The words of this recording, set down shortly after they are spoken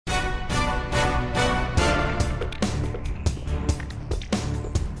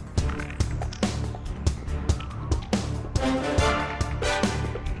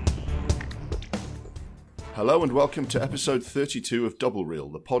Hello and welcome to episode 32 of Double Reel,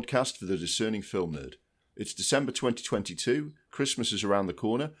 the podcast for the discerning film nerd. It's December 2022, Christmas is around the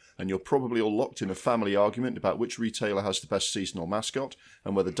corner, and you're probably all locked in a family argument about which retailer has the best seasonal mascot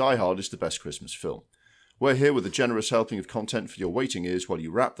and whether Die Hard is the best Christmas film. We're here with a generous helping of content for your waiting ears while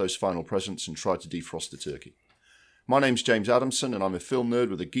you wrap those final presents and try to defrost the turkey. My name's James Adamson and I'm a film nerd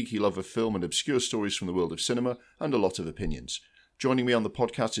with a geeky love of film and obscure stories from the world of cinema and a lot of opinions. Joining me on the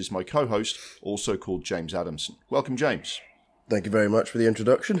podcast is my co-host, also called James Adamson. Welcome, James. Thank you very much for the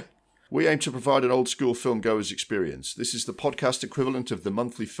introduction. We aim to provide an old-school film-goer's experience. This is the podcast equivalent of the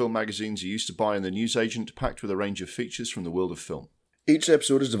monthly film magazines you used to buy in the newsagent, packed with a range of features from the world of film. Each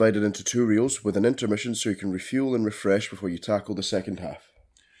episode is divided into 2 reels with an intermission so you can refuel and refresh before you tackle the second half.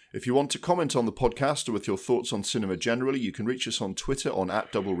 If you want to comment on the podcast or with your thoughts on cinema generally, you can reach us on Twitter on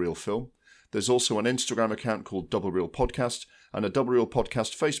 @DoubleReelFilm. There's also an Instagram account called Double Reel Podcast and a Double Reel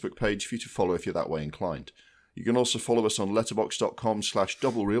Podcast Facebook page for you to follow if you're that way inclined. You can also follow us on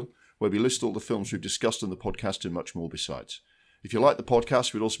letterboxd.com/DoubleReel, where we list all the films we've discussed on the podcast and much more besides. If you like the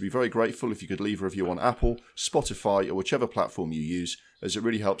podcast, we'd also be very grateful if you could leave a review on Apple, Spotify, or whichever platform you use, as it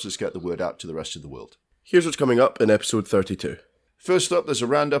really helps us get the word out to the rest of the world. Here's what's coming up in episode 32. First up, there's a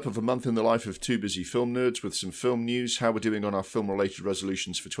roundup of a month in the life of two busy film nerds with some film news, how we're doing on our film-related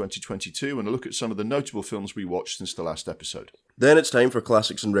resolutions for 2022, and a look at some of the notable films we watched since the last episode. Then it's time for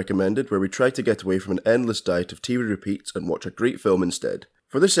Classics and Recommended, where we try to get away from an endless diet of TV repeats and watch a great film instead.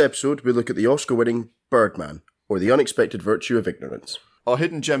 For this episode, we look at the Oscar-winning Birdman, or The Unexpected Virtue of Ignorance. Our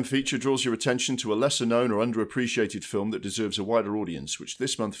Hidden Gem feature draws your attention to a lesser-known or underappreciated film that deserves a wider audience, which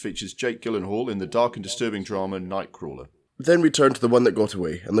this month features Jake Gyllenhaal in the dark and disturbing drama Nightcrawler. Then we turn to The One That Got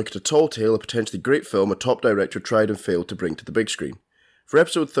Away and look at a tall tale, a potentially great film a top director tried and failed to bring to the big screen. For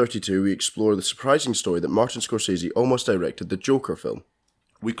episode 32, we explore the surprising story that Martin Scorsese almost directed the Joker film.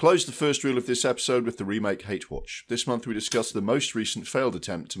 We close the first reel of this episode with the remake Hate Watch. This month we discuss the most recent failed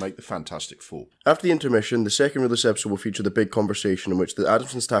attempt to make the Fantastic Four. After the intermission, the second reel of this episode will feature the big conversation in which the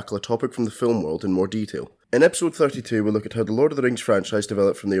Adamsons tackle a topic from the film world in more detail. In episode 32, we'll look at how the Lord of the Rings franchise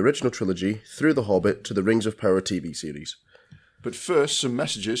developed from the original trilogy, through The Hobbit, to the Rings of Power TV series. But first, some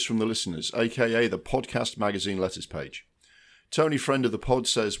messages from the listeners, aka the podcast magazine letters page. Tony, friend of the pod,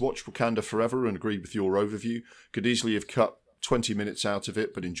 says, watch Wakanda Forever and agreed with your overview. Could easily have cut 20 minutes out of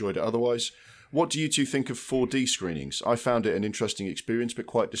it, but enjoyed it otherwise. What do you two think of 4D screenings? I found it an interesting experience, but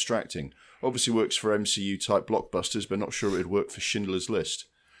quite distracting. Obviously works for MCU-type blockbusters, but not sure it'd work for Schindler's List.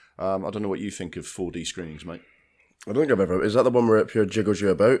 I don't know what you think of 4D screenings, mate. I don't think I've ever... Is that the one where it pure jiggles you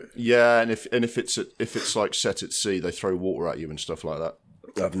about? Yeah, and if it's like set at sea, they throw water at you and stuff like that.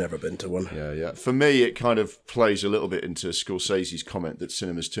 I've never been to one. Yeah. For me, it kind of plays a little bit into Scorsese's comment that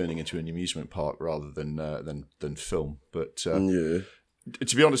cinema's turning into an amusement park rather than film. But to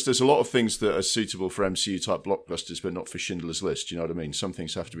be honest, there's a lot of things that are suitable for MCU-type blockbusters, but not for Schindler's List. You know what I mean? Some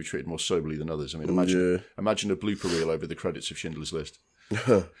things have to be treated more soberly than others. I mean, imagine a blooper reel over the credits of Schindler's List.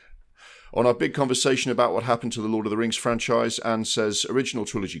 On our big conversation about what happened to the Lord of the Rings franchise, Anne says, original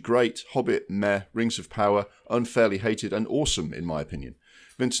trilogy great, Hobbit meh, Rings of Power unfairly hated and awesome in my opinion.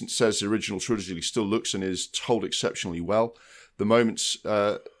 Vincent says the original trilogy still looks and is told exceptionally well. The moments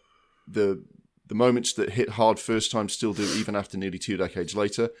the moments that hit hard first time still do even after nearly 2 decades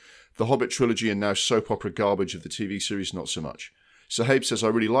later. The Hobbit trilogy and now soap opera garbage of the TV series, not so much. Sahab says, I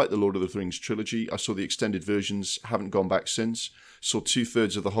really like the Lord of the Rings trilogy. I saw the extended versions, haven't gone back since. Saw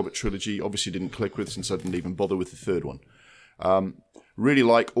 2/3 of the Hobbit trilogy, obviously didn't click with since I didn't even bother with the third one. Really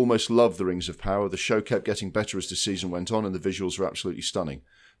like, almost love the Rings of Power. The show kept getting better as the season went on and the visuals were absolutely stunning.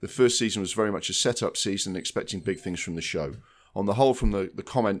 The first season was very much a set-up season, expecting big things from the show. On the whole, from the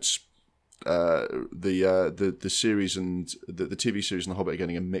comments, the series and the TV series and The Hobbit are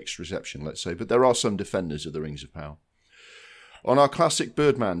getting a mixed reception, let's say, but there are some defenders of the Rings of Power. On our classic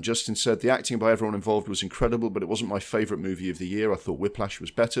Birdman, Justin said, the acting by everyone involved was incredible, but it wasn't my favourite movie of the year. I thought Whiplash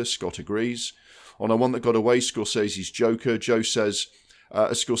was better. Scott agrees. On our One That Got Away, Scorsese's Joker, Joe says,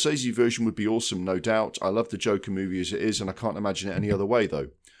 a Scorsese version would be awesome, no doubt. I love the Joker movie as it is, and I can't imagine it any other way, though.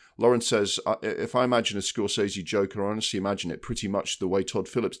 Lauren says, if I imagine a Scorsese Joker, I honestly imagine it pretty much the way Todd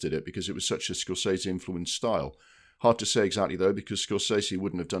Phillips did it, because it was such a Scorsese-influenced style. Hard to say exactly, though, because Scorsese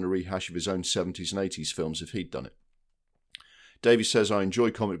wouldn't have done a rehash of his own 70s and 80s films if he'd done it. Davey says, I enjoy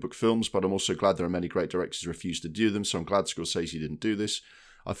comic book films, but I'm also glad there are many great directors who refuse to do them, so I'm glad Scorsese didn't do this.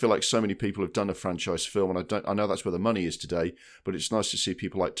 I feel like so many people have done a franchise film, and I know that's where the money is today, but it's nice to see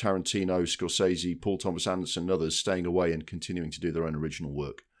people like Tarantino, Scorsese, Paul Thomas Anderson and others staying away and continuing to do their own original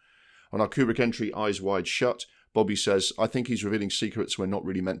work. On our Kubrick entry, Eyes Wide Shut, Bobby says, I think he's revealing secrets we're not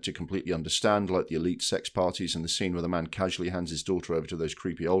really meant to completely understand, like the elite sex parties and the scene where the man casually hands his daughter over to those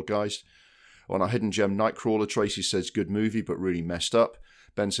creepy old guys. On our hidden gem Nightcrawler, Tracy says good movie but really messed up.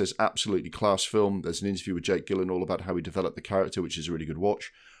 Ben says absolutely class film. There's an interview with Jake Gyllenhaal about how he developed the character, which is a really good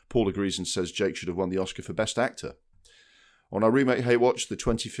watch. Paul agrees and says Jake should have won the Oscar for Best Actor. On our remake Hey Watch, the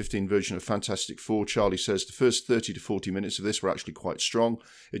 2015 version of Fantastic Four, Charlie says the first 30 to 40 minutes of this were actually quite strong.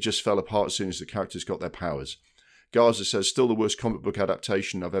 It just fell apart as soon as the characters got their powers. Garza says still the worst comic book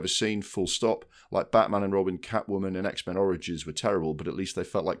adaptation I've ever seen, full stop. Like Batman and Robin, Catwoman and X-Men Origins were terrible, but at least they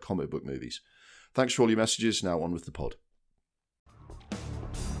felt like comic book movies. Thanks for all your messages. Now on with the pod.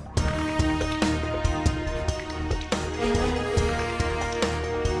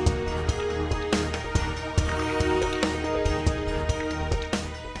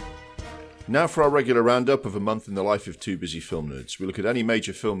 Now for our regular roundup of a month in the life of two busy film nerds. We look at any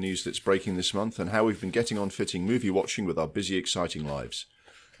major film news that's breaking this month and how we've been getting on fitting movie watching with our busy, exciting lives.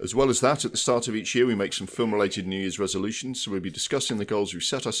 As well as that, at the start of each year we make some film-related New Year's resolutions, so we'll be discussing the goals we've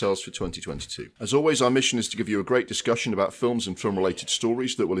set ourselves for 2022. As always, our mission is to give you a great discussion about films and film-related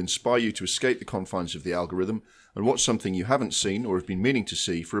stories that will inspire you to escape the confines of the algorithm and watch something you haven't seen or have been meaning to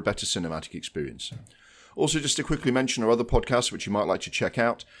see for a better cinematic experience. Also, just to quickly mention our other podcasts which you might like to check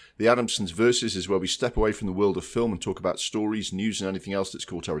out. The Adamsons Versus is where we step away from the world of film and talk about stories, news and anything else that's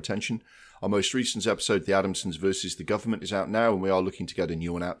caught our attention. Our most recent episode, The Adamsons Versus the Government, is out now and we are looking to get a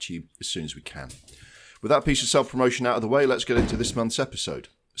new one out to you as soon as we can. With that piece of self-promotion out of the way, let's get into this month's episode.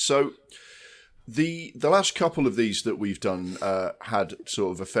 So, the last couple of these that we've done had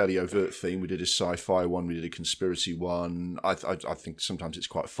sort of a fairly overt theme. We did a sci-fi one, we did a conspiracy one. I think sometimes it's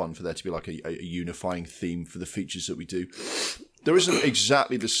quite fun for there to be like a unifying theme for the features that we do. There isn't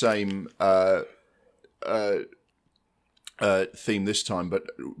exactly the same theme this time, but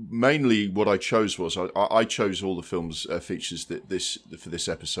mainly what I chose was I chose all the films features for this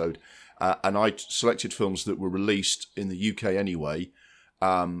episode, and I selected films that were released in the UK anyway.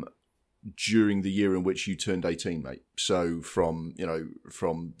 During the year in which you turned 18, mate. So from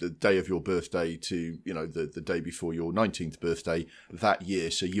the day of your birthday to, the day before your 19th birthday that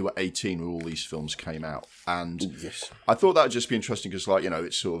year. So you were 18 when all these films came out. And yes. I thought that would just be interesting because,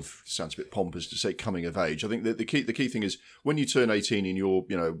 it sort of sounds a bit pompous to say coming of age. I think that the key thing is when you turn 18 and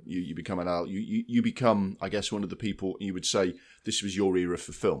you become an adult, you become, I guess, one of the people you would say this was your era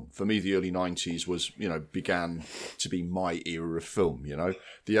for film. For me, the early 90s was, began to be my era of film,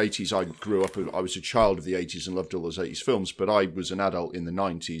 The 80s, I grew up, I was a child of the 80s and loved all those 80s films, but I was an adult in the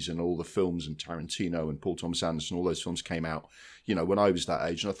 90s and all the films and Tarantino and Paul Thomas Anderson, all those films came out, when I was that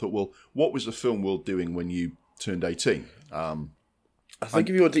age. And I thought, well, what was the film world doing when you turned 18? I think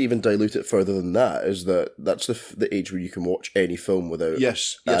if you want to even dilute it further than that, is that's the age where you can watch any film without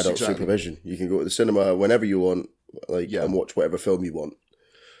adult supervision. You can go to the cinema whenever you want, and watch whatever film you want.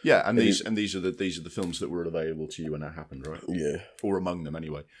 Yeah, and these are the films that were available to you when that happened, right? Yeah, or among them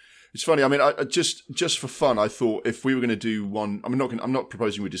anyway. It's funny. I mean, I just for fun, I thought if we were going to do one, I'm not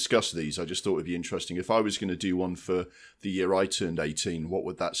proposing we discuss these. I just thought it'd be interesting if I was going to do one for the year I turned 18. What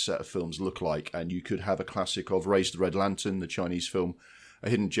would that set of films look like? And you could have a classic of Raise the Red Lantern, the Chinese film, a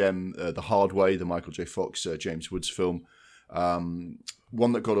hidden gem, The Hard Way, the Michael J. Fox, James Woods film.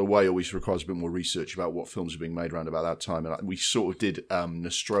 One that got away always requires a bit more research about what films are being made around about that time. And we sort of did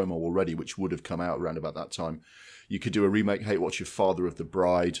Nostromo already, which would have come out around about that time. You could do a remake, Hate Watch, your Father of the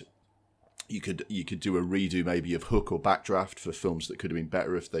Bride. You could do a redo maybe of Hook or Backdraft for films that could have been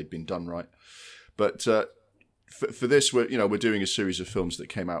better if they'd been done right. But for this, we're doing a series of films that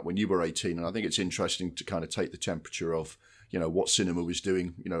came out when you were 18, and I think it's interesting to kind of take the temperature of what cinema was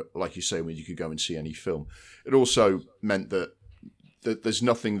doing. Like you say, when you could go and see any film. It also meant that there's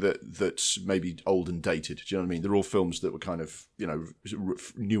nothing that's maybe old and dated. Do you know what I mean? They're all films that were kind of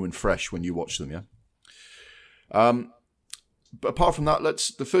new and fresh when you watch them. Yeah. But apart from that,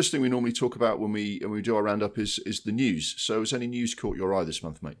 the first thing we normally talk about when we do our roundup is the news. So has any news caught your eye this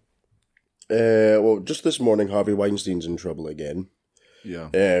month, mate? Well, just this morning, Harvey Weinstein's in trouble again. Yeah.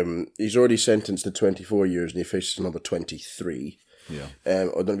 He's already sentenced to 24 years and he faces another 23. Yeah. I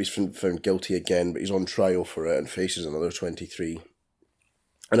don't know if he's found guilty again, but he's on trial for it and faces another 23.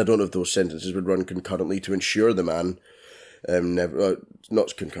 And I don't know if those sentences would run concurrently to ensure the man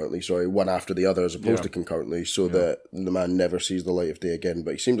not concurrently, sorry, one after the other as opposed to concurrently, so that the man never sees the light of day again.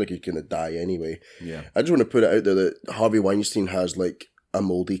 But he seems like he's going to die anyway. Yeah. I just want to put it out there that Harvey Weinstein has a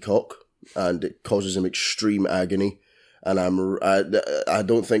mouldy cock and it causes him extreme agony. And I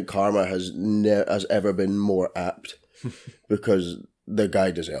don't think karma has ever been more apt because the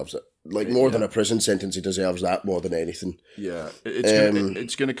guy deserves it. More than a prison sentence, he deserves that more than anything. Yeah,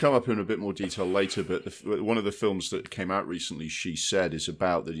 it's going to come up in a bit more detail later, but one of the films that came out recently, She Said, is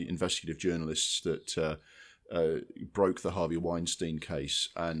about the investigative journalists that broke the Harvey Weinstein case,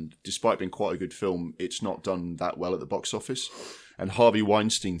 and despite being quite a good film, it's not done that well at the box office. And Harvey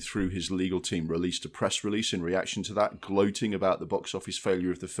Weinstein, through his legal team, released a press release in reaction to that, gloating about the box office failure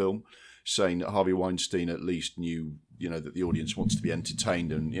of the film, saying that Harvey Weinstein at least knew, that the audience wants to be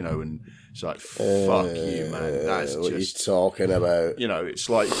entertained, and and it's like, fuck you, man. That's what just are you talking about? It's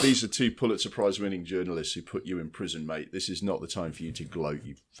like, these are two Pulitzer Prize winning journalists who put you in prison, mate. This is not the time for you to gloat,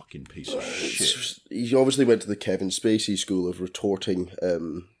 you fucking piece of shit. He obviously went to the Kevin Spacey school of retorting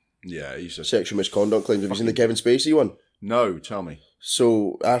he's a sexual misconduct claims. Have you seen the Kevin Spacey one? No, tell me.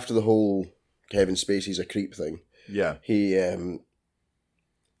 So after the whole Kevin Spacey's a creep thing, he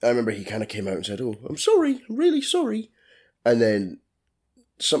I remember he kind of came out and said, "Oh, I'm sorry, I'm really sorry," and then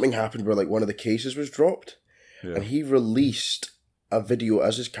something happened where one of the cases was dropped, and he released a video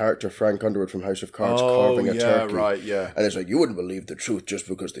as his character Frank Underwood from House of Cards carving a turkey. And it's like, you wouldn't believe the truth just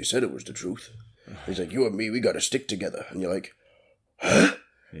because they said it was the truth. He's like, you and me, we got to stick together, and you're like, huh?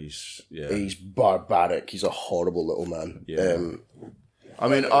 He's barbaric. He's a horrible little man. I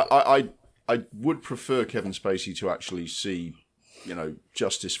mean, I would prefer Kevin Spacey to actually see,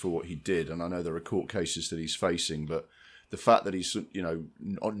 justice for what he did. And I know there are court cases that he's facing, but the fact that he's,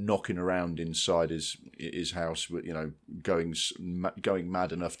 knocking around inside his house, going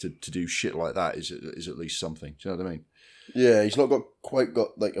mad enough to do shit like that is at least something. Do you know what I mean? Yeah, he's not quite got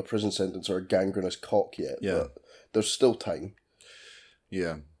a prison sentence or a gangrenous cock yet. But there's still time.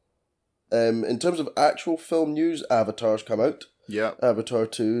 Yeah. In terms of actual film news, Avatar's come out. Yeah. Avatar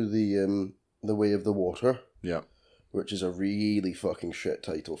 2, the Way of the Water. Yeah. Which is a really fucking shit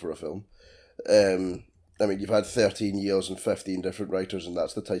title for a film. I mean, you've had 13 years and 15 different writers, and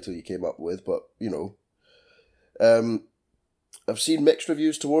that's the title you came up with, but, I've seen mixed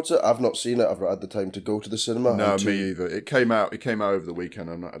reviews towards it. I've not seen it. I've not had the time to go to the cinema. No, me either. It came out over the weekend.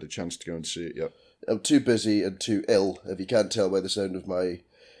 I've not had a chance to go and see it yet. I'm too busy and too ill, if you can't tell by the sound of my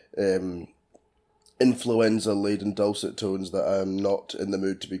influenza-laden dulcet tones, that I'm not in the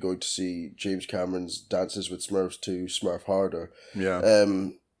mood to be going to see James Cameron's Dances with Smurfs 2 Smurf Harder. Yeah.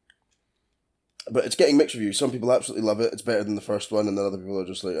 But it's getting mixed reviews. Some people absolutely love it. It's better than the first one, and then other people are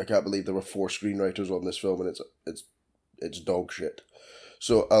just like, I can't believe there were 4 screenwriters on this film, and it's dog shit.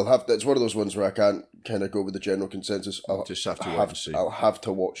 So it's one of those ones where I can't kind of go with the general consensus. I'll just have to wait and see. I'll have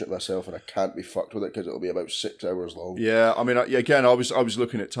to watch it myself, and I can't be fucked with it because it'll be about 6 hours long. Yeah, I mean, again, I was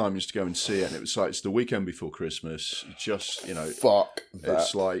looking at timings to go and see it, and it was like, it's the weekend before Christmas. Just, fuck that.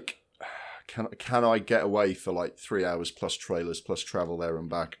 It's like, can I get away for 3 hours plus trailers plus travel there and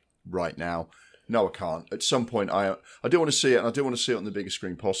back right now? No, I can't. At some point, I do want to see it, and I do want to see it on the biggest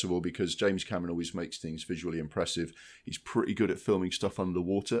screen possible, because James Cameron always makes things visually impressive. He's pretty good at filming stuff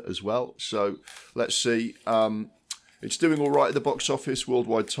underwater as well. So let's see. It's doing all right at the box office.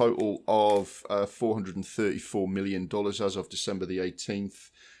 Worldwide total of $434 million as of December the 18th.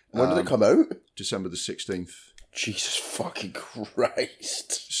 When did it come out? December the 16th. Jesus fucking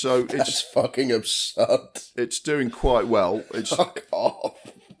Christ. So that's fucking absurd. It's doing quite well. Fuck off.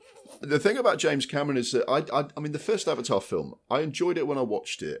 The thing about James Cameron is that I mean, the first Avatar film, I enjoyed it when I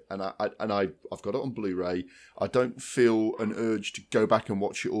watched it, and I've got it on Blu-ray. I don't feel an urge to go back and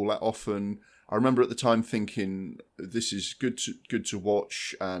watch it all that often. I remember at the time thinking, this is good to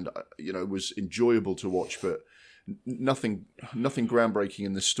watch, and it was enjoyable to watch, but nothing groundbreaking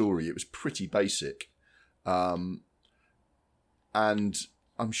in the story. It was pretty basic, and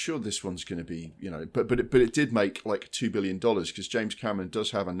I'm sure this one's going to be, but it did make $2 billion, because James Cameron does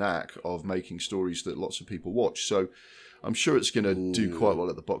have a knack of making stories that lots of people watch. So I'm sure it's going to do quite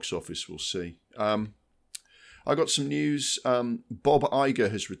well at the box office. We'll see. I got some news. Bob Iger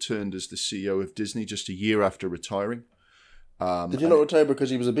has returned as the CEO of Disney just a year after retiring. Did you not retire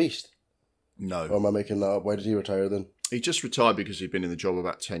because he was a beast? No. Or am I making that up? Why did he retire then? He just retired because he'd been in the job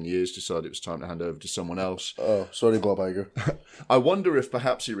about 10 years, decided it was time to hand over to someone else. Oh, sorry, Bob Iger. I wonder if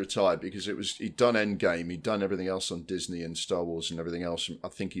perhaps he retired because he'd done Endgame, he'd done everything else on Disney and Star Wars and everything else. I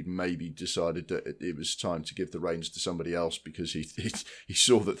think he'd maybe decided that it was time to give the reins to somebody else, because he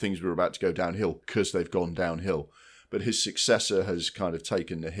saw that things were about to go downhill, because they've gone downhill. But his successor has kind of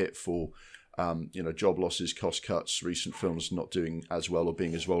taken the hit for job losses, cost cuts, recent films not doing as well or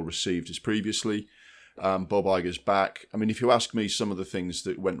being as well received as previously. Bob Iger's back. I mean, if you ask me, some of the things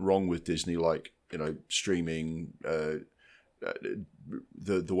that went wrong with Disney, like, streaming, the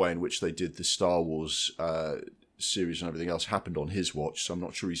way in which they did the Star Wars series and everything else happened on his watch. So I'm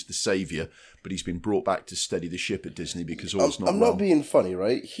not sure he's the saviour, but he's been brought back to steady the ship at Disney, because all's not well. I'm not being funny,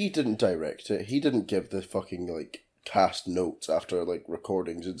 right? He didn't direct it. He didn't give the fucking, cast notes after,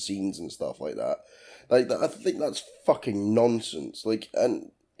 recordings and scenes and stuff like that. I think that's fucking nonsense.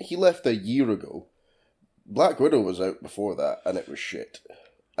 And he left a year ago. Black Widow was out before that, and it was shit.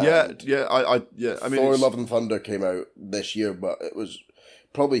 I mean, Thor: Love and Thunder came out this year, but it was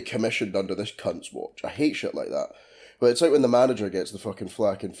probably commissioned under this cunt's watch. I hate shit like that. But it's like when the manager gets the fucking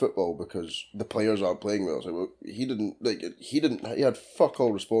flack in football because the players aren't playing well. It's like, well, he had fuck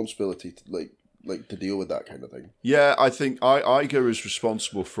all responsibility to deal with that kind of thing. Yeah, I think Iger is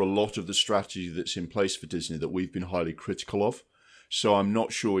responsible for a lot of the strategy that's in place for Disney that we've been highly critical of. So I'm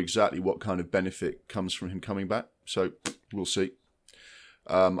not sure exactly what kind of benefit comes from him coming back. So we'll see.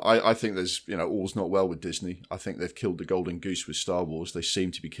 I think there's, all's not well with Disney. I think they've killed the golden goose with Star Wars. They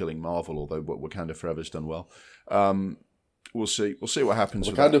seem to be killing Marvel, although Wakanda Forever's done well. We'll see. We'll see what happens.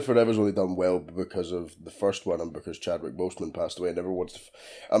 Wakanda Forever's only done well because of the first one and because Chadwick Boseman passed away, and everyone wants to.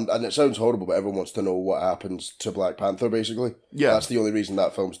 And it sounds horrible, but everyone wants to know what happens to Black Panther. Basically, yeah, that's the only reason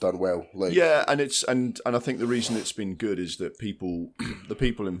that film's done well. Yeah, and I think the reason it's been good is that the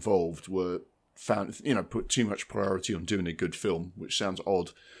people involved put too much priority on doing a good film, which sounds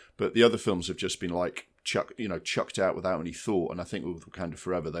odd, but the other films have just been chucked out without any thought. And I think with Wakanda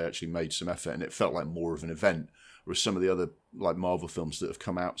Forever, they actually made some effort, and it felt like more of an event. Whereas some of the other like Marvel films that have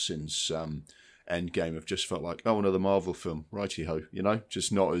come out since Endgame have just felt like, oh, another Marvel film, righty ho,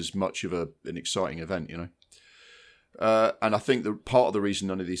 just not as much of an exciting event, And I think the part of the reason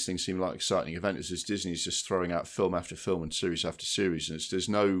none of these things seem like exciting events is Disney's just throwing out film after film and series after series, and there's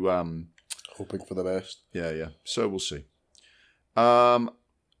no hoping for the best. Yeah. So we'll see.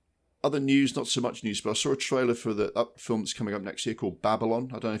 Other news, not so much news, but I saw a trailer for the film that's coming up next year called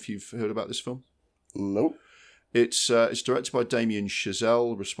Babylon. I don't know if you've heard about this film. Nope. It's directed by Damien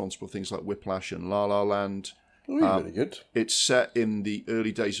Chazelle, responsible for things like Whiplash and La La Land. Oh, really good. It's set in the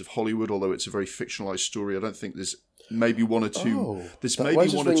early days of Hollywood, although it's a very fictionalized story. I don't think there's maybe one or two. Why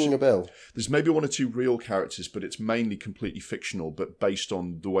is this ringing a bell? There's maybe one or two real characters, but it's mainly completely fictional, but based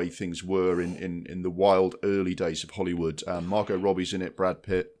on the way things were in the wild early days of Hollywood. Margot Robbie's in it, Brad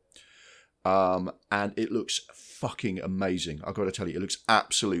Pitt. And it looks fucking amazing. I've got to tell you, it looks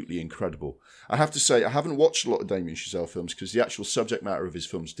absolutely incredible. I have to say, I haven't watched a lot of Damien Chazelle films because the actual subject matter of his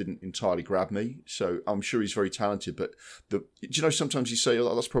films didn't entirely grab me. So I'm sure he's very talented, but sometimes you say,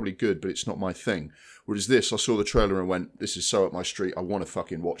 oh, that's probably good, but it's not my thing. Whereas this, I saw the trailer and went, this is so up my street. I want to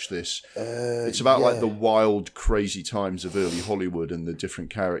fucking watch this. It's about like the wild, crazy times of early Hollywood and the different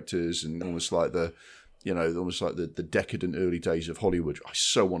characters and almost like the decadent early days of Hollywood. I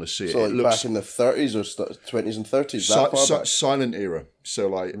so want to see it. So it looks back in the 30s or 20s and 30s, that far back? Silent era. So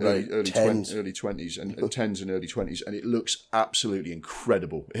like early 10s. early 20s and 10s and early 20s, and it looks absolutely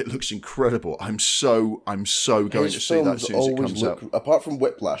incredible. It looks incredible. I'm so going to see that as soon as it comes out. Apart from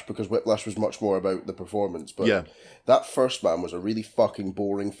Whiplash, because Whiplash was much more about the performance, but that first man was a really fucking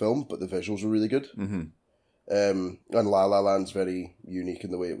boring film, but the visuals were really good. Mm-hmm. And La La Land's very unique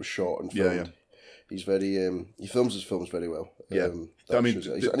in the way it was shot and filmed. Yeah. He's very he films his films very well. Yeah, and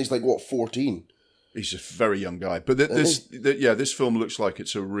he's like 14. He's a very young guy. But this film looks like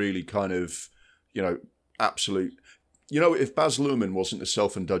it's a really kind of absolute. If Baz Luhrmann wasn't a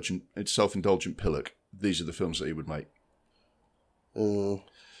self-indulgent pillock, these are the films that he would make. I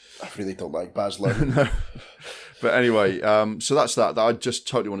really don't like Baz Luhrmann. No. But anyway, so that's that. I just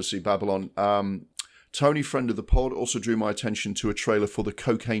totally want to see Babylon. Tony, friend of the pod, also drew my attention to a trailer for The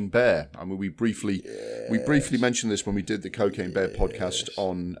Cocaine Bear. I mean, we briefly mentioned this when we did the Cocaine Bear podcast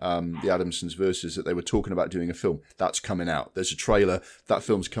on the Adamsons Versus, that they were talking about doing a film. That's coming out. There's a trailer. That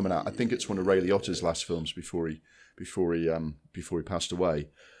film's coming out. I think it's one of Ray Liotta's last films before he passed away.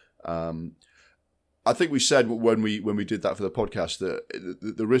 I think we said when we did that for the podcast that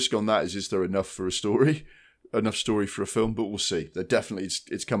the risk on that is there enough for a story? Enough story for a film, but we'll see. They're definitely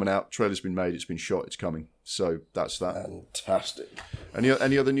it's coming out. Trailer's been made. It's been shot. It's coming. So that's that. Fantastic.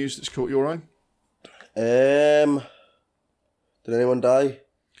 Any other news that's caught your eye? Did anyone die?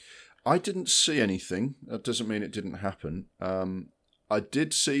 I didn't see anything. That doesn't mean it didn't happen. I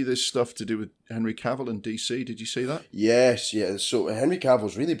did see this stuff to do with Henry Cavill and DC. Did you see that? Yes, yeah. So Henry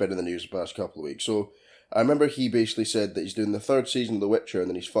Cavill's really been in the news the past couple of weeks. So I remember he basically said that he's doing the third season of The Witcher and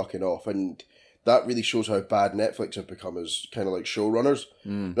then he's fucking off, and that really shows how bad Netflix have become as kind of like showrunners.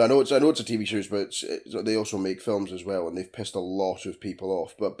 I know it's a TV series, but they also make films as well, and they've pissed a lot of people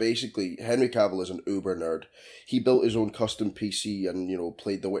off. But basically, Henry Cavill is an uber nerd. He built his own custom PC and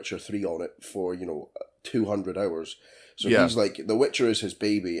played The Witcher 3 on it for 200 hours. So he's like, The Witcher is his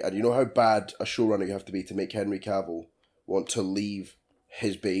baby, and you know how bad a showrunner you have to be to make Henry Cavill want to leave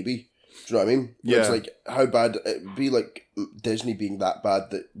his baby. Do you know what I mean? Yeah. It's like how bad it'd be, like Disney being that bad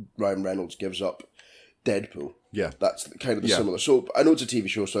that Ryan Reynolds gives up Deadpool. Yeah, that's kind of the similar. So I know it's a TV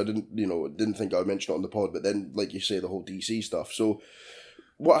show, so I didn't think I would mention it on the pod. But then, like you say, the whole DC stuff. So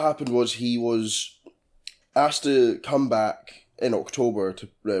what happened was he was asked to come back in October to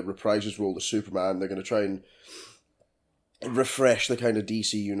reprise his role as Superman. They're going to try and refresh the kind of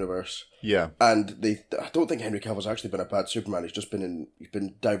DC universe. Yeah. And I don't think Henry Cavill's actually been a bad Superman. He's just been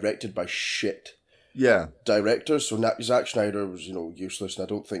directed by shit directors. So Zack Snyder was, useless, and I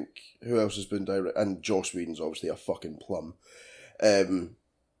don't think who else has been and Joss Whedon's obviously a fucking plum.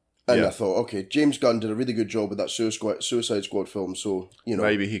 I thought, okay, James Gunn did a really good job with that Suicide Squad film, so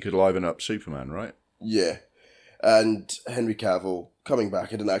maybe he could liven up Superman, right? Yeah. And Henry Cavill coming back,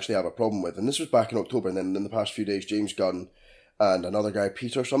 I didn't actually have a problem with. And this was back in October, and then in the past few days, James Gunn and another guy,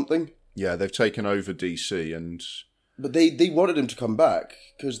 Peter something. Yeah, they've taken over DC, and... But they wanted him to come back,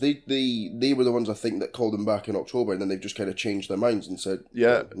 because they were the ones, I think, that called him back in October, and then they've just kind of changed their minds and said,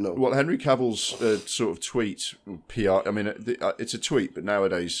 no. Well, Henry Cavill's sort of tweet, PR, I mean, it's a tweet, but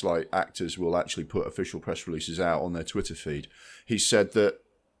nowadays, like, actors will actually put official press releases out on their Twitter feed. He said that,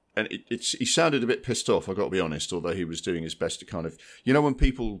 and he sounded a bit pissed off, I've got to be honest, although he was doing his best to kind of... when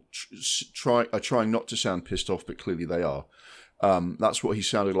people are trying not to sound pissed off, but clearly they are. That's what he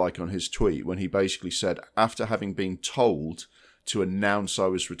sounded like on his tweet, when he basically said, after having been told to announce I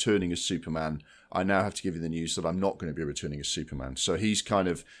was returning as Superman, I now have to give you the news that I'm not going to be returning as Superman. So he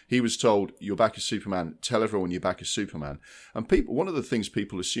was told, you're back as Superman, tell everyone you're back as Superman. And one of the things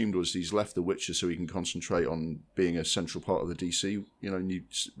people assumed was he's left The Witcher so he can concentrate on being a central part of the DC, new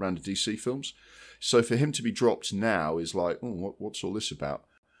round of DC films. So for him to be dropped now is like, what's all this about?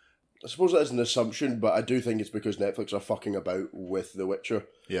 I suppose that is an assumption, but I do think it's because Netflix are fucking about with The Witcher.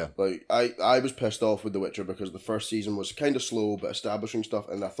 Yeah. Like, I was pissed off with The Witcher because the first season was kind of slow, but establishing stuff,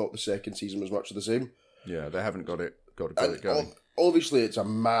 and I thought the second season was much of the same. Yeah, they haven't got it going. Obviously, it's a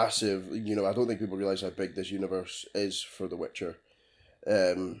massive, I don't think people realise how big this universe is for The Witcher.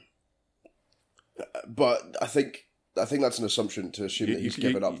 But I think that's an assumption to assume that he's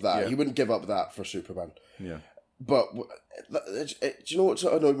given up that. Yeah. He wouldn't give up that for Superman. Yeah. But do you know what's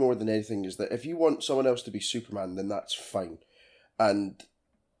annoyed more than anything is that if you want someone else to be Superman, then that's fine, and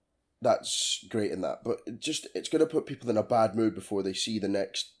that's great in that. But it's going to put people in a bad mood before they see the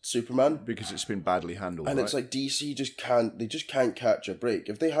next Superman because it's been badly handled. And it's like DC just can't catch a break.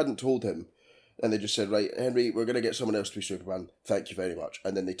 If they hadn't told him, and they just said, right, Henry, we're going to get someone else to be Superman. Thank you very much.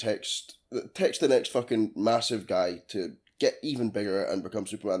 And then they text the next fucking massive guy to get even bigger and become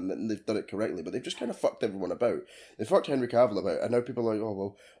Superman, and they've done it correctly, but they've just kind of fucked everyone about. They fucked Henry Cavill about, and now people are like, oh,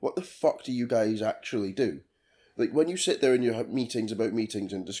 well, what the fuck do you guys actually do? Like, when you sit there and you have meetings about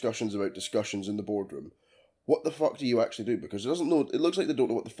meetings and discussions about discussions in the boardroom, what the fuck do you actually do? Because it looks like they don't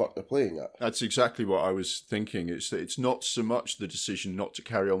know what the fuck they're playing at. That's exactly what I was thinking. It's not so much the decision not to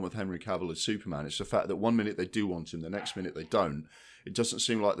carry on with Henry Cavill as Superman, it's the fact that one minute they do want him, the next minute they don't. It doesn't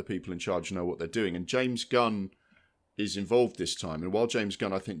seem like the people in charge know what they're doing, and James Gunn is involved this time. And while James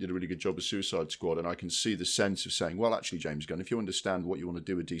Gunn, I think, did a really good job with Suicide Squad, and I can see the sense of saying, well, actually, James Gunn, if you understand what you want to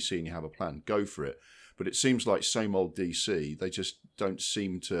do with DC and you have a plan, go for it. But it seems like same old DC. They just don't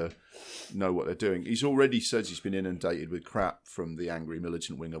seem to know what they're doing. He's already said he's been inundated with crap from the angry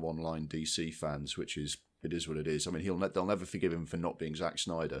militant wing of online DC fans, it is what it is. I mean, they'll never forgive him for not being Zack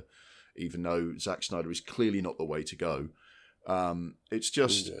Snyder, even though Zack Snyder is clearly not the way to go.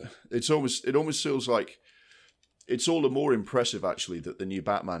 It almost feels like it's all the more impressive, actually, that the new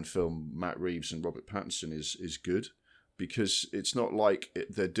Batman film, Matt Reeves and Robert Pattinson, is good, because it's not like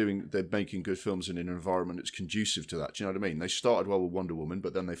they're making good films in an environment that's conducive to that. Do you know what I mean? They started well with Wonder Woman,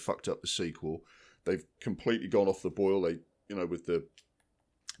 but then they fucked up the sequel. They've completely gone off the boil. With the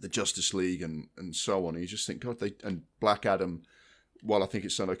Justice League and so on. And you just think, God, and Black Adam, while I think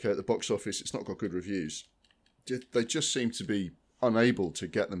it's done okay at the box office, it's not got good reviews. They just seem to be unable to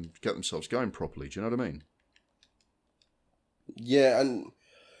get themselves going properly. Do you know what I mean? Yeah, and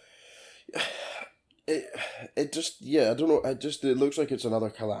I don't know. It looks like it's another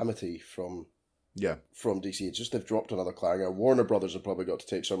calamity from DC. It's just they've dropped another clanger. Warner Brothers have probably got to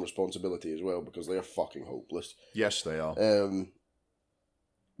take some responsibility as well, because they are fucking hopeless. Yes, they are.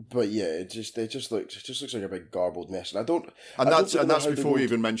 But yeah, it just looks like a big garbled mess, and that's before you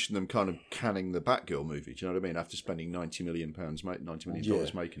even mention them kind of canning the Batgirl movie. Do you know what I mean? After spending $90 million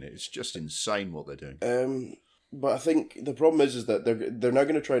making it, it's just insane what they're doing. But I think the problem is that they're now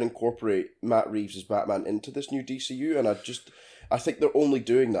going to try and incorporate Matt Reeves' Batman into this new DCU, and I think they're only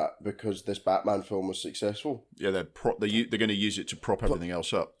doing that because this Batman film was successful. Yeah, they're going to use it to prop everything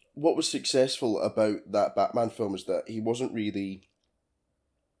else up. What was successful about that Batman film is that he wasn't really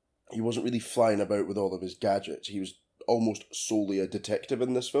flying about with all of his gadgets. He was almost solely a detective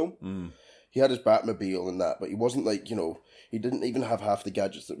in this film. he had his Batmobile and that, but he wasn't like, he didn't even have half the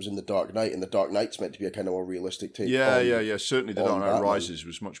gadgets that was in The Dark Knight, and The Dark Knight's meant to be a kind of more realistic take. Yeah. Certainly, The Dark Knight Batman. Rises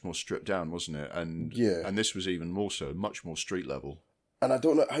was much more stripped down, wasn't it? And this was even more so, much more street level. And I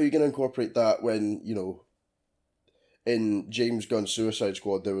don't know how you're going to incorporate that when, in James Gunn's Suicide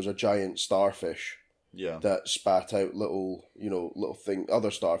Squad, there was a giant starfish that spat out little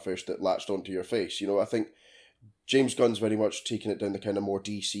other starfish that latched onto your face. I think James Gunn's very much taking it down the kind of more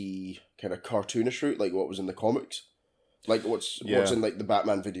DC kind of cartoonish route, like what was in the comics. Like what's in like the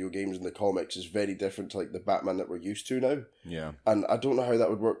Batman video games and the comics is very different to like the Batman that we're used to now. Yeah. And I don't know how that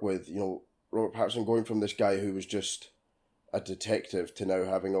would work with, Robert Pattinson going from this guy who was just a detective to now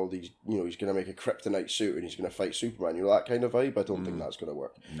having all these, he's going to make a kryptonite suit and he's going to fight Superman, that kind of vibe. I don't think that's going to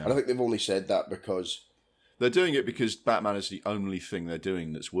work. No. And I think they've only said that because... They're doing it because Batman is the only thing they're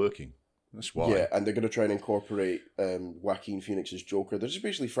doing that's working. That's why. Yeah, and they're going to try and incorporate Joaquin Phoenix's Joker. They're just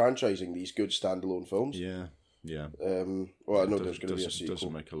basically franchising these good standalone films. Yeah. Well, I know there's going to be a sequel.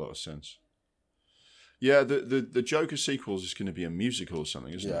 Doesn't make a lot of sense. Yeah, the Joker sequels is going to be a musical or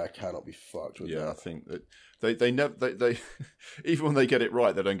something, isn't it? Yeah, I cannot be fucked with that. Yeah, I think that they never they even when they get it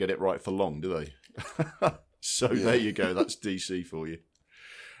right, they don't get it right for long, do they? So there you go. That's DC for you.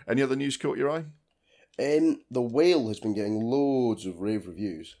 Any other news caught your eye? The Whale has been getting loads of rave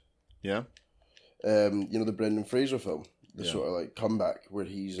reviews. Yeah. The Brendan Fraser film, the sort of like comeback where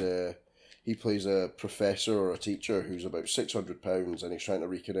he plays a professor or a teacher who's about £600 and he's trying to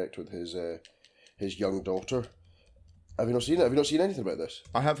reconnect with his young daughter. Have you not seen it? Have you not seen anything about this?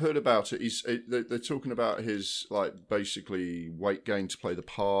 I have heard about it. They're talking about his like basically weight gain to play the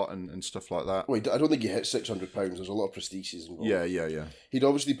part and stuff like that. Wait, I don't think he hit £600. There's a lot of prostheses involved. Yeah. He'd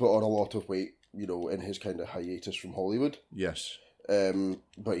obviously put on a lot of weight, in his kind of hiatus from Hollywood. Yes.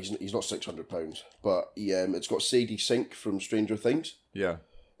 But he's not £600. But it's got Sadie Sink from Stranger Things. Yeah.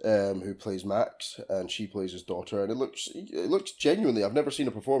 Who plays Max, and she plays his daughter, and it looks genuinely. I've never seen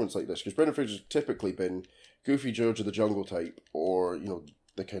a performance like this because Brendan Fraser's typically been Goofy George of the Jungle type, or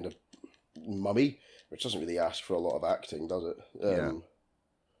the kind of mummy, which doesn't really ask for a lot of acting, does it?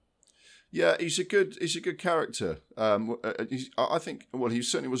 Yeah, he's a good character. I think he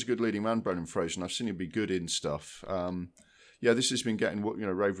certainly was a good leading man, Brendan Fraser, and I've seen him be good in stuff. This has been getting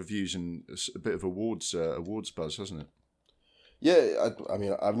rave reviews and a bit of awards buzz, hasn't it? Yeah, I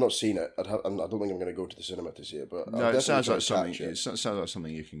mean, I've not seen it. I don't think I'm going to go to the cinema to see it, but no, it sounds like something. It sounds like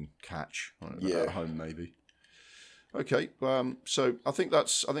something you can catch at home, maybe. Okay, so I think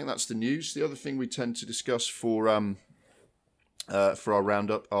that's the news. The other thing we tend to discuss for our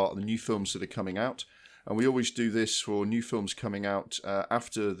roundup are the new films that are coming out, and we always do this for new films coming out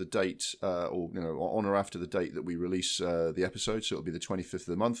after the date, on or after the date that we release the episode. So it'll be the 25th of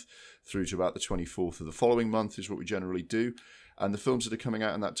the month through to about the 24th of the following month is what we generally do. And the films that are coming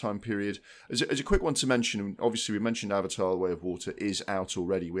out in that time period, as a quick one to mention, obviously we mentioned Avatar: The Way of Water is out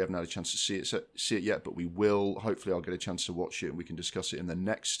already. We haven't had a chance to see it yet, but we will. Hopefully I'll get a chance to watch it and we can discuss it in the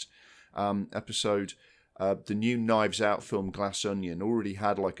next episode. The new Knives Out film, Glass Onion, already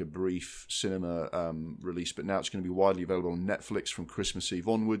had like a brief cinema release, but now it's going to be widely available on Netflix from Christmas Eve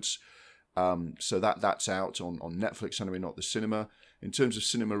onwards. So that's out on Netflix anyway, not the cinema. In terms of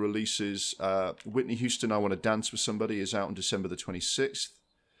cinema releases, Whitney Houston, I Want to Dance with Somebody is out on December the 26th.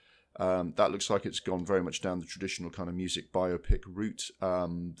 That looks like it's gone very much down the traditional kind of music biopic route.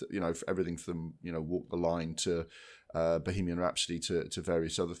 For everything from, Walk the Line to Bohemian Rhapsody to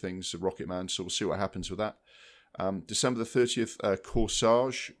various other things. So Rocket Man, so we'll see what happens with that. December the 30th,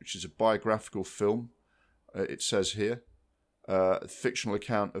 Corsage, which is a biographical film, it says here. A fictional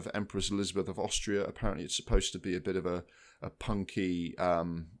account of Empress Elizabeth of Austria. Apparently it's supposed to be a bit of a punky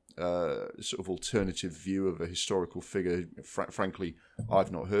sort of alternative view of a historical figure, frankly,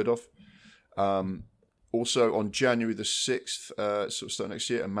 I've not heard of. Also on January the 6th, sort of start next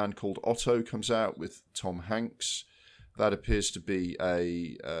year, A Man Called Otto comes out with Tom Hanks. That appears to be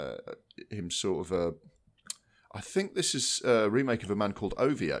I think this is a remake of A Man Called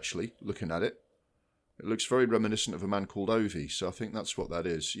Ovi, actually, looking at it. It looks very reminiscent of A Man Called Ovi, so I think that's what that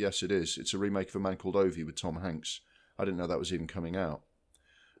is. Yes, it is. It's a remake of A Man Called Ovi with Tom Hanks. I didn't know that was even coming out.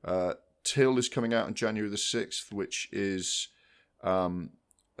 Till is coming out on January the 6th, which is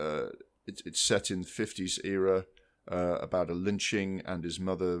it's set in the 50s era about a lynching and his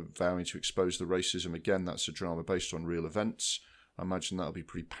mother vowing to expose the racism. Again, that's a drama based on real events. I imagine that'll be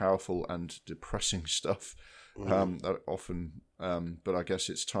pretty powerful and depressing stuff. Often, but I guess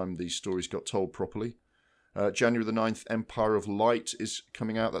it's time these stories got told properly. January the 9th, Empire of Light is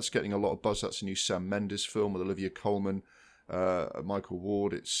coming out. That's getting a lot of buzz. That's a new Sam Mendes film with Olivia Colman, Michael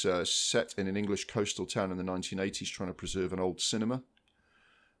Ward. It's set in an English coastal town in the 1980s trying to preserve an old cinema.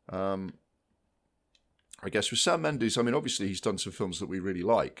 I guess with Sam Mendes, I mean, obviously he's done some films that we really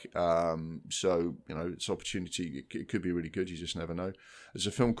like. So, it's opportunity. It could be really good. You just never know. There's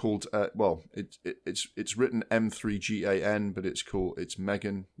a film called, it's written M3GAN, but it's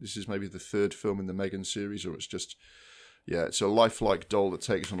Megan. This is maybe the third film in the Megan series, or it's just, it's a lifelike doll that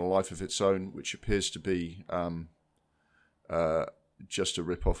takes on a life of its own, which appears to be just a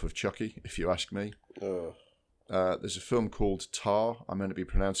rip-off of Chucky, if you ask me. There's a film called Tar. I'm going to be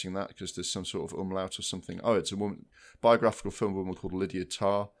pronouncing that because there's some sort of umlaut or something. Oh, it's a biographical film of a woman called Lydia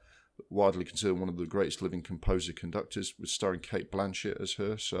Tarr, widely considered one of the greatest living composer-conductors, with starring Kate Blanchett as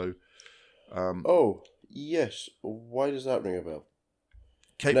her. So, oh yes, why does that ring a bell?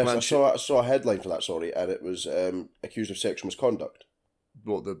 Kate Blanchett. I saw a headline for that. Sorry, and it was accused of sexual misconduct.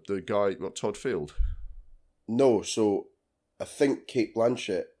 What, the guy? What, Todd Field? No, so I think Kate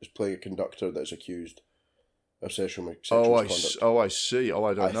Blanchett is playing a conductor that's accused of sexual misconduct. I see. Oh,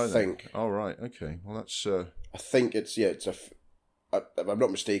 I don't know. I think. Oh, right. Okay. Well, that's. I think it's if I'm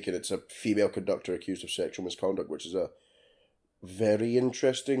not mistaken, it's a female conductor accused of sexual misconduct, which is a very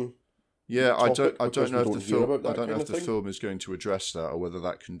interesting. Yeah, I don't know if the film film is going to address that, or whether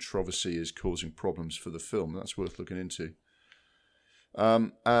that controversy is causing problems for the film. That's worth looking into.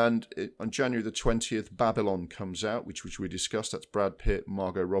 On January the 20th, Babylon comes out, which we discussed. That's Brad Pitt,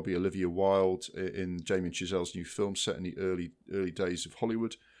 Margot Robbie, Olivia Wilde in Damien Chazelle's new film set in the early days of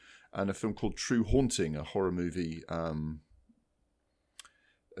Hollywood, and a film called True Haunting, a horror movie,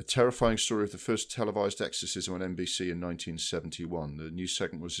 a terrifying story of the first televised exorcism on NBC in 1971. The new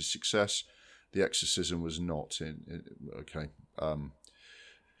segment was a success. The exorcism was not.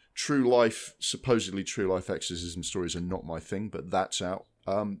 Supposedly true life exorcism stories are not my thing, but that's out.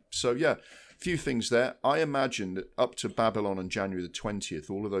 Few things there. I imagine that up to Babylon on January the 20th,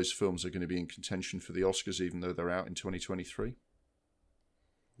 all of those films are going to be in contention for the Oscars, even though they're out in 2023.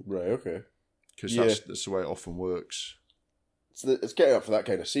 Right, okay. Because that's the way it often works. It's getting up for that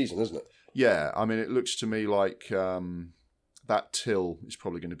kind of season, isn't it? Yeah, I mean, it looks to me like that Till is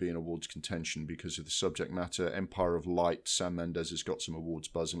probably going to be in awards contention because of the subject matter. Empire of Light, Sam Mendes has got some awards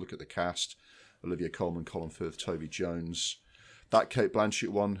buzz, and look at the cast: Olivia Colman, Colin Firth, Toby Jones. That Kate Blanchett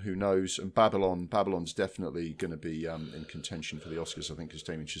one, who knows? And Babylon's definitely going to be in contention for the Oscars, I think, because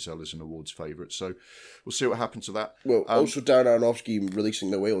Damien Chazelle is an awards favourite. So we'll see what happens to that. Well, also Darren Aronofsky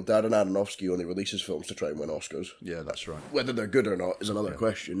releasing The Whale. Darren Aronofsky only releases films to try and win Oscars. Yeah, that's right. Whether they're good or not is another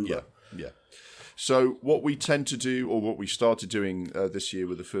question. Yeah. So what we tend to do, or what we started doing this year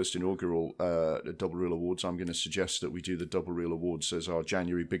with the first inaugural Double Reel Awards, I'm going to suggest that we do the Double Reel Awards as our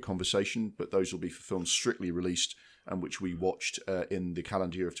January big conversation, but those will be for films strictly released and which we watched in the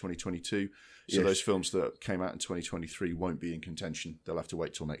calendar year of 2022. So those films that came out in 2023 won't be in contention. They'll have to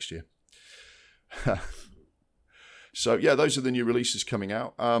wait till next year. So, those are the new releases coming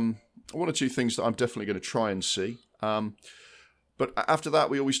out. One or two things that I'm definitely going to try and see. But after that,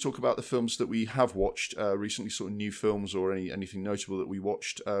 we always talk about the films that we have watched recently, sort of new films or anything notable that we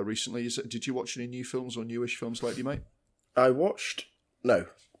watched recently. Did you watch any new films or newish films lately, mate? I wouldn't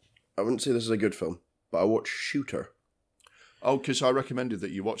say this is a good film, but I watched Shooter. Oh, because I recommended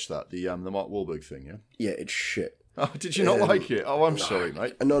that you watch that, the Mark Wahlberg thing, yeah? Yeah, it's shit. Oh, did you not like it? Oh, I'm sorry,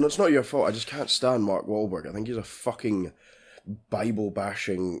 mate. No, it's not your fault. I just can't stand Mark Wahlberg. I think he's a fucking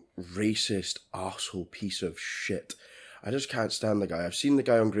Bible-bashing, racist, arsehole piece of shit. I just can't stand the guy. I've seen the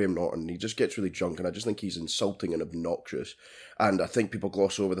guy on Graham Norton. He just gets really drunk, and I just think he's insulting and obnoxious. And I think people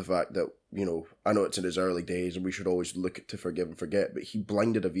gloss over the fact that, I know it's in his early days, and we should always look to forgive and forget, but he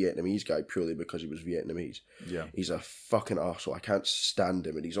blinded a Vietnamese guy purely because he was Vietnamese. Yeah. He's a fucking arsehole. I can't stand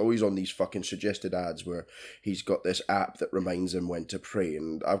him. And he's always on these fucking suggested ads where he's got this app that reminds him when to pray.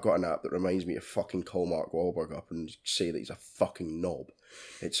 And I've got an app that reminds me to fucking call Mark Wahlberg up and say that he's a fucking knob.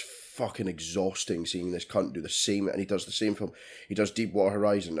 It's fucking exhausting seeing this cunt do the same, and he does the same film. He does Deepwater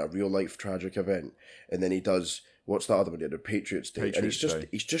Horizon, a real life tragic event, and then he does, what's the other one? He did Patriots Day, and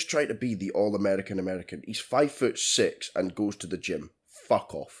he's just trying to be the all American. He's 5'6" and goes to the gym.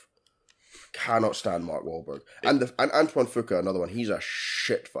 Fuck off. Cannot stand Mark Wahlberg. And Antoine Fuqua, another one. He's a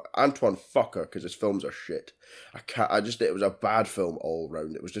shit. Antoine Fuqua, because his films are shit. It was a bad film all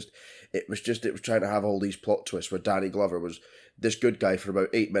round. It was trying to have all these plot twists where Danny Glover was this good guy for about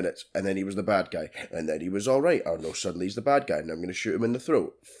 8 minutes, and then he was the bad guy, and then he was all right. Oh no, suddenly he's the bad guy, and I'm going to shoot him in the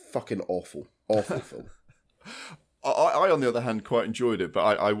throat. Fucking awful film. I, on the other hand, quite enjoyed it,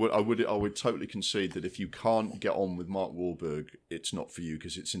 but I would totally concede that if you can't get on with Mark Wahlberg, it's not for you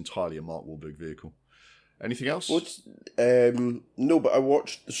because it's entirely a Mark Wahlberg vehicle. Anything else? No, but I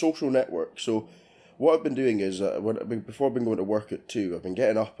watched The Social Network. So what I've been doing is before I've been going to work at 2, I've been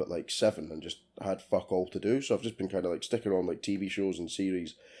getting up at 7 and just had fuck all to do. So I've just been kind of sticking on TV shows and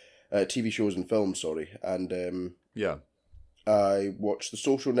series. TV shows and films, sorry. And Yeah. I watched The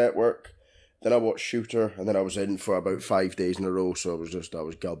Social Network, then I watched Shooter, and then I was in for about 5 days in a row, so I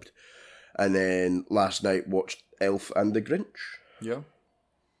was gubbed. And then last night watched Elf and the Grinch. Yeah.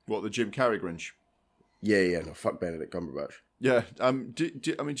 What, the Jim Carrey Grinch? Yeah, no, fuck Benedict Cumberbatch. Yeah. Do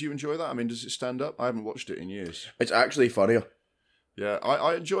you enjoy that? I mean, does it stand up? I haven't watched it in years. It's actually funnier. Yeah,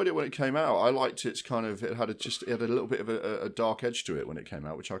 I enjoyed it when it came out. I liked its kind of, it had a little bit of a dark edge to it when it came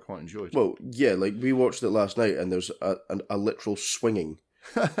out, which I quite enjoyed. Well, yeah, like we watched it last night, and there's a literal swinging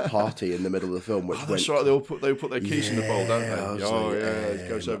party in the middle of the film. Which that's right. They put their keys in the bowl, don't they? Oh yeah, it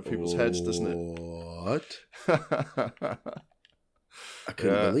goes over people's heads, doesn't it? What? I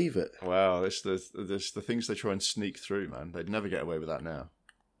couldn't believe it. Wow, it's the things they try and sneak through, man. They'd never get away with that now.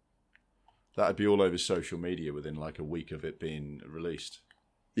 That'd be all over social media within like a week of it being released.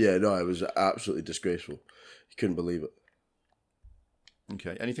 Yeah, no, it was absolutely disgraceful. You couldn't believe it.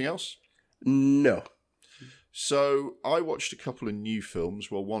 Okay, anything else? No. So I watched a couple of new films.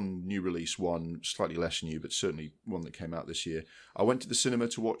 Well, one new release, one slightly less new, but certainly one that came out this year. I went to the cinema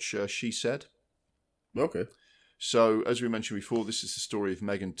to watch She Said. Okay. So, as we mentioned before, this is the story of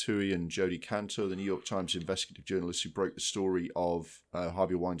Megan Twohey and Jodie Cantor, the New York Times investigative journalists who broke the story of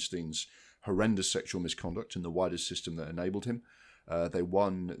Harvey Weinstein's horrendous sexual misconduct and the wider system that enabled him. They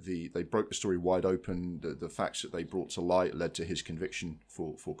broke the story wide open. The facts that they brought to light led to his conviction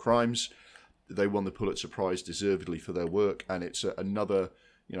for crimes. They won the Pulitzer Prize deservedly for their work, and it's another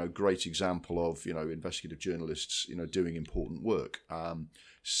great example of investigative journalists doing important work.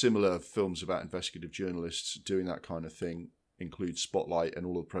 Similar films about investigative journalists doing that kind of thing include Spotlight and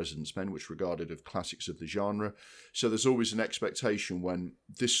All of the President's Men, which are regarded as classics of the genre. So there's always an expectation when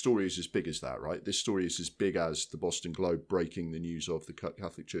this story is as big as that, right? This story is as big as the Boston Globe breaking the news of the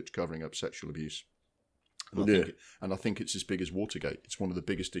Catholic Church covering up sexual abuse. And I think it's as big as Watergate. It's one of the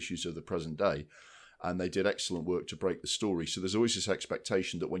biggest issues of the present day. And they did excellent work to break the story. So there's always this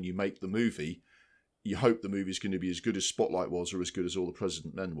expectation that when you make the movie, you hope the movie is going to be as good as Spotlight was or as good as All the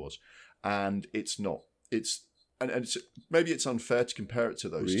President's Men was. And it's not. Maybe it's unfair to compare it to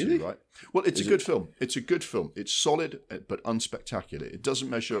those two, right? Well, it's a good film. It's a good film. It's solid, but unspectacular. It doesn't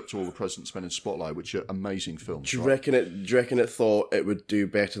measure up to All the President's Men and Spotlight, which are amazing films. Do you reckon it thought it would do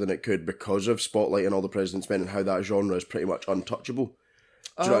better than it could because of Spotlight and All the President's Men and how that genre is pretty much untouchable?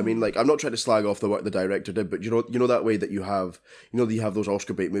 Do you know what I mean? Like, I'm not trying to slag off the work the director did, but you know that way that you have those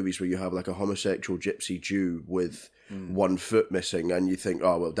Oscar bait movies where you have like a homosexual gypsy Jew with 1 foot missing, and you think,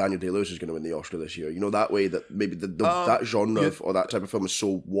 oh well, Daniel Day-Lewis is going to win the Oscar this year. That way that maybe that genre or that type of film is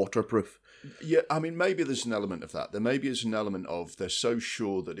so waterproof. Yeah, I mean, maybe there's an element of that. There maybe is an element of they're so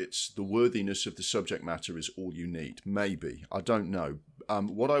sure that it's the worthiness of the subject matter is all you need. Maybe. I don't know.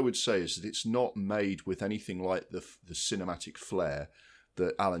 What I would say is that it's not made with anything like the cinematic flair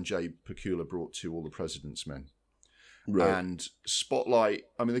that Alan J. Pakula brought to All the President's Men. Right. And Spotlight,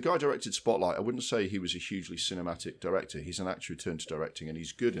 I mean, the guy directed Spotlight, I wouldn't say he was a hugely cinematic director. He's an actor who turned to directing, and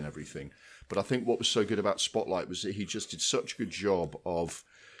he's good in everything. But I think what was so good about Spotlight was that he just did such a good job of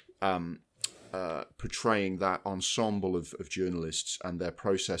portraying that ensemble of journalists and their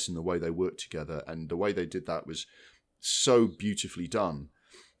process and the way they work together. And the way they did that was so beautifully done.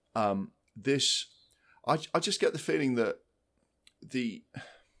 I just get the feeling that the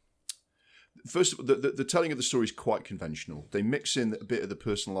telling of the story is quite conventional. They mix in a bit of the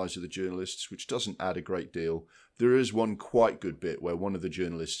personal lives of the journalists, which doesn't add a great deal. There is one quite good bit where one of the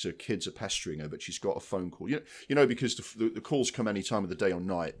journalists, her kids are pestering her, but she's got a phone call. Because the calls come any time of the day or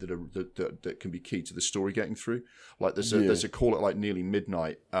night that can be key to the story getting through. Like there's a call at like nearly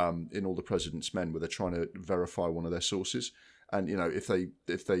midnight in All the President's Men where they're trying to verify one of their sources. And if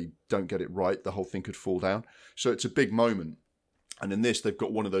they don't get it right, the whole thing could fall down. So it's a big moment. And in this, they've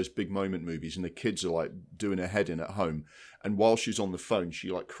got one of those big moment movies, and the kids are like doing her head in at home. And while she's on the phone, she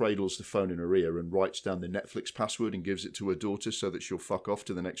like cradles the phone in her ear and writes down the Netflix password and gives it to her daughter so that she'll fuck off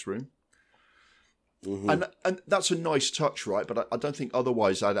to the next room. Mm-hmm. And that's a nice touch, right? But I don't think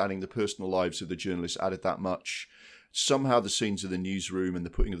otherwise adding the personal lives of the journalists added that much. Somehow the scenes of the newsroom and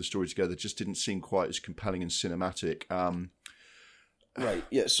the putting of the story together just didn't seem quite as compelling and cinematic. Right,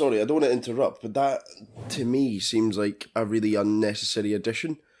 yeah, sorry, I don't want to interrupt, but that, to me, seems like a really unnecessary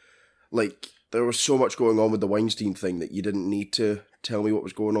addition. Like, there was so much going on with the Weinstein thing that you didn't need to tell me what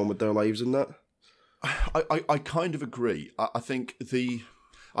was going on with their lives in that. I kind of agree. I think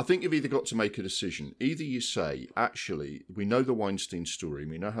you've either got to make a decision. Either you say, actually, we know the Weinstein story,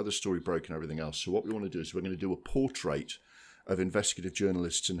 we know how the story broke and everything else, so what we want to do is we're going to do a portrait of investigative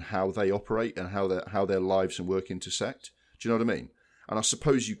journalists and how they operate and how their lives and work intersect. Do you know what I mean? And I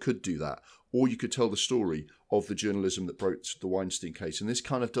suppose you could do that. or you could tell the story of the journalism that broke the Weinstein case. And this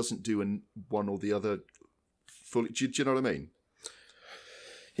kind of doesn't do one or the other fully. Do you know what I mean?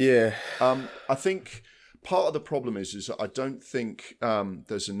 Yeah. I think part of the problem is that I don't think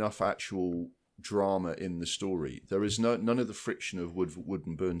there's enough actual drama in the story. There is none of the friction of Wood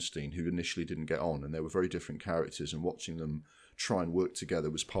and Bernstein, who initially didn't get on, and they were very different characters, and watching them try and work together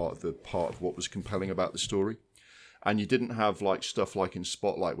was part of what was compelling about the story. And you didn't have like stuff like in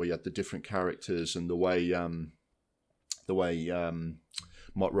Spotlight where you had the different characters and the way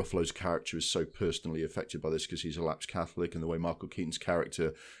Mark Ruffalo's character is so personally affected by this because he's a lapsed Catholic, and the way Michael Keaton's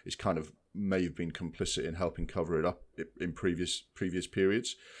character is kind of may have been complicit in helping cover it up in previous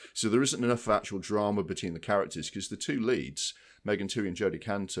periods. So there isn't enough actual drama between the characters because the two leads, Megan Twohey and Jodie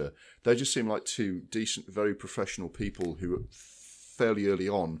Cantor, they just seem like two decent, very professional people who fairly early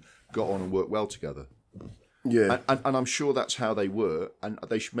on got on and worked well together. Yeah. And I'm sure that's how they were, and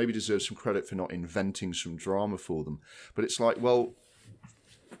they should maybe deserve some credit for not inventing some drama for them. But it's like, well,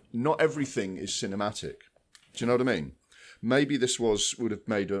 not everything is cinematic. Do you know what I mean? Maybe this would have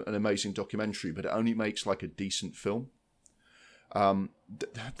made an amazing documentary, but it only makes like a decent film.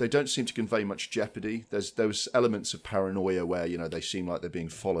 They don't seem to convey much jeopardy. There's elements of paranoia where, you know, they seem like they're being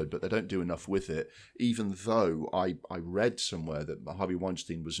followed, but they don't do enough with it. Even though I read somewhere that Harvey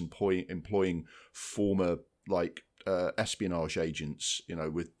Weinstein was employing former like espionage agents, you know,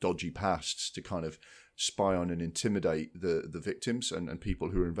 with dodgy pasts to kind of spy on and intimidate the victims and people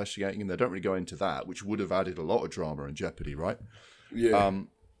who are investigating. And they don't really go into that, which would have added a lot of drama and jeopardy, right? Yeah.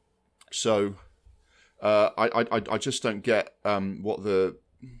 I just don't get what the,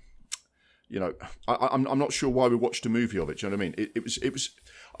 you know, I'm not sure why we watched a movie of it. Do you know what I mean? It was.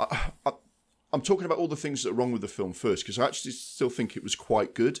 I'm talking about all the things that are wrong with the film first, because I actually still think it was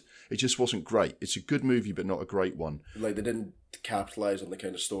quite good. It just wasn't great. It's a good movie, but not a great one. Like they didn't capitalise on the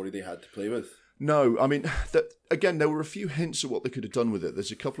kind of story they had to play with. No, I mean, again, there were a few hints of what they could have done with it.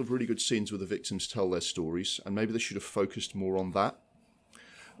 There's a couple of really good scenes where the victims tell their stories, and maybe they should have focused more on that.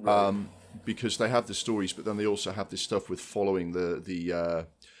 Right. Because they have the stories, but then they also have this stuff with following the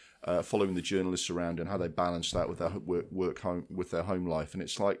journalists around and how they balance that with their with their home life. And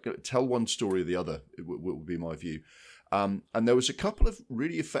it's like, tell one story or the other, it would be my view. And there was a couple of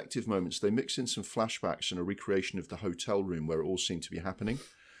really effective moments. They mix in some flashbacks and a recreation of the hotel room where it all seemed to be happening.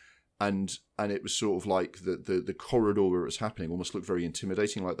 And it was sort of like the corridor where it was happening almost looked very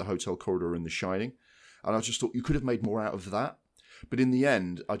intimidating, like the hotel corridor in The Shining. And I just thought you could have made more out of that. But in the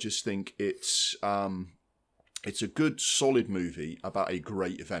end, I just think it's a good, solid movie about a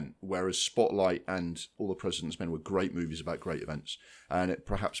great event, whereas Spotlight and All the President's Men were great movies about great events, and it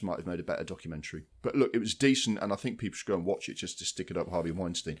perhaps might have made a better documentary. But look, it was decent, and I think people should go and watch it just to stick it up Harvey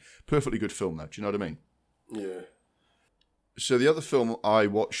Weinstein. Perfectly good film, though. Do you know what I mean? Yeah. So the other film I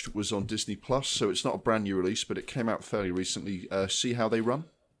watched was on Disney+, so it's not a brand new release, but it came out fairly recently. See How They Run?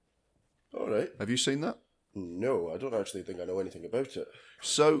 All right. Have you seen that? No, I don't actually think I know anything about it.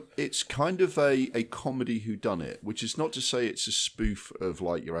 So it's kind of a comedy whodunit, which is not to say it's a spoof of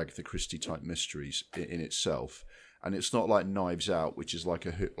like your Agatha Christie type mysteries in itself, and it's not like Knives Out, which is like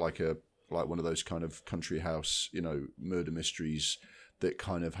one of those kind of country house, you know, murder mysteries that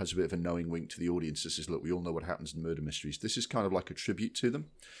kind of has a bit of a knowing wink to the audience that says, look, we all know what happens in murder mysteries. This is kind of like a tribute to them.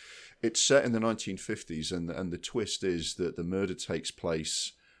 It's set in the 1950s, and the twist is that the murder takes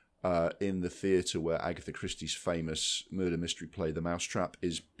place in the theatre where Agatha Christie's famous murder mystery play, The Mousetrap,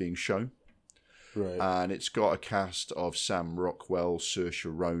 is being shown. Right. And it's got a cast of Sam Rockwell, Saoirse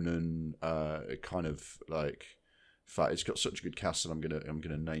Ronan, kind of like... In fact, it's got such a good cast that I'm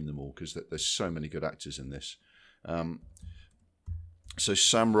gonna name them all because there's so many good actors in this. So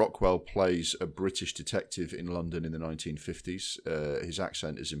Sam Rockwell plays a British detective in London in the 1950s. His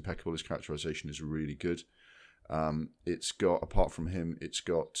accent is impeccable. His characterization is really good. It's got, apart from him, it's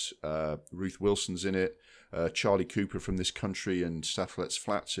got Ruth Wilson's in it, Charlie Cooper from This Country and Stafflet's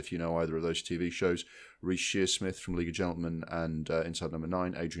Flats, if you know either of those TV shows, Reece Shearsmith from League of Gentlemen and Inside Number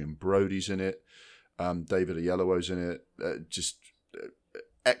 9, Adrian Brody's in it, David Oyelowo's in it, just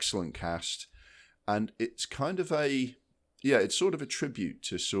excellent cast. And it's kind of it's sort of a tribute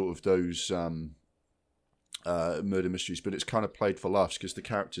to sort of those... murder mysteries, but it's kind of played for laughs because the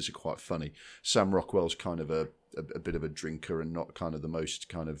characters are quite funny. Sam Rockwell's kind of a bit of a drinker and not kind of the most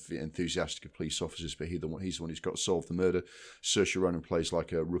kind of enthusiastic of police officers, but he's the one who's got to solve the murder. Saoirse Ronan plays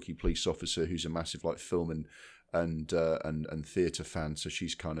like a rookie police officer who's a massive like film and theatre fan, so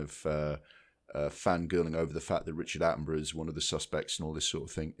she's kind of fangirling over the fact that Richard Attenborough is one of the suspects and all this sort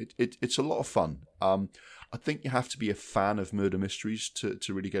of thing. It's a lot of fun. I think you have to be a fan of murder mysteries to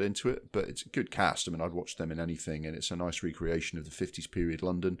really get into it, but it's a good cast. I mean, I'd watch them in anything, and it's a nice recreation of the 50s period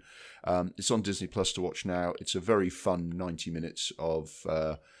London. It's on Disney Plus to watch now. It's a very fun 90 minutes of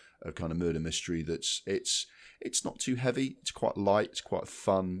kind of murder mystery it's not too heavy. It's quite light. It's quite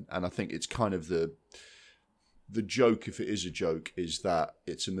fun, and I think it's kind of the joke, if it is a joke, is that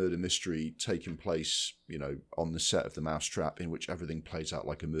it's a murder mystery taking place, on the set of The Mousetrap, in which everything plays out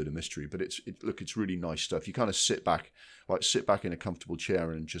like a murder mystery. But it's really nice stuff. You kind of sit back in a comfortable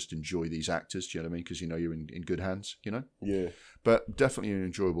chair and just enjoy these actors. Do you know what I mean? Because you're in good hands. Yeah. But definitely an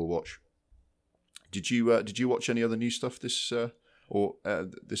enjoyable watch. Did you watch any other new stuff this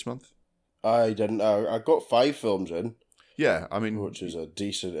month? I didn't. I got 5 films in. Yeah, I mean, which is a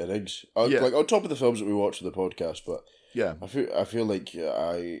decent innings. Like on top of the films that we watch for the podcast, but yeah, I feel like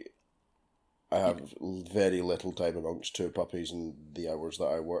I have very little time amongst 2 puppies and the hours that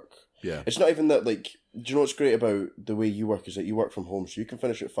I work. Yeah, it's not even that. Like, do you know what's great about the way you work is that you work from home, so you can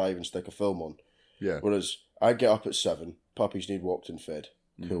finish at 5 and stick a film on. Yeah. Whereas I get up at 7, puppies need walked and fed.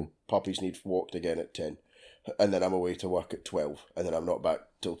 Cool. Puppies need walked again at 10, and then I'm away to work at 12, and then I'm not back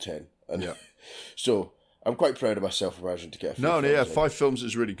till 10. And so I'm quite proud of myself for managing to get a few 5 films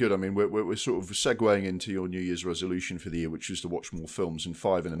is really good. I mean, we're sort of segueing into your New Year's resolution for the year, which is to watch more films, and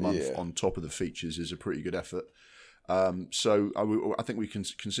 5 in a month on top of the features is a pretty good effort. So I think we can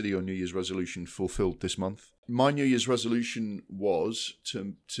consider your New Year's resolution fulfilled this month. My New Year's resolution was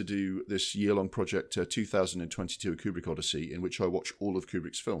to do this year-long project, 2022 A Kubrick Odyssey, in which I watch all of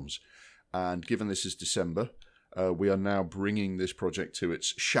Kubrick's films. And given this is December, we are now bringing this project to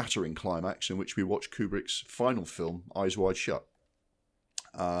its shattering climax, in which we watch Kubrick's final film, Eyes Wide Shut.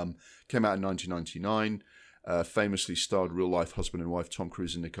 Came out in 1999, famously starred real-life husband and wife Tom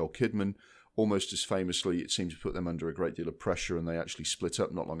Cruise and Nicole Kidman. Almost as famously, it seemed to put them under a great deal of pressure, and they actually split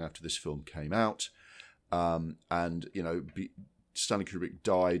up not long after this film came out. Stanley Kubrick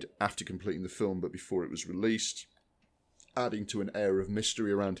died after completing the film, but before it was released, adding to an air of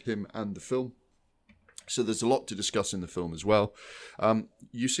mystery around him and the film. So there's a lot to discuss in the film as well.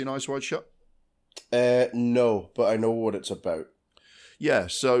 You seen Eyes Wide Shut? No, but I know what it's about. Yeah,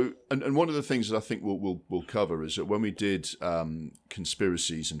 so, and one of the things that I think we'll cover is that when we did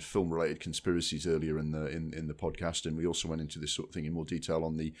conspiracies and film-related conspiracies earlier in the podcast, and we also went into this sort of thing in more detail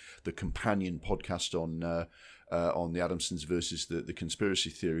on the companion podcast on the Adamsons versus the conspiracy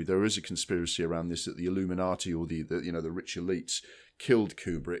theory, there is a conspiracy around this that the Illuminati or the rich elites killed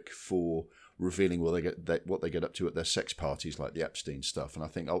Kubrick for revealing what they get up to at their sex parties, like the Epstein stuff. And I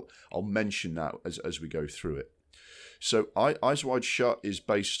think I'll mention that as we go through it. So Eyes Wide Shut is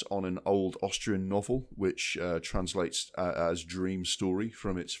based on an old Austrian novel, which translates as Dream Story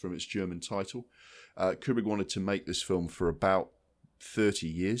from its German title. Kubrick wanted to make this film for about 30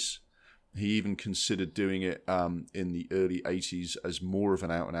 years. He even considered doing it in the early 80s as more of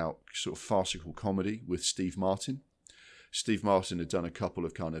an out-and-out sort of farcical comedy with Steve Martin. Steve Martin had done a couple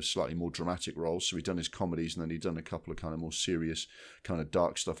of kind of slightly more dramatic roles, so he'd done his comedies, and then he'd done a couple of kind of more serious, kind of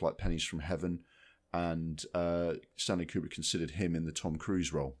dark stuff like Pennies from Heaven. And Stanley Kubrick considered him in the Tom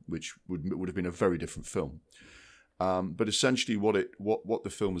Cruise role, which would have been a very different film. But essentially, what the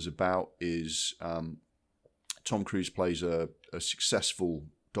film is about is Tom Cruise plays a successful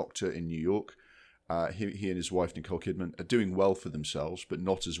doctor in New York. He and his wife Nicole Kidman are doing well for themselves, but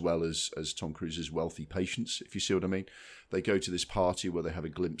not as well as Tom Cruise's wealthy patients, if you see what I mean. They go to this party where they have a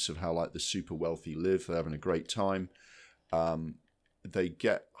glimpse of how like the super wealthy live. They're having a great time. They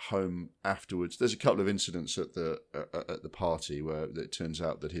get home afterwards. There's a couple of incidents at the party where it turns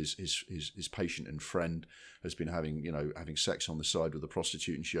out that his patient and friend has been having sex on the side with a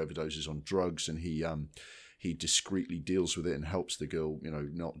prostitute, and she overdoses on drugs, and he discreetly deals with it and helps the girl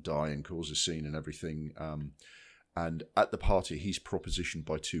not die and cause a scene and everything. And at the party, he's propositioned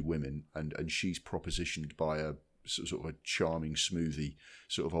by 2 women, and she's propositioned by a sort of a charming, smoothie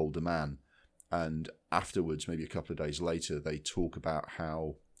sort of older man. And afterwards, maybe a couple of days later, they talk about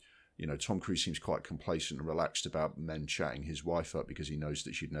how, Tom Cruise seems quite complacent and relaxed about men chatting his wife up because he knows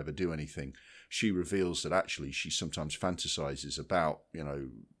that she'd never do anything. She reveals that actually she sometimes fantasizes about,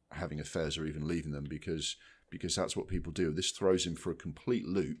 having affairs or even leaving them because that's what people do. This throws him for a complete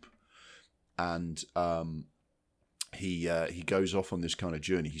loop. And he goes off on this kind of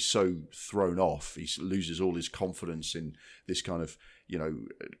journey. He's so thrown off. He loses all his confidence in this kind of,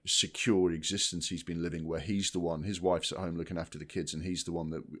 secure existence he's been living, where he's the one, his wife's at home looking after the kids, and he's the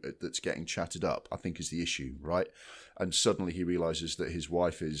one that's getting chatted up, I think is the issue, right? And suddenly he realizes that his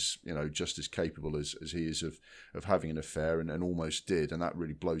wife is, just as capable as he is of having an affair, and almost did, and that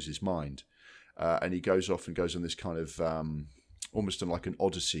really blows his mind. and he goes off and goes on this kind of almost like an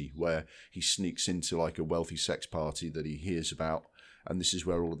odyssey where he sneaks into like a wealthy sex party that he hears about, and this is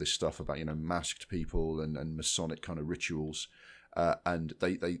where all of this stuff about, you know, masked people and Masonic kind of rituals, and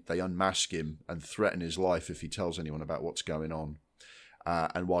they unmask him and threaten his life if he tells anyone about what's going on.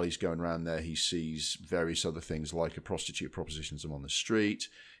 And while he's going around there, he sees various other things, like a prostitute propositions him on the street.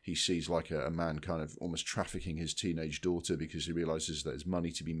 He sees like a man kind of almost trafficking his teenage daughter because he realizes that there's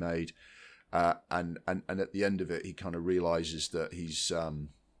money to be made. And at the end of it, he kind of realizes that he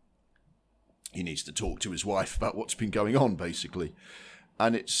needs to talk to his wife about what's been going on, basically.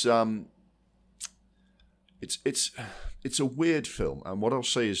 And it's a weird film. And what I'll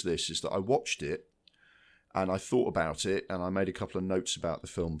say is this, is that I watched it, and I thought about it, and I made a couple of notes about the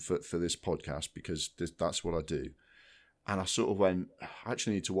film for this podcast, because that's what I do. And I sort of went, I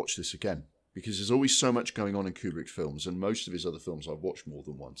actually need to watch this again, because there's always so much going on in Kubrick films, and most of his other films I've watched more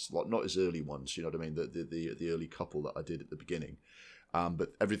than once. Like, not his early ones, you know what I mean, the early couple that I did at the beginning. But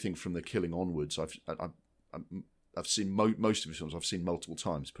everything from The Killing onwards, I've seen most of his films. I've seen multiple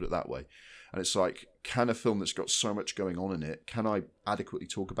times, put it that way. And it's like, can a film that's got so much going on in it, can I adequately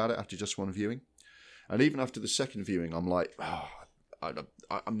talk about it after just one viewing? And even after the second viewing, I'm like,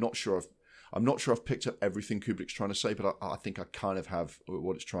 I'm not sure I've picked up everything Kubrick's trying to say, but I think I kind of have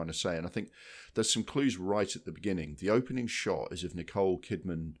what it's trying to say. And I think there's some clues right at the beginning. The opening shot is of Nicole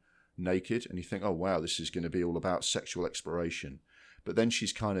Kidman naked, and you think, oh wow, this is going to be all about sexual exploration. But then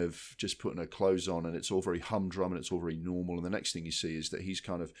she's kind of just putting her clothes on, and it's all very humdrum and it's all very normal. And the next thing you see is that he's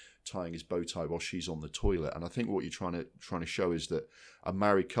kind of tying his bow tie while she's on the toilet. And I think what you're trying to show is that a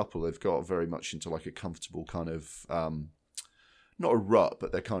married couple, they've got very much into like a comfortable kind of, not a rut,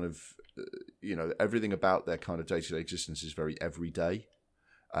 but they're kind of, you know, everything about their kind of day-to-day existence is very everyday.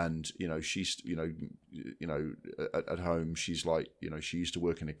 And, you know, she's, at home, she's like, you know, she used to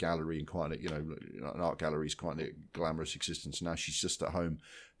work in a gallery and quite, an art gallery is quite a glamorous existence. Now she's just at home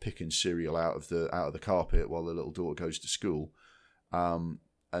picking cereal out of the carpet while the little daughter goes to school.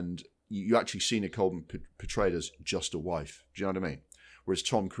 And you actually see Nicole portrayed as just a wife. Do you know what I mean? Whereas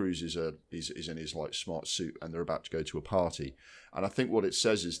Tom Cruise is in his like smart suit, and they're about to go to a party. And I think what it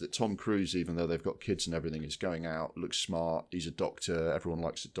says is that Tom Cruise, even though they've got kids and everything, is going out, looks smart. He's a doctor. Everyone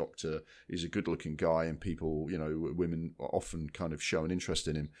likes a doctor. He's a good-looking guy, and people, you know, women often kind of show an interest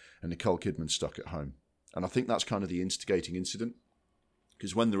in him. And Nicole Kidman's stuck at home. And I think that's kind of the instigating incident.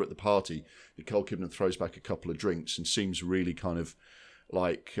 Because when they're at the party, Nicole Kidman throws back a couple of drinks and seems really kind of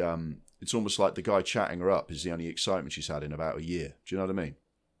like, it's almost like the guy chatting her up is the only excitement she's had in about a year. Do you know what I mean?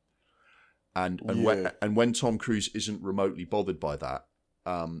 And when Tom Cruise isn't remotely bothered by that,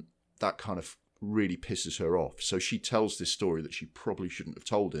 that kind of really pisses her off. So she tells this story that she probably shouldn't have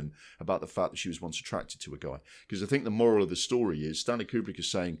told him about the fact that she was once attracted to a guy. Because I think the moral of the story is Stanley Kubrick is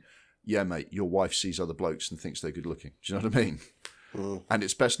saying, yeah, mate, your wife sees other blokes and thinks they're good looking. Do you know what I mean? Mm. And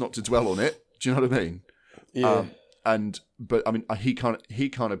it's best not to dwell on it. Do you know what I mean? Yeah. But I mean, he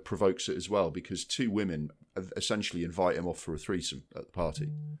kind of provokes it as well, because two women essentially invite him off for a threesome at the party,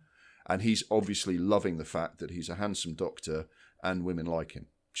 and he's obviously loving the fact that he's a handsome doctor and women like him.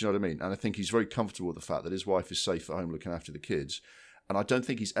 Do you know what I mean? And I think he's very comfortable with the fact that his wife is safe at home looking after the kids, and I don't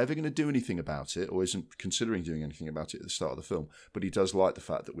think he's ever going to do anything about it, or isn't considering doing anything about it at the start of the film. But he does like the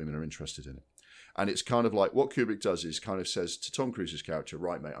fact that women are interested in it. And it's kind of like what Kubrick does is kind of says to Tom Cruise's character,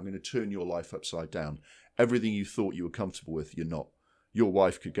 right, mate, I'm going to turn your life upside down. Everything you thought you were comfortable with, you're not. Your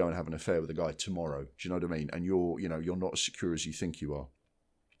wife could go and have an affair with a guy tomorrow. Do you know what I mean? And you're not as secure as you think you are.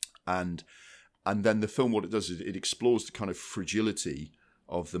 And then the film, what it does is it explores the kind of fragility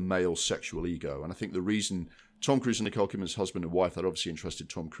of the male sexual ego. And I think the reason Tom Cruise and Nicole Kidman's husband and wife, that obviously interested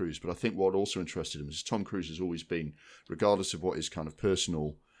Tom Cruise. But I think what also interested him is Tom Cruise has always been, regardless of what his kind of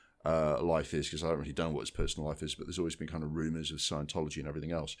personal life is, because I don't really know what his personal life is, but there's always been kind of rumours of Scientology and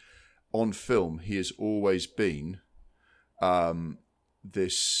everything else. On film, he has always been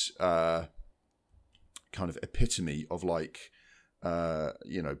this kind of epitome of like,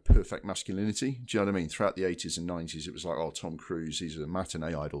 perfect masculinity. Do you know what I mean? Throughout the 80s and 90s, it was like, oh, Tom Cruise, he's a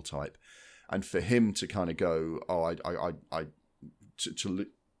matinee idol type. And for him to kind of go, oh,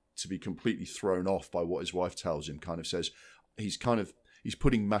 to be completely thrown off by what his wife tells him, kind of says, he's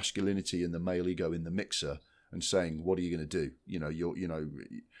putting masculinity and the male ego in the mixer and saying, what are you going to do?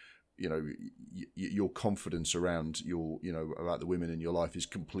 Your confidence around about the women in your life is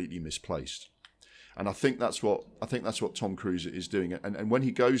completely misplaced. And I think that's what Tom Cruise is doing. And when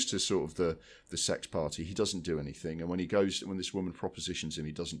he goes to sort of the sex party, he doesn't do anything. And when this woman propositions him,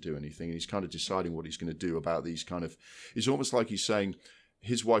 he doesn't do anything. And he's kind of deciding what he's going to do about these kind of, it's almost like he's saying,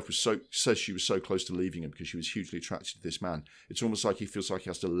 his wife says she was so close to leaving him because she was hugely attracted to this man. It's almost like he feels like he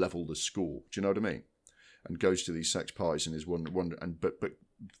has to level the score. Do you know what I mean? And goes to these sex parties and is but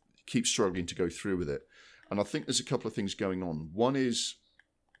keeps struggling to go through with it. And I think there's a couple of things going on. One is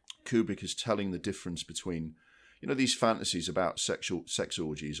Kubrick is telling the difference between, these fantasies about sex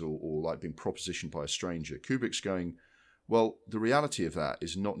orgies or like being propositioned by a stranger. Kubrick's going, well, the reality of that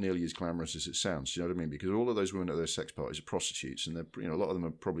is not nearly as glamorous as it sounds. Do you know what I mean? Because all of those women at their sex parties are prostitutes, and they're, a lot of them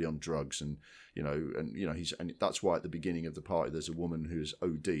are probably on drugs, and that's why at the beginning of the party there's a woman who's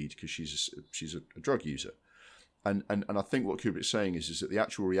OD'd because she's a drug user. And I think what Kubrick's saying is that the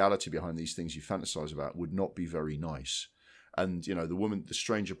actual reality behind these things you fantasize about would not be very nice. And, the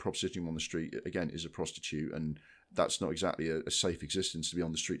stranger propositioning on the street, again, is a prostitute. And that's not exactly a safe existence to be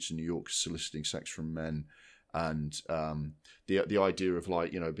on the streets of New York soliciting sex from men. And the idea of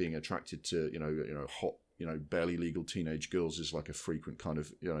like, being attracted to, hot, barely legal teenage girls is like a frequent kind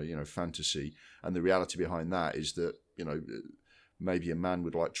of, fantasy. And the reality behind that is that, maybe a man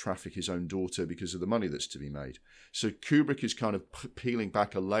would like traffic his own daughter because of the money that's to be made. So Kubrick is kind of peeling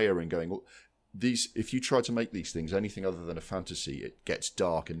back a layer and going, well, if you try to make these things anything other than a fantasy, it gets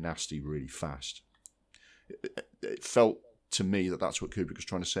dark and nasty really fast. It felt to me that that's what Kubrick was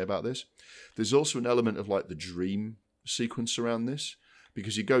trying to say about this. There's also an element of like the dream sequence around this,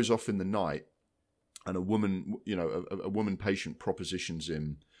 because he goes off in the night and a woman, a woman patient propositions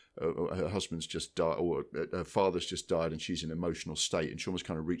him. Her husband's just died, or her father's just died, and she's in an emotional state, and she almost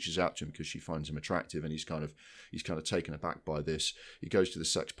kind of reaches out to him because she finds him attractive, and he's kind of taken aback by this. He goes to the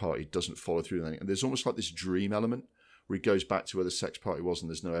sex party, doesn't follow through with anything, and there's almost like this dream element where he goes back to where the sex party was, and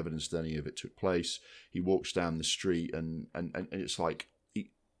there's no evidence that any of it took place. He walks down the street, and it's like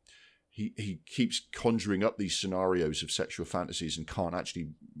he keeps conjuring up these scenarios of sexual fantasies and can't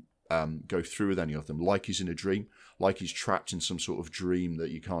actually go through with any of them, like he's in a dream, like he's trapped in some sort of dream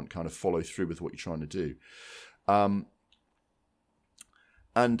that you can't kind of follow through with what you're trying to do.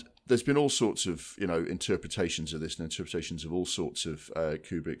 And there's been all sorts of, interpretations of this and interpretations of all sorts of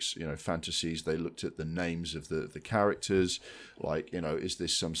Kubrick's, fantasies. They looked at the names of the characters, like, is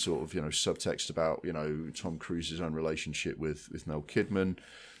this some sort of, subtext about, Tom Cruise's own relationship with Mel Kidman?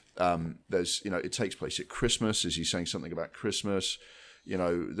 There's, it takes place at Christmas. Is he saying something about Christmas?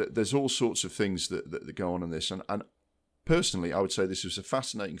 There's all sorts of things that go on in this. And personally, I would say this was a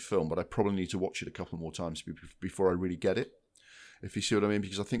fascinating film, but I probably need to watch it a couple more times before I really get it, if you see what I mean,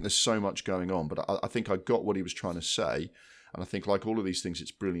 because I think there's so much going on. But I think I got what he was trying to say. And I think, like all of these things, it's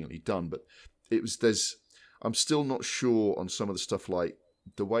brilliantly done. But I'm still not sure on some of the stuff, like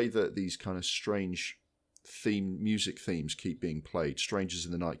the way that these kind of strange music themes keep being played. Strangers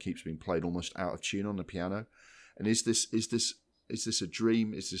in the Night keeps being played almost out of tune on the piano. And is this a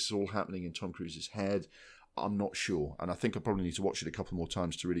dream? Is this all happening in Tom Cruise's head? I'm not sure. And I think I probably need to watch it a couple more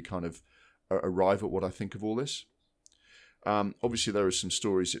times to really kind of arrive at what I think of all this. Obviously, there are some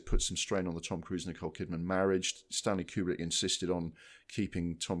stories that put some strain on the Tom Cruise and Nicole Kidman marriage. Stanley Kubrick insisted on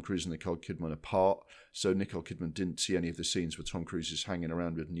keeping Tom Cruise and Nicole Kidman apart, so Nicole Kidman didn't see any of the scenes where Tom Cruise is hanging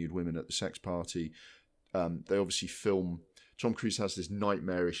around with nude women at the sex party. They obviously film... Tom Cruise has this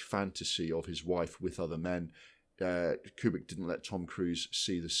nightmarish fantasy of his wife with other men. Kubrick didn't let Tom Cruise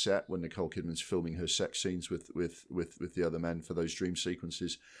see the set when Nicole Kidman's filming her sex scenes with the other men for those dream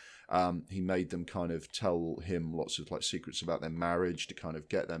sequences. He made them kind of tell him lots of like secrets about their marriage to kind of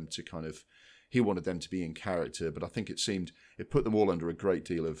get them to kind of... He wanted them to be in character, but I think it put them all under a great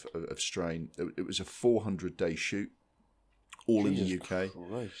deal of strain. It was a 400-day shoot, all in the UK.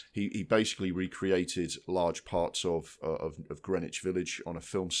 He basically recreated large parts of Greenwich Village on a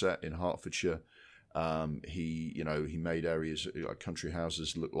film set in Hertfordshire. He made areas like country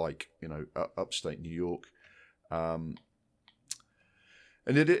houses look like, upstate New York. And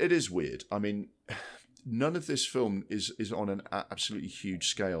it is weird. I mean, none of this film is on an absolutely huge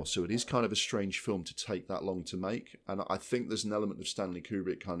scale, so it is kind of a strange film to take that long to make. And I think there's an element of Stanley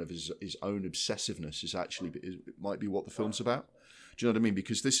Kubrick kind of his own obsessiveness it might be what the film's about. Do you know what I mean?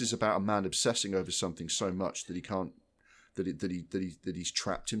 Because this is about a man obsessing over something so much that he can't, that he's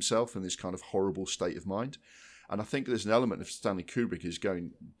trapped himself in this kind of horrible state of mind. And I think there's an element of Stanley Kubrick is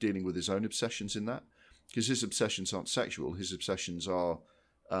dealing with his own obsessions in that, because his obsessions aren't sexual. His obsessions are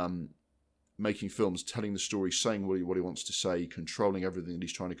making films, telling the story, saying what he wants to say, controlling everything that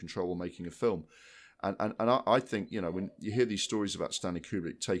he's trying to control while making a film. And I think, when you hear these stories about Stanley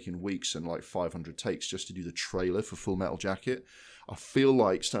Kubrick taking weeks and like 500 takes just to do the trailer for Full Metal Jacket, I feel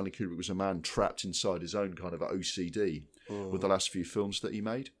like Stanley Kubrick was a man trapped inside his own kind of OCD with the last few films that he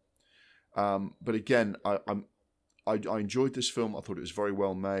made. But again, I enjoyed this film. I thought it was very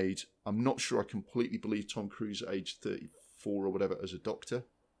well made. I'm not sure I completely believe Tom Cruise at age 4 or whatever as a doctor.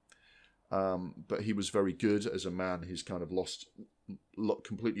 But he was very good as a man. He's kind of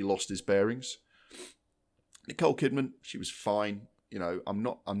completely lost his bearings. Nicole Kidman, she was fine. You know, I'm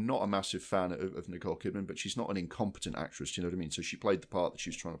not a massive fan of Nicole Kidman, but she's not an incompetent actress. Do you know what I mean? So she played the part that she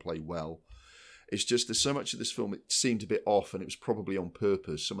was trying to play well. It's just there's so much of this film, it seemed a bit off, and it was probably on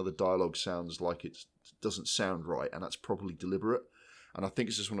purpose. Some of the dialogue sounds like it doesn't sound right, and that's probably deliberate. And I think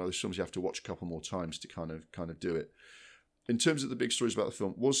it's just one of those films you have to watch a couple more times to kind of do it. In terms of the big stories about the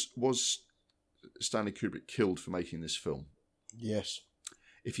film, was Stanley Kubrick killed for making this film? Yes.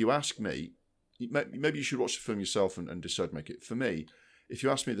 If you ask me, maybe you should watch the film yourself and decide make it. For me, if you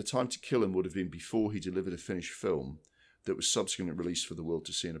ask me, the time to kill him would have been before he delivered a finished film that was subsequently released for the world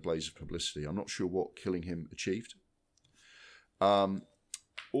to see in a blaze of publicity. I'm not sure what killing him achieved.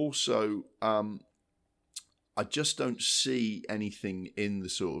 Also, I just don't see anything in the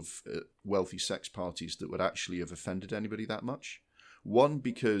sort of wealthy sex parties that would actually have offended anybody that much. One,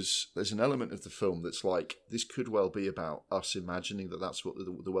 because there's an element of the film that's like, this could well be about us imagining that that's what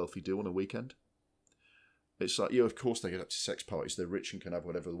the wealthy do on a weekend. It's like, of course they get up to sex parties. They're rich and can have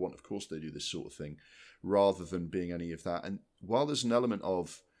whatever they want. Of course they do this sort of thing, rather than being any of that. And while there's an element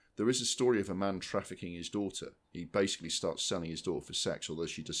of, there is a story of a man trafficking his daughter. He basically starts selling his daughter for sex, although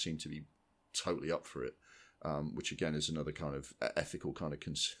she does seem to be totally up for it, which again is another kind of ethical kind of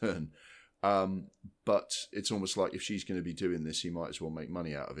concern. But it's almost like if she's going to be doing this, he might as well make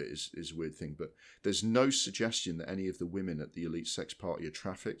money out of it, is a weird thing. But there's no suggestion that any of the women at the elite sex party are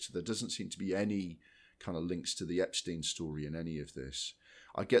trafficked. There doesn't seem to be any kind of links to the Epstein story in any of this.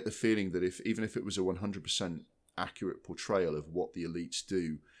 I get the feeling that even if it was a 100% accurate portrayal of what the elites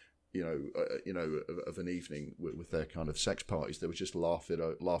do, of an evening with their kind of sex parties, they would just laugh it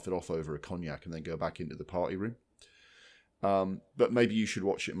off over a cognac and then go back into the party room. But maybe you should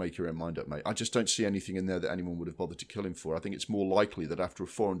watch it and make your own mind up, mate. I just don't see anything in there that anyone would have bothered to kill him for. I think it's more likely that after a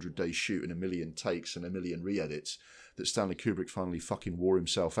 400-day shoot and 1 million takes and 1 million re-edits, that Stanley Kubrick finally fucking wore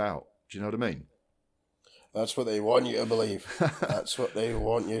himself out. Do you know what I mean? That's what they want you to believe. That's what they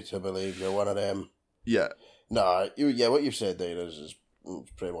want you to believe. You're one of them. Yeah. Nah, what you've said there is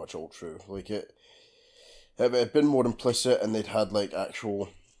pretty much all true. Like, if it had been more implicit and they'd had, like, actual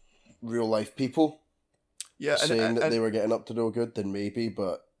real-life people saying that they were getting up to no good, then maybe,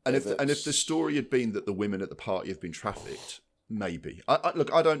 but... And if the story had been that the women at the party have been trafficked, maybe.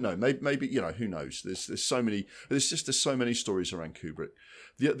 I don't know. Maybe who knows? There's so many stories around Kubrick.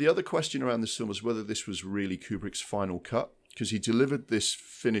 The other question around this film was whether this was really Kubrick's final cut, because he delivered this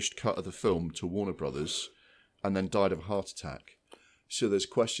finished cut of the film to Warner Brothers and then died of a heart attack. So there's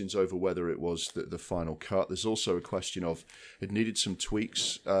questions over whether it was the final cut. There's also a question of it needed some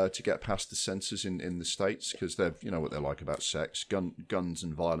tweaks to get past the censors in the States, because they're, you know what they're like about sex. Guns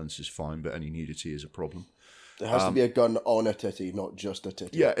and violence is fine, but any nudity is a problem. There has to be a gun on a titty, not just a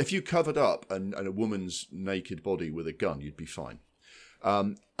titty. Yeah, if you covered up and a woman's naked body with a gun, you'd be fine.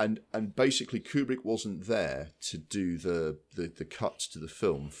 And basically Kubrick wasn't there to do the cuts to the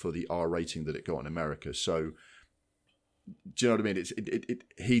film for the R rating that it got in America. So, do you know what I mean?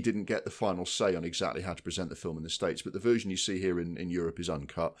 He didn't get the final say on exactly how to present the film in the States, but the version you see here in Europe is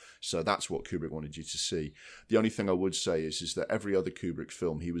uncut, so that's what Kubrick wanted you to see. The only thing I would say is that every other Kubrick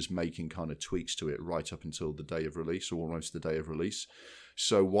film, he was making kind of tweaks to it right up until the day of release, or almost the day of release.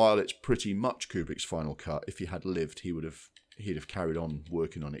 So while it's pretty much Kubrick's final cut, if he had lived, he'd have carried on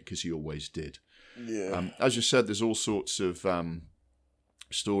working on it, because he always did. Yeah. As you said, there's all sorts of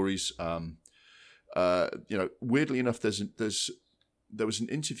stories. Weirdly enough, there was an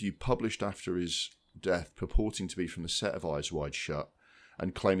interview published after his death purporting to be from the set of Eyes Wide Shut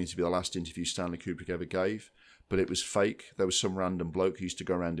and claiming to be the last interview Stanley Kubrick ever gave, but it was fake. There was some random bloke who used to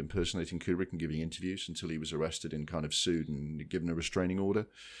go around impersonating Kubrick and giving interviews until he was arrested and kind of sued and given a restraining order.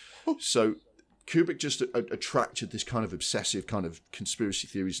 So Kubrick just attracted this kind of obsessive kind of conspiracy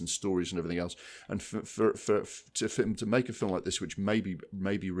theories and stories and everything else. And for him to make a film like this, which may be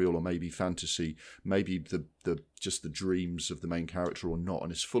real or maybe fantasy, maybe just the dreams of the main character or not,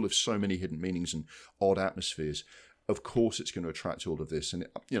 and it's full of so many hidden meanings and odd atmospheres, of course it's going to attract all of this. And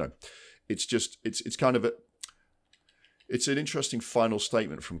it's kind of it's an interesting final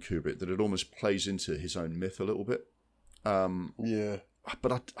statement from Kubrick that it almost plays into his own myth a little bit. Yeah.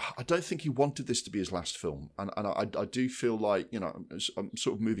 But I don't think he wanted this to be his last film. And I do feel like, I'm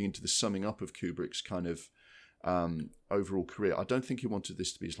sort of moving into the summing up of Kubrick's kind of overall career. I don't think he wanted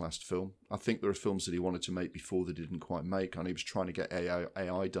this to be his last film. I think there are films that he wanted to make before that he didn't quite make. And he was trying to get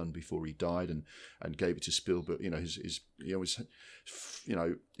AI done before he died and gave it to Spielberg. He always, he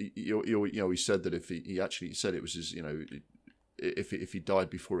said that if he actually said it was his, if he died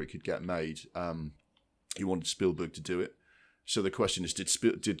before it could get made, he wanted Spielberg to do it. So the question is, did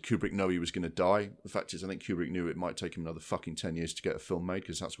Kubrick know he was going to die? The fact is, I think Kubrick knew it might take him another fucking 10 years to get a film made,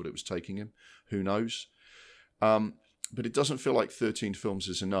 because that's what it was taking him. Who knows? But it doesn't feel like 13 films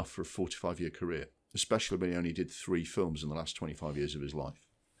is enough for a 45-year career, especially when he only did 3 films in the last 25 years of his life.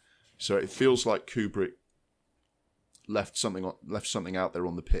 So it feels like Kubrick left something out there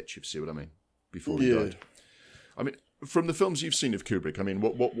on the pitch, if you see what I mean, before he died. I mean, from the films you've seen of Kubrick, I mean,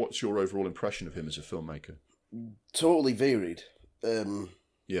 what's your overall impression of him as a filmmaker? Totally varied.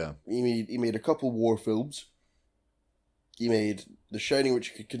 Yeah. He made a couple war films. He made The Shining, which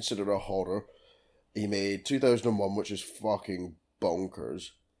you could consider a horror. He made 2001, which is fucking bonkers.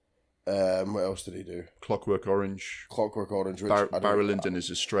 What else did he do? Clockwork Orange. Which Barry Lyndon is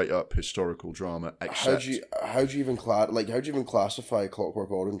a straight up historical drama. Except how do you even classify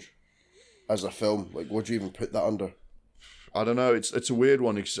Clockwork Orange as a film? Like, what do you even put that under? I don't know. It's a weird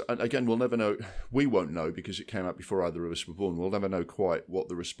one. Again, we'll never know. We won't know because it came out before either of us were born. We'll never know quite what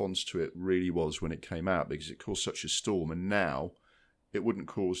the response to it really was when it came out, because it caused such a storm. And now it wouldn't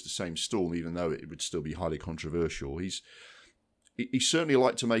cause the same storm, even though it would still be highly controversial. He certainly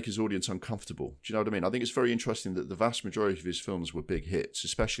liked to make his audience uncomfortable. Do you know what I mean? I think it's very interesting that the vast majority of his films were big hits,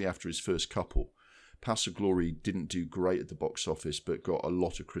 especially after his first couple. Paths of Glory didn't do great at the box office, but got a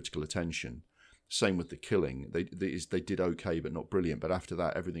lot of critical attention. Same with The Killing. They did okay, but not brilliant. But after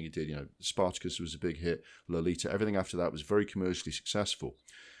that, everything he did, Spartacus was a big hit, Lolita, everything after that was very commercially successful.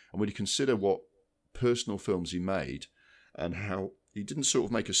 And when you consider what personal films he made and how he didn't sort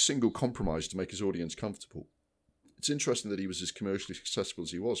of make a single compromise to make his audience comfortable, it's interesting that he was as commercially successful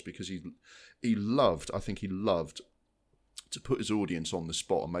as he was, because he loved to put his audience on the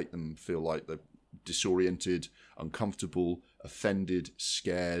spot and make them feel like they're disoriented, uncomfortable, offended,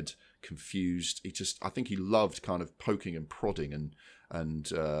 scared, confused. I think he loved kind of poking and prodding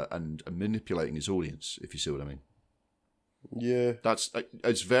and manipulating his audience, if you see what I mean. Yeah. That's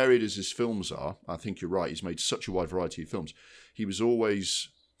as varied as his films are. I think you're right. He's made such a wide variety of films. He was always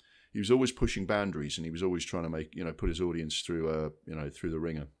pushing boundaries, and he was always trying to make, put his audience through through the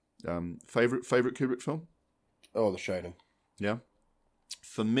ringer. Favorite Kubrick film? Oh, The Shining. Yeah.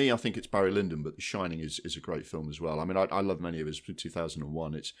 For me, I think it's Barry Lyndon, but The Shining is a great film as well. I mean, I love many of his.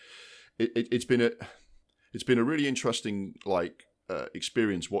 2001. It's been a really interesting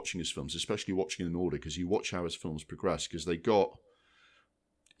experience watching his films, especially watching in order, because you watch how his films progress, because they got.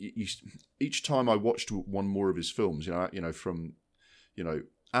 Each time I watched one more of his films,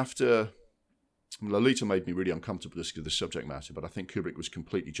 after Lolita made me really uncomfortable because of the subject matter, but I think Kubrick was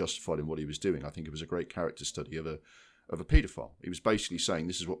completely justified in what he was doing. I think it was a great character study of a paedophile. He was basically saying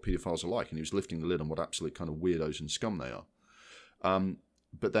this is what paedophiles are like, and he was lifting the lid on what absolute kind of weirdos and scum they are.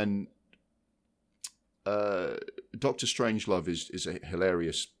 But then Dr. Strangelove is a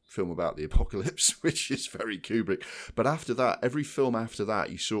hilarious film about the apocalypse, which is very Kubrick. But after that, every film after that,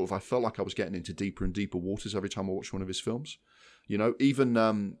 I felt like I was getting into deeper and deeper waters every time I watched one of his films.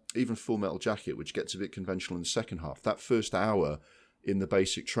 Even Full Metal Jacket, which gets a bit conventional in the second half. That first hour in the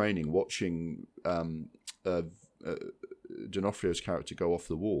basic training, watching D'Onofrio's character go off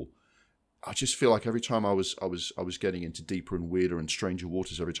the wall, I just feel like every time I was getting into deeper and weirder and stranger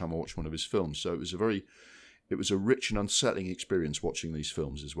waters every time I watched one of his films. So it was a rich and unsettling experience watching these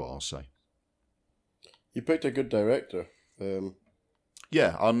films, is what I'll say. You picked a good director.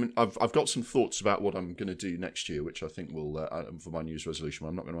 Yeah, I've got some thoughts about what I'm going to do next year, which I think will, for my New Year's resolution.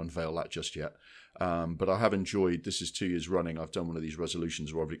 I'm not going to unveil that just yet. But I have enjoyed, this is 2 years running, I've done one of these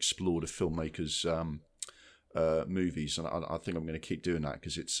resolutions where I've explored a filmmaker's movies, and I think I'm going to keep doing that,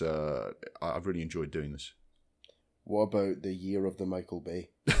 because I've really enjoyed doing this. What about the year of the Michael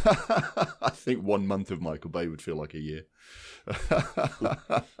Bay? I think 1 month of Michael Bay would feel like a year.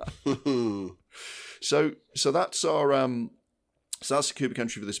 So that's our... So that's the Kubrick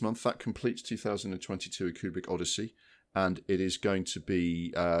entry for this month. That completes 2022, A Kubrick Odyssey, and it is going to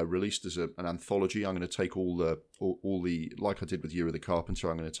be released as an anthology. I'm going to take all the like I did with Year of the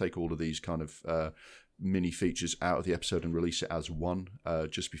Carpenter. I'm going to take all of these kind of mini features out of the episode and release it as one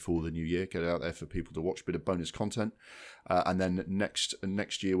just before the new year. Get it out there for people to watch, a bit of bonus content, and then next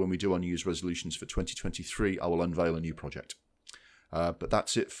year when we do our New Year's resolutions for 2023, I will unveil a new project. But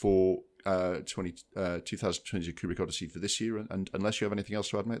that's it for 2022 Kubrick Odyssey for this year, and unless you have anything else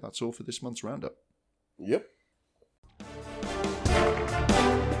to add, mate, that's all for this month's roundup. Yep.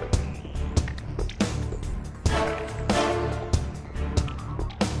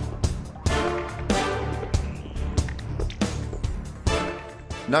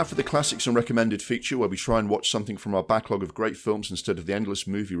 Now for the classics and recommended feature, where we try and watch something from our backlog of great films instead of the endless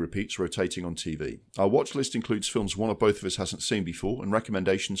movie repeats rotating on TV. Our watch list includes films one or both of us hasn't seen before and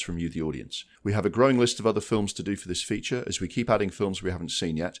recommendations from you, the audience. We have a growing list of other films to do for this feature as we keep adding films we haven't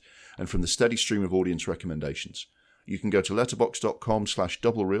seen yet, and from the steady stream of audience recommendations. You can go to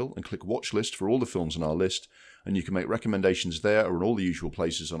letterboxd.com/doublereel and click watch list for all the films on our list, and you can make recommendations there or in all the usual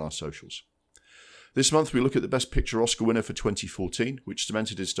places on our socials. This month we look at the Best Picture Oscar winner for 2014, which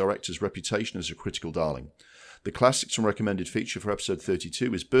cemented its director's reputation as a critical darling. The classics and recommended feature for episode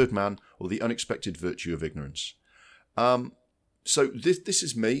 32 is Birdman, or The Unexpected Virtue of Ignorance. So this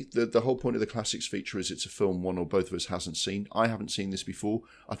is me. The whole point of the classics feature is it's a film one or both of us hasn't seen. I haven't seen this before.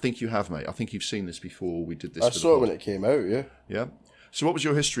 I think you have, mate. I think you've seen this before. We did this. I saw it when it came out, yeah. Yeah? So what was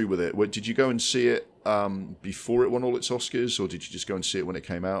your history with it? Did you go and see it before it won all its Oscars, or did you just go and see it when it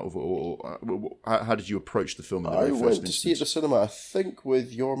came out? Or how did you approach the film in the very first instance? I went to see it at the cinema, I think,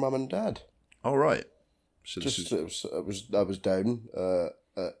 with your mum and dad. Oh, right. So I was down, I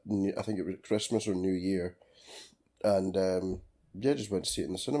think it was Christmas or New Year, and just went to see it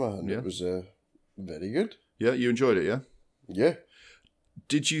in the cinema, and it was very good. Yeah, you enjoyed it, yeah? Yeah.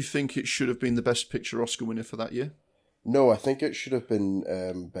 Did you think it should have been the Best Picture Oscar winner for that year? No, I think it should have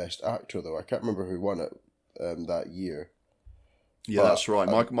been Best Actor, though. I can't remember who won it that year. Yeah, that's right.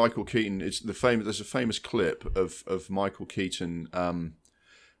 Michael Keaton. There's a famous clip of Michael Keaton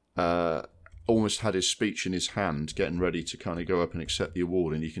almost had his speech in his hand, getting ready to kind of go up and accept the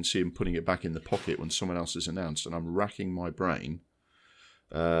award, and you can see him putting it back in the pocket when someone else is announced. And I'm racking my brain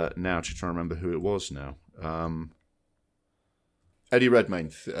now to try and remember who it was now. Eddie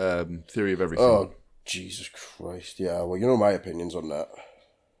Redmayne, Theory of Everything. Oh, Jesus Christ, yeah. Well, you know my opinions on that.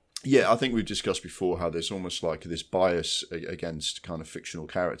 Yeah, I think we've discussed before how there's almost like this bias against kind of fictional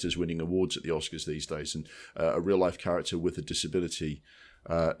characters winning awards at the Oscars these days, and a real-life character with a disability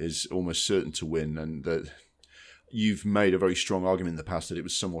is almost certain to win, and you've made a very strong argument in the past that it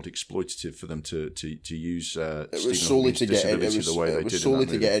was somewhat exploitative for them to use it was solely to get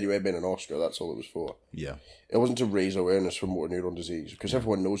Eddie Redmayne an Oscar. That's all it was for. Yeah, it wasn't to raise awareness for motor neuron disease, because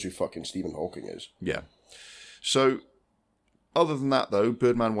everyone knows who fucking Stephen Hawking is. Yeah. So, other than that, though,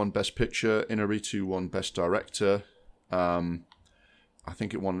 Birdman won Best Picture, Inarritu won Best Director. I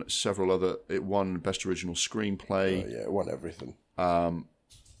think it won several other. It won Best Original Screenplay. Yeah, it won everything.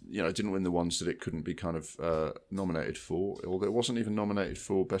 It didn't win the ones that it couldn't be kind of nominated for, although it wasn't even nominated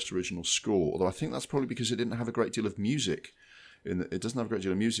for Best Original Score, although I think that's probably because it didn't have a great deal of music. It doesn't have a great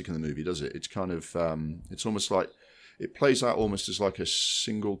deal of music in the movie, does it? It's kind of, it's almost like, it plays out almost as like a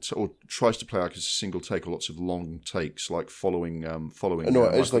single, or tries to play out as a single take, or lots of long takes, like following. No,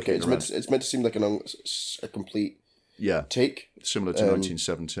 it's like it's meant to seem like a complete take, similar to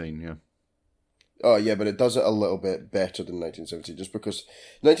 1917, yeah. Oh, yeah, but it does it a little bit better than 1970, just because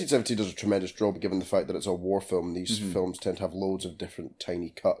 1970 does a tremendous job, given the fact that it's a war film. These films tend to have loads of different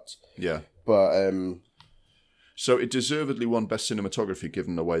tiny cuts. Yeah. But, so it deservedly won Best Cinematography,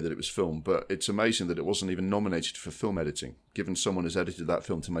 given the way that it was filmed, but it's amazing that it wasn't even nominated for film editing, given someone has edited that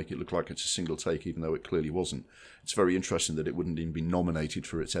film to make it look like it's a single take, even though it clearly wasn't. It's very interesting that it wouldn't even be nominated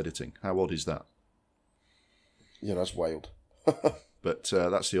for its editing. How odd is that? Yeah, that's wild. But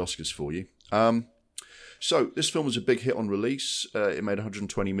that's the Oscars for you. So this film was a big hit on release. It made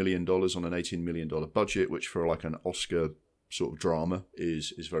 $120 million on an $18 million budget, which for like an Oscar sort of drama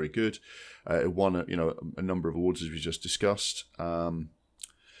is very good. It won a number of awards, as we just discussed.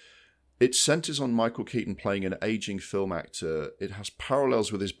 It centres on Michael Keaton playing an aging film actor. It has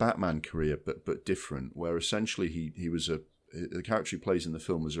parallels with his Batman career, but different, where essentially he was the character he plays in the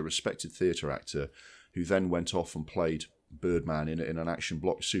film was a respected theatre actor who then went off and played Birdman in an action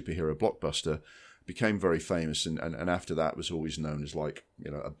superhero blockbuster, became very famous, and after that was always known as like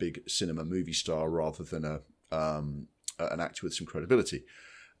a big cinema movie star rather than an actor with some credibility.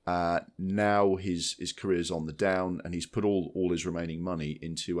 Now his career's on the down, and he's put all his remaining money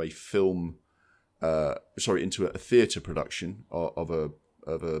into a theatre production of a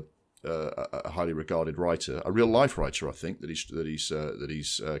highly regarded writer, a real life writer, I think that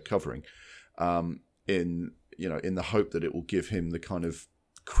he's covering, in the hope that it will give him the kind of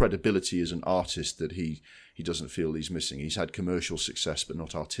credibility as an artist that he doesn't feel he's missing. He's had commercial success, but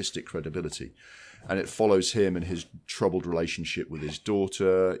not artistic credibility. And it follows him and his troubled relationship with his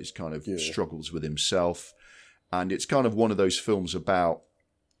daughter, his kind of struggles with himself. And it's kind of one of those films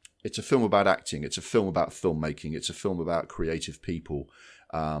it's a film about acting, it's a film about filmmaking, it's a film about creative people,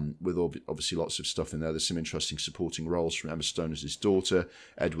 with obviously lots of stuff in there. There's some interesting supporting roles from Emma Stone as his daughter,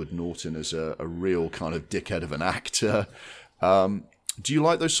 Edward Norton as a real kind of dickhead of an actor. Do you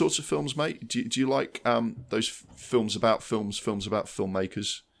like those sorts of films, mate? Do you like those films about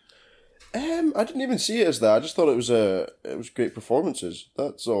filmmakers? I didn't even see it as that. I just thought it was great performances.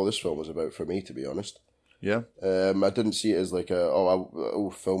 That's all this film was about for me, to be honest. Yeah. I didn't see it as like a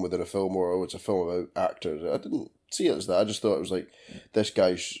film within a film, or it's a film about actors. I didn't see it as that. I just thought it was like this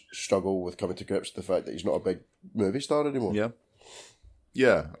guy's struggle with coming to grips with the fact that he's not a big movie star anymore. Yeah.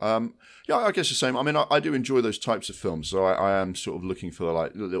 Yeah. I guess the same. I mean, I do enjoy those types of films. So I am sort of looking for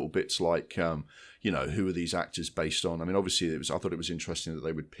like little bits like, who are these actors based on? I mean, obviously I thought it was interesting that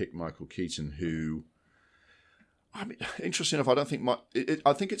they would pick Michael Keaton, who, I mean, interesting enough, I don't think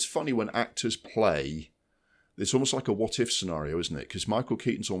I think it's funny when actors play. It's almost like a what if scenario, isn't it? Because Michael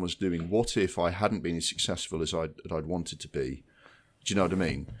Keaton's almost doing, what if I hadn't been as successful as I'd wanted to be? Do you know what I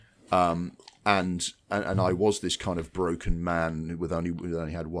mean? And I was this kind of broken man with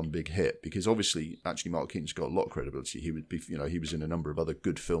only had one big hit, because obviously actually Michael Keaton's got a lot of credibility. He would be, he was in a number of other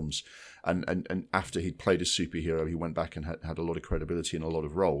good films, and after he'd played a superhero, he went back and had a lot of credibility in a lot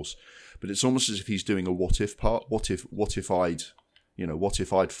of roles. But it's almost as if he's doing a what if part. What if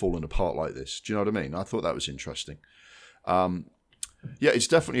I'd fallen apart like this? Do you know what I mean? I thought that was interesting. Yeah, it's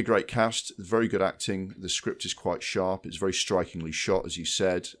definitely a great cast. Very good acting. The script is quite sharp. It's very strikingly shot, as you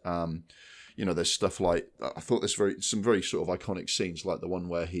said. There's stuff like, I thought there's some very sort of iconic scenes, like the one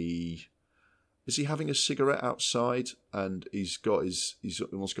where is he having a cigarette outside, and he's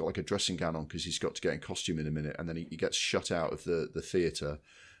almost got like a dressing gown on because he's got to get in costume in a minute, and then he gets shut out of the theatre,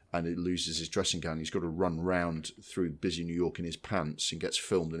 and he loses his dressing gown. He's got to run round through busy New York in his pants, and gets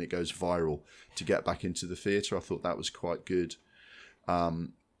filmed, and it goes viral to get back into the theatre. I thought that was quite good.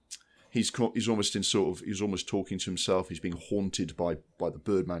 He's almost talking to himself. He's being haunted by the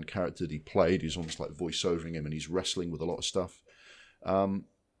Birdman character that he played. He's almost like voice-overing him, and he's wrestling with a lot of stuff. I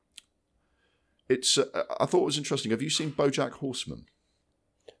thought it was interesting. Have you seen BoJack Horseman?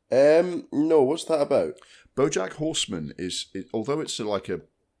 No. What's that about? BoJack Horseman although it's like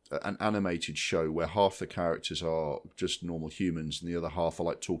an animated show where half the characters are just normal humans and the other half are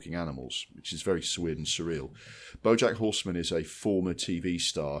like talking animals, which is very weird and surreal. BoJack Horseman is a former TV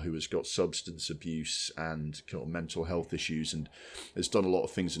star who has got substance abuse and kind of mental health issues, and has done a lot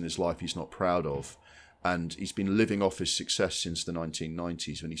of things in his life he's not proud of. And he's been living off his success since the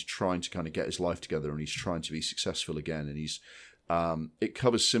 1990s, when he's trying to kind of get his life together, and he's trying to be successful again. And it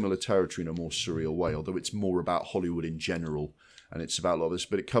covers similar territory in a more surreal way, although it's more about Hollywood in general, and it's about a lot of this,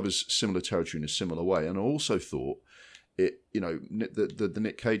 but it covers similar territory in a similar way. And I also thought the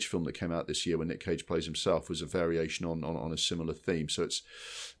Nick Cage film that came out this year, when Nick Cage plays himself, was a variation on a similar theme. So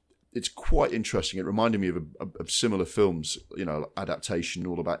it's quite interesting. It reminded me of similar films, adaptation,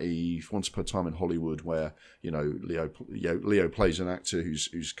 all about Eve, Once Upon a Time in Hollywood, where Leo plays an actor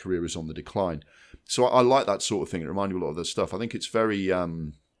whose career is on the decline. So I like that sort of thing. It reminded me a lot of the stuff. I think it's very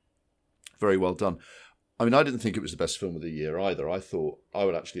very well done. I mean, I didn't think it was the best film of the year either. I thought I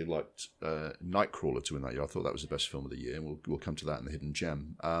would actually have liked Nightcrawler to win that year. I thought that was the best film of the year, and we'll come to that in the Hidden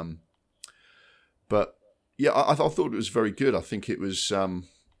Gem. But yeah, I thought it was very good. I think it was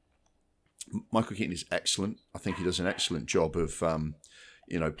Michael Keaton is excellent. I think he does an excellent job of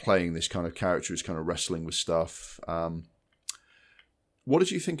playing this kind of character who's kind of wrestling with stuff. What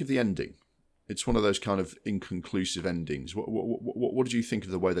did you think of the ending? It's one of those kind of inconclusive endings. What did you think of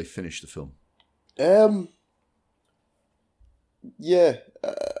the way they finished the film? I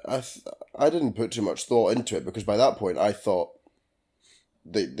didn't put too much thought into it, because by that point I thought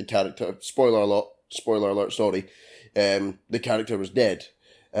the character, spoiler alert, sorry, the character was dead,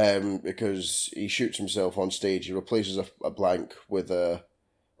 because he shoots himself on stage. He replaces a blank with a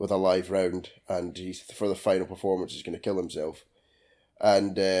live round, and for the final performance he's going to kill himself,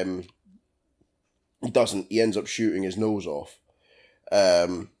 and he doesn't. He ends up shooting his nose off,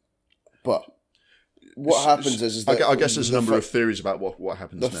 but what happens is that I guess there's a number of theories about what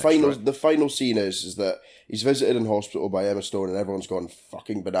happens next. The final scene is that he's visited in hospital by Emma Stone, and everyone's gone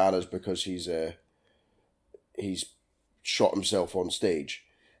fucking bananas because he's shot himself on stage,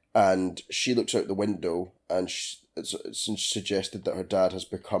 and she looks out the window, and it's suggested that her dad has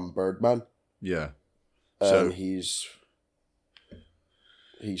become Birdman. Yeah, so he's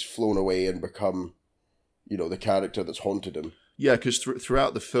flown away and become, the character that's haunted him. Yeah, because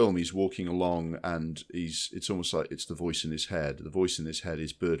throughout the film, he's walking along, and it's almost like it's the voice in his head. The voice in his head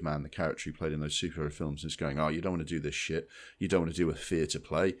is Birdman, the character he played in those superhero films, and it's going, oh, you don't want to do this shit. You don't want to do a theatre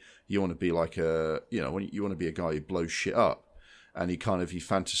play. You want to be like you want to be a guy who blows shit up. And he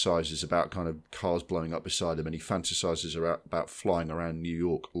fantasizes about kind of cars blowing up beside him, and he fantasizes about flying around New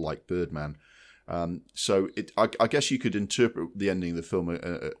York like Birdman. So I guess you could interpret the ending of the film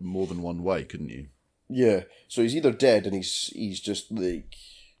more than one way, couldn't you? Yeah, so he's either dead and he's just like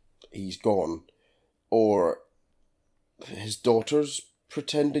he's gone, or his daughter's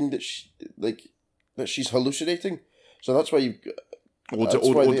pretending that she's hallucinating. So that's why you.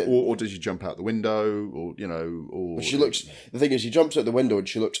 Or does he jump out the window, or she looks. The thing is, he jumps out the window and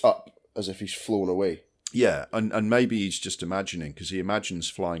she looks up as if he's flown away. Yeah, and maybe he's just imagining, because he imagines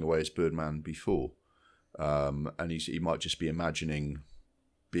flying away as Birdman before, and he might just be imagining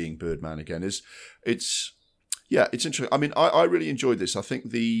being Birdman again. It's interesting. I mean, I really enjoyed this. I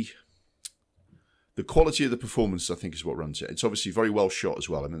think the quality of the performance, I think, is what runs it. It's obviously very well shot as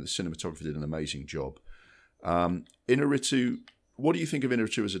well. I mean, the cinematographer did an amazing job. Inarritu, what do you think of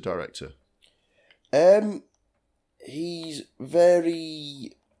Inarritu as a director? He's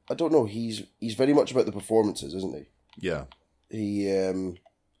very. I don't know. He's very much about the performances, isn't he? Yeah. He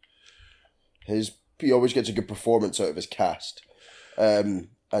always gets a good performance out of his cast. And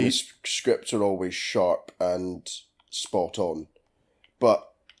his scripts are always sharp and spot on. But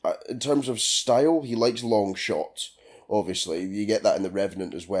in terms of style, he likes long shots. Obviously, you get that in The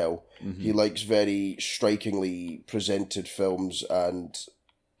Revenant as well. Mm-hmm. He likes very strikingly presented films, and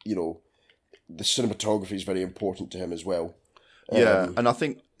the cinematography is very important to him as well. Yeah, and I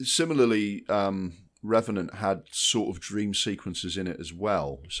think similarly, Revenant had sort of dream sequences in it as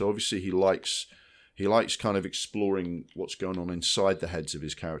well. So obviously he likes kind of exploring what's going on inside the heads of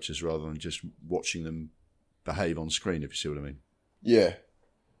his characters rather than just watching them behave on screen, if you see what I mean. Yeah.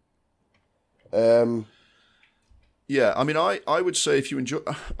 Yeah, I mean, I would say if you enjoy...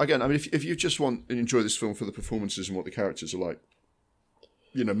 Again, I mean, if you just want to enjoy this film for the performances and what the characters are like,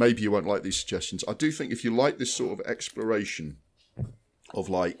 maybe you won't like these suggestions. I do think if you like this sort of exploration of,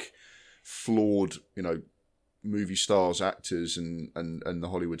 like, flawed, movie stars, actors, and the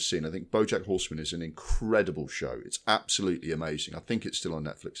Hollywood scene, I think BoJack Horseman is an incredible show. It's absolutely amazing. I think it's still on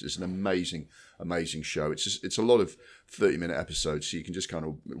Netflix. It's an amazing, amazing show. It's a lot of 30-minute episodes, so you can just kind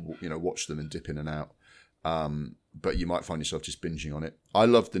of watch them and dip in and out. But you might find yourself just binging on it. I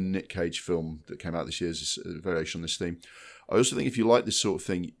love the Nick Cage film that came out this year as a variation on this theme. I also think if you like this sort of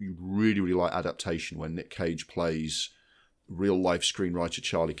thing, you really, really like adaptation, when Nick Cage plays real-life screenwriter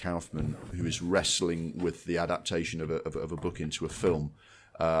Charlie Kaufman, who is wrestling with the adaptation of a book into a film,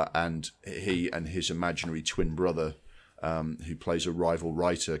 and he and his imaginary twin brother, who plays a rival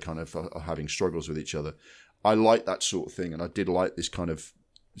writer, kind of are having struggles with each other. I like that sort of thing, and I did like this kind of...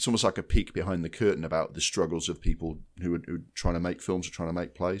 It's almost like a peek behind the curtain about the struggles of people who are trying to make films or trying to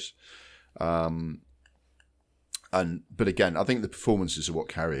make plays. But again, I think the performances are what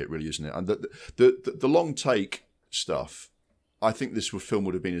carry it, really, isn't it? And the long take stuff, I think this film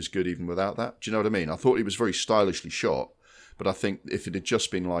would have been as good even without that. Do you know what I mean? I thought it was very stylishly shot, but I think if it had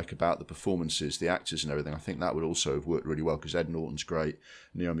just been like about the performances, the actors and everything, I think that would also have worked really well, because Ed Norton's great,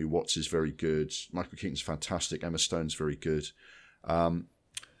 Naomi Watts is very good, Michael Keaton's fantastic, Emma Stone's very good.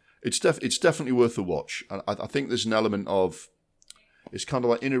 It's definitely worth a watch. I think there's an element of... It's kind of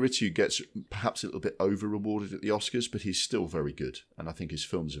like Inarritu gets perhaps a little bit over-rewarded at the Oscars, but he's still very good, and I think his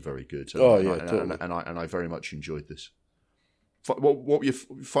films are very good. Totally. And I very much enjoyed this. What were your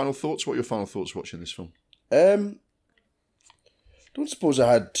final thoughts? What were your final thoughts watching this film? Don't suppose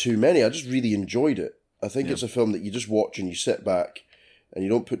I had too many. I just really enjoyed it. I think it's a film that you just watch and you sit back and you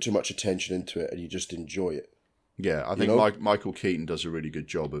don't put too much attention into it and you just enjoy it. Yeah, I think Michael Keaton does a really good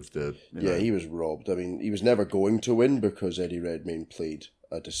job of the... Yeah, he was robbed. I mean, he was never going to win because Eddie Redmayne played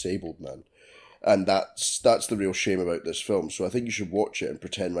a disabled man. And that's the real shame about this film. So I think you should watch it and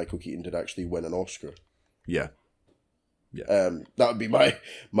pretend Michael Keaton did actually win an Oscar. Yeah. That would be my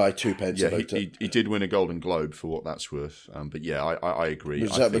 2 pence about it. He did win a Golden Globe for what that's worth. But yeah, I agree.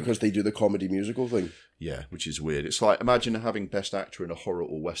 Was that because they do the comedy musical thing? Yeah, which is weird. It's like, imagine having Best Actor in a horror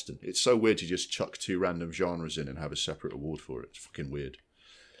or Western. It's so weird to just chuck 2 random genres in and have a separate award for it. It's fucking weird.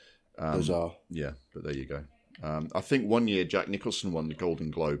 Bizarre. Yeah, but there you go. I think one year Jack Nicholson won the Golden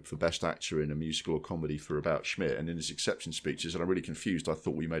Globe for Best Actor in a musical or comedy for About Schmidt, and in his acceptance speeches, and I'm really confused, I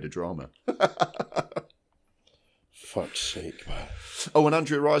thought we made a drama. Fuck's sake, man. Oh, and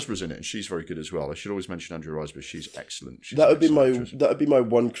Andrea Riseborough's in it, and she's very good as well. I should always mention Andrea Riseborough. She's excellent. That would be my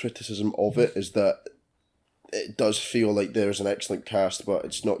one criticism of it, is that it does feel like there's an excellent cast, but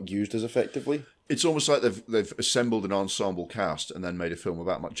it's not used as effectively. It's almost like they've assembled an ensemble cast and then made a film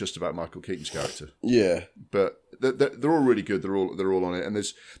just about Michael Keaton's character. Yeah, but they're all really good. They're all on it, and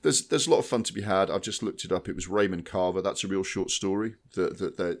there's a lot of fun to be had. I've just looked it up. It was Raymond Carver. That's a real short story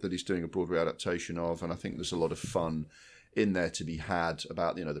that he's doing a Broadway adaptation of, and I think there's a lot of fun in there to be had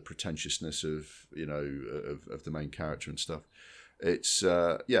about the pretentiousness of the main character and stuff. It's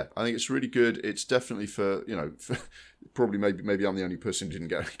I think it's really good. It's definitely for probably maybe I'm the only person who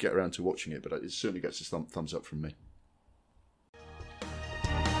didn't get around to watching it, but it certainly gets a thumbs up from me.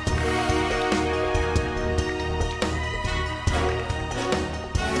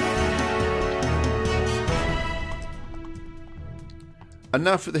 And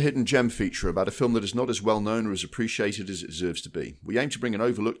now for the Hidden Gem feature about a film that is not as well known or as appreciated as it deserves to be. We aim to bring an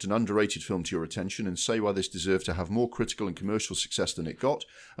overlooked and underrated film to your attention and say why this deserved to have more critical and commercial success than it got,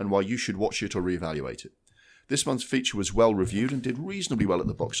 and why you should watch it or reevaluate it. This month's feature was well reviewed and did reasonably well at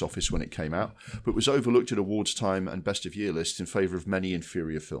the box office when it came out, but was overlooked at awards time and best of year lists in favour of many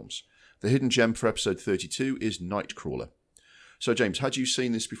inferior films. The Hidden Gem for episode 32 is Nightcrawler. So James, had you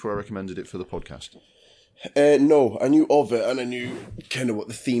seen this before I recommended it for the podcast? No, I knew of it, and I knew kind of what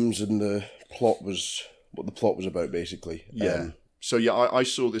the themes and the plot was about, basically. Yeah. I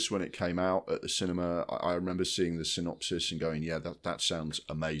saw this when it came out at the cinema. I remember seeing the synopsis and going, yeah, that sounds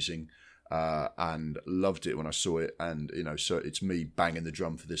amazing, and loved it when I saw it. And so it's me banging the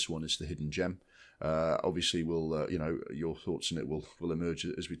drum for this one. It's the Hidden Gem. Obviously, we'll your thoughts on it will emerge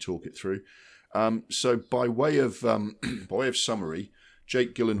as we talk it through. So by way of summary.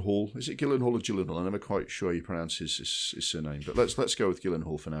 Jake Gyllenhaal, is it Gyllenhaal or Gyllenhaal? I'm never quite sure you pronounce his surname, but let's go with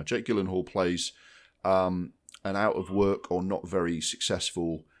Gyllenhaal for now. Jake Gyllenhaal plays an out of work or not very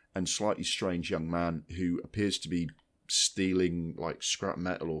successful and slightly strange young man who appears to be stealing like scrap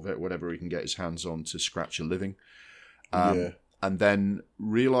metal or whatever he can get his hands on to scratch a living. And then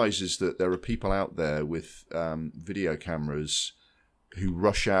realizes that there are people out there with video cameras who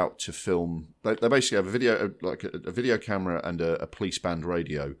rush out to film. They basically have a video camera and a police band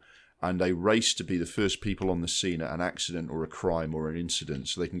radio, and they race to be the first people on the scene at an accident or a crime or an incident,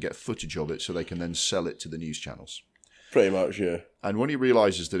 so they can get footage of it, so they can then sell it to the news channels. Pretty much, yeah. And when he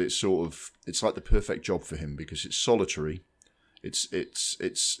realizes that it's like the perfect job for him because it's solitary,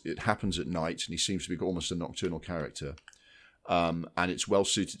 it happens at night, and he seems to be almost a nocturnal character. And it's well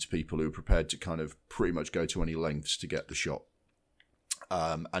suited to people who are prepared to kind of pretty much go to any lengths to get the shot.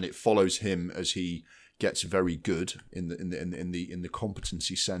 And it follows him as he gets very good in the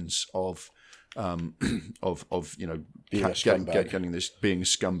competency sense of being a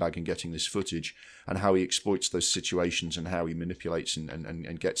scumbag and getting this footage, and how he exploits those situations, and how he manipulates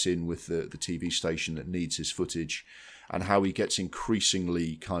and gets in with the TV station that needs his footage, and how he gets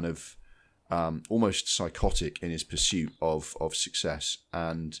increasingly kind of almost psychotic in his pursuit of success.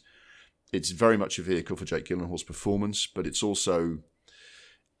 And it's very much a vehicle for Jake Gyllenhaal's performance, but it's also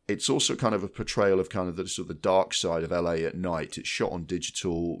kind of a portrayal of kind of the sort of the dark side of LA at night. It's shot on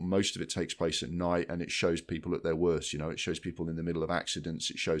digital. Most of it takes place at night, and it shows people at their worst. It shows people in the middle of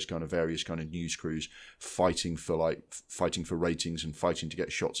accidents. It shows kind of various kind of news crews fighting for ratings and fighting to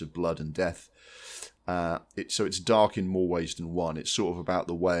get shots of blood and death. So it's dark in more ways than one. It's sort of about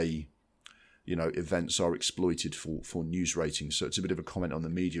the way events are exploited for news ratings. So it's a bit of a comment on the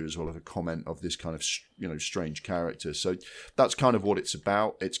media as well as a comment of this kind of, strange character. So that's kind of what it's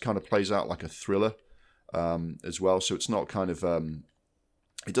about. It kind of plays out like a thriller as well. So it's not kind of,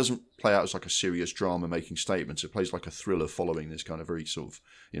 it doesn't play out as like a serious drama making statements. It plays like a thriller following this kind of very sort of,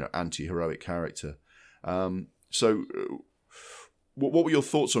 anti-heroic character. So what were your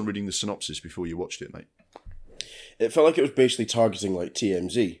thoughts on reading the synopsis before you watched it, mate? It felt like it was basically targeting like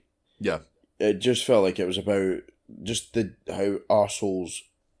TMZ. Yeah. It just felt like it was about just how arseholes,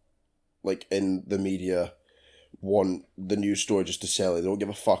 like, in the media want the news story just to sell it. They don't give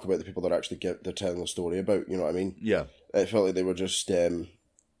a fuck about the people that actually they're telling the story about, you know what I mean? Yeah. It felt like they were just, it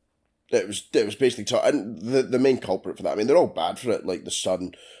was basically, and the main culprit for that, I mean, they're all bad for it, like The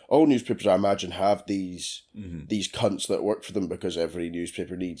Sun. All newspapers, I imagine, have these cunts that work for them because every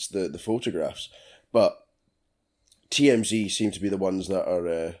newspaper needs the photographs. But TMZ seem to be the ones that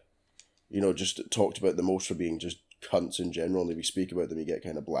are... just talked about the most for being just cunts in general, and if you speak about them, you get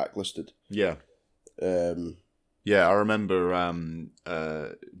kind of blacklisted. Yeah. I remember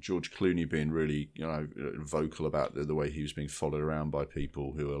George Clooney being really, vocal about the way he was being followed around by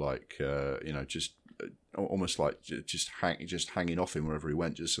people who were like, just almost like just hanging off him wherever he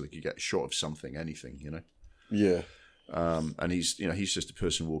went, just so they could get a shot of something, anything, Yeah. And he's just a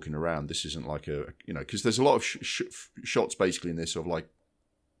person walking around. This isn't like because there's a lot of shots basically in this of like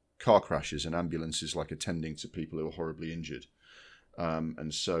car crashes and ambulances like attending to people who are horribly injured,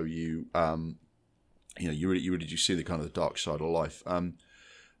 and so you really do see the kind of the dark side of life.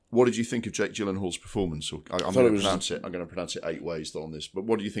 What did you think of Jake Gyllenhaal's performance? I'm going to pronounce it 8 ways on this, but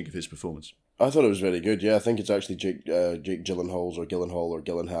what do you think of his performance? I thought it was very good. Yeah, I think it's actually Jake Gyllenhaal's or Gyllenhaal or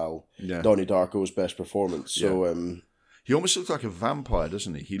Gyllenhaal, Donnie Darko's best performance. So He almost looks like a vampire,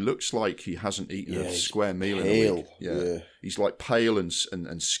 doesn't he? He looks like he hasn't eaten a square meal in a week. Yeah. He's like pale and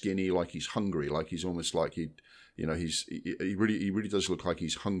skinny, like he's hungry, like he's almost like he really does look like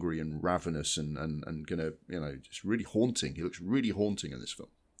he's hungry and ravenous and gonna, just really haunting. He looks really haunting in this film.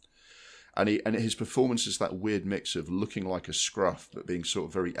 And his performance is that weird mix of looking like a scruff but being sort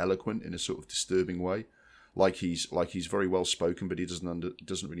of very eloquent in a sort of disturbing way, like he's very well spoken, but he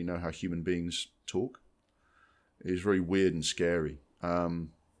doesn't really know how human beings talk. It's very weird and scary. It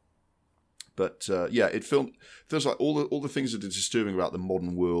feels like all the things that are disturbing about the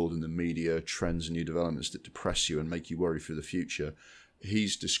modern world and the media trends and new developments that depress you and make you worry for the future.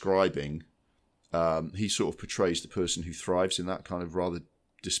 He's describing. He sort of portrays the person who thrives in that kind of rather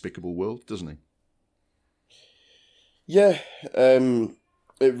despicable world, doesn't he? Yeah,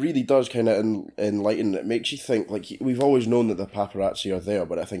 it really does kind of enlighten. It makes you think. Like, we've always known that the paparazzi are there,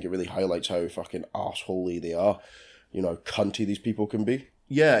 but I think it really highlights how fucking arsehole they are. How cunty these people can be.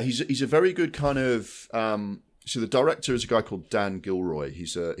 Yeah, he's a very good kind of. So the director is a guy called Dan Gilroy.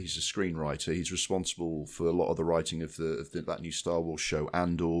 He's a screenwriter. He's responsible for a lot of the writing of that new Star Wars show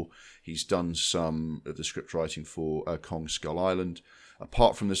Andor. He's done some of the script writing for Kong Skull Island.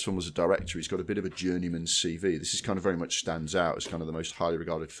 Apart from this film as a director, he's got a bit of a journeyman CV. This is kind of very much stands out as kind of the most highly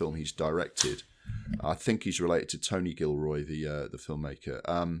regarded film he's directed. I think he's related to Tony Gilroy, the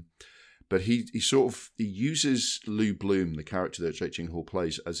filmmaker. But he uses Lou Bloom, the character that Jake Gyllenhaal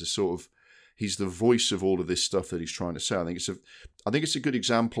plays, as a sort of, he's the voice of all of this stuff that he's trying to say. I think it's a good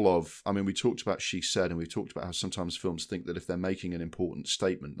example of. I mean, we talked about She Said, and we talked about how sometimes films think that if they're making an important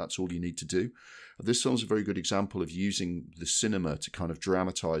statement, that's all you need to do. This film's a very good example of using the cinema to kind of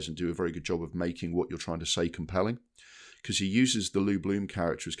dramatize and do a very good job of making what you're trying to say compelling. Because he uses the Lou Bloom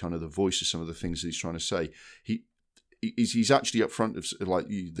character as kind of the voice of some of the things that he's trying to say. He's actually up front of like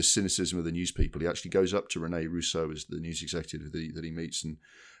the cynicism of the news people. He actually goes up to Rene Russo as the news executive that he meets and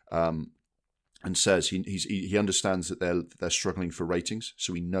says he understands that they're struggling for ratings,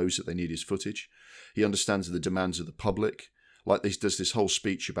 so he knows that they need his footage. He understands the demands of the public. Like he does this whole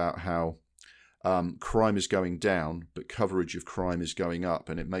speech about how crime is going down, but coverage of crime is going up,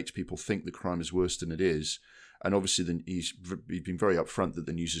 and it makes people think the crime is worse than it is. And obviously, he's been very upfront that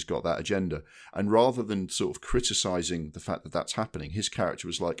the news has got that agenda. And rather than sort of criticising the fact that that's happening, his character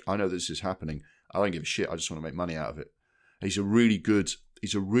was like, "I know this is happening. I don't give a shit. I just want to make money out of it." And he's a really good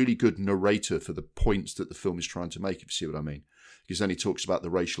narrator for the points that the film is trying to make, if you see what I mean. Because then he talks about the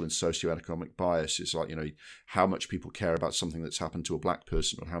racial and socioeconomic bias. It's like, how much people care about something that's happened to a black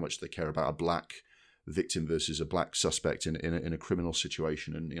person, or how much they care about a black victim versus a black suspect in a criminal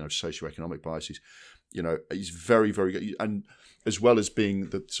situation, and socioeconomic biases. He's very, very good, and as well as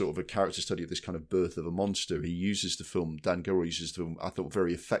being the sort of a character study of this kind of birth of a monster, he uses the film. Dan Gilroy uses the film, I thought,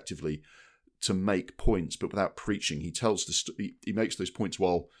 very effectively to make points, but without preaching. He tells he makes those points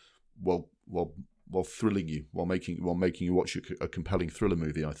while thrilling you, while making you watch a compelling thriller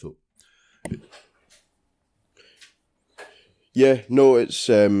movie. I thought. Yeah, no, it's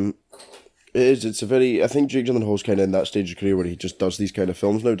it is. It's a very. I think Jake Gyllenhaal's kind of in that stage of career where he just does these kind of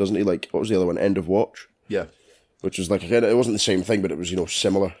films now, doesn't he? Like, what was the other one? End of Watch. Yeah. Which was like, it wasn't the same thing, but it was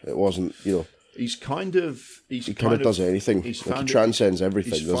similar. It wasn't He kind of does anything. He transcends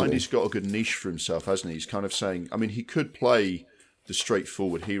everything. He's got a good niche for himself, hasn't he? He's kind of saying, I mean, he could play the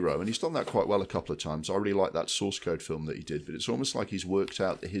straightforward hero, and he's done that quite well a couple of times. I really like that Source Code film that he did, but it's almost like he's worked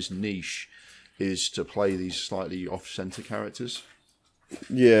out that his niche is to play these slightly off-center characters.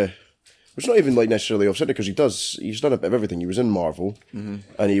 Yeah. It's not even like necessarily off-center, because he's done a bit of everything. He was in Marvel,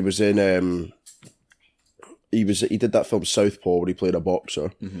 and he was in he did that film Southpaw where he played a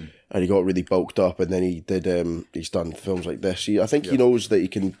boxer, and he got really bulked up, and then he's done films like this. I think he knows that he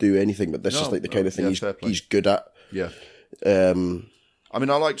can do anything, but this is like the kind of thing he's good at. Yeah. I mean,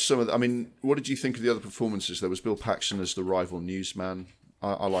 I liked some of. I mean, what did you think of the other performances? There was Bill Paxton as the rival newsman.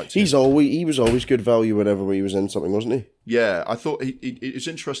 I liked him. He was always good value whenever he was in something, wasn't he? Yeah, I thought it's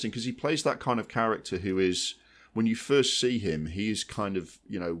interesting because he plays that kind of character who is, when you first see him, he is kind of,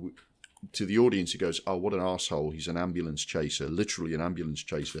 to the audience, he goes, "Oh, what an arsehole. He's an ambulance chaser, literally an ambulance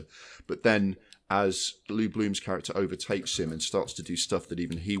chaser." But then as Lou Bloom's character overtakes him and starts to do stuff that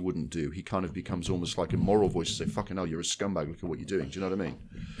even he wouldn't do, he kind of becomes almost like a moral voice to say, "Fucking hell, you're a scumbag, look at what you're doing." Do you know what I mean?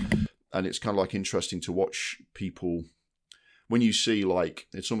 And it's kind of like interesting to watch people, when you see, like,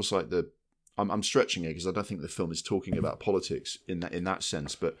 it's almost like I'm stretching it because I don't think the film is talking about politics in that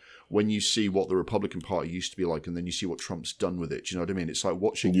sense, but when you see what the Republican Party used to be like, and then you see what Trump's done with it, do you know what I mean? It's like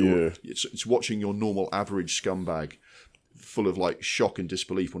watching it's watching your normal average scumbag full of like shock and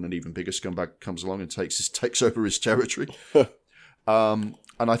disbelief when an even bigger scumbag comes along and takes over his territory.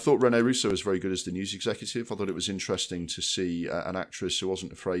 I thought Rene Russo was very good as the news executive. I thought it was interesting to see an actress who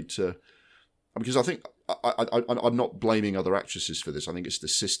wasn't afraid to... Because I think I'm not blaming other actresses for this. I think it's the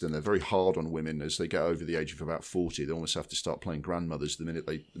system. They're very hard on women as they get over the age of about 40. They almost have to start playing grandmothers the minute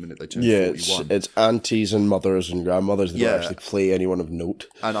they turn 41. It's aunties and mothers and grandmothers that don't actually play anyone of note.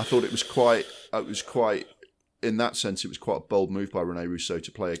 And I thought it was quite in that sense, it was quite a bold move by Rene Russo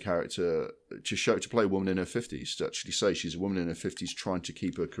to play a character to play a woman in her 50s, to actually say she's a woman in her 50s trying to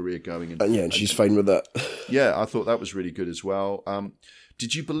keep her career going. And she's fine with that. Yeah, I thought that was really good as well.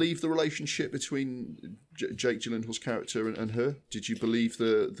 Did you believe the relationship between Jake Gyllenhaal's character and her? Did you believe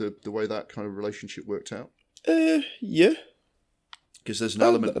the way that kind of relationship worked out? Yeah. Because there's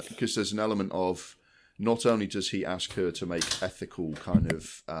an element of not only does he ask her to make ethical kind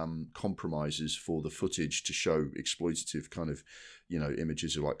of compromises for the footage to show exploitative kind of,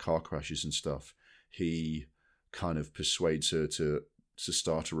 images of like car crashes and stuff, he kind of persuades her to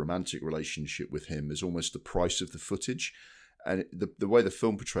start a romantic relationship with him as almost the price of the footage. And the way the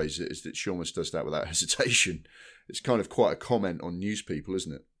film portrays it is that she almost does that without hesitation. It's kind of quite a comment on news people,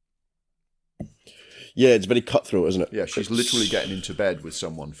 isn't it? Yeah, it's very cutthroat, isn't it? Yeah, she's literally getting into bed with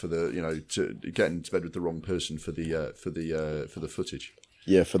someone for the, to get into bed with the wrong person for the footage.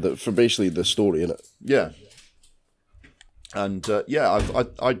 Yeah, for basically the story, innit? Yeah, and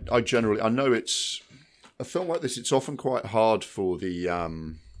I generally, I know it's a film like this. It's often quite hard for the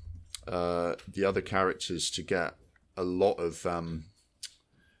other characters to get a lot of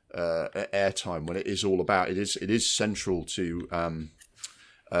airtime when it is all about it is central to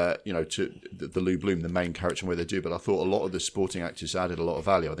to the Lou Bloom, the main character, and where they do. But I thought a lot of the supporting actors added a lot of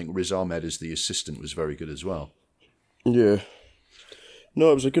value. I think Riz Ahmed as the assistant was very good as well. Yeah,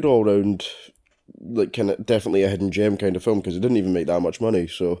 no, it was a good all round, like kind of definitely a hidden gem kind of film because it didn't even make that much money.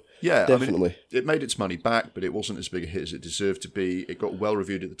 So yeah, definitely, I mean, it made its money back, but it wasn't as big a hit as it deserved to be. It got well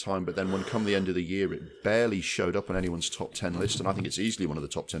reviewed at the time, but then when come the end of the year, it barely showed up on anyone's top 10 list, and I think it's easily one of the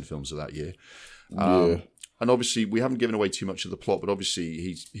top 10 films of that year. And obviously, we haven't given away too much of the plot, but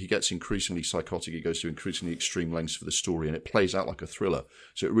obviously he gets increasingly psychotic. He goes to increasingly extreme lengths for the story, and it plays out like a thriller.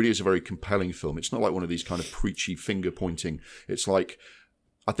 So it really is a very compelling film. It's not like one of these kind of preachy finger-pointing. It's like,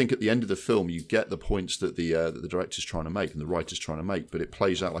 I think at the end of the film, you get the points that the director's trying to make and the writer's trying to make, but it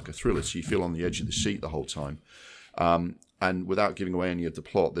plays out like a thriller, so you feel on the edge of the seat the whole time. And without giving away any of the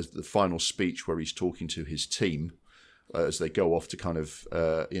plot, there's the final speech where he's talking to his team, as they go off to kind of,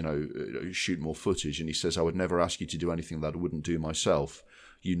 shoot more footage. And he says, I would never ask you to do anything that I wouldn't do myself.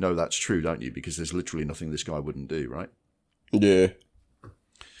 You know that's true, don't you? Because there's literally nothing this guy wouldn't do, right? Yeah.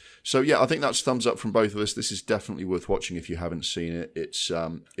 So, yeah, I think that's thumbs up from both of us. This is definitely worth watching if you haven't seen it.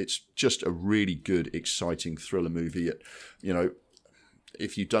 It's just a really good, exciting thriller movie.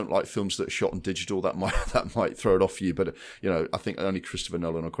 If you don't like films that are shot on digital, that might throw it off for you. But I think only Christopher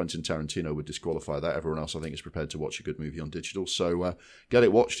Nolan or Quentin Tarantino would disqualify that. Everyone else, I think, is prepared to watch a good movie on digital. So get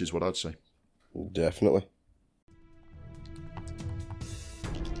it watched is what I'd say. Definitely.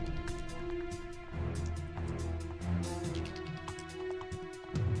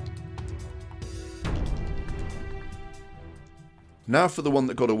 Now for the one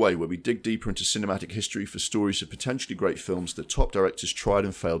that got away, where we dig deeper into cinematic history for stories of potentially great films that top directors tried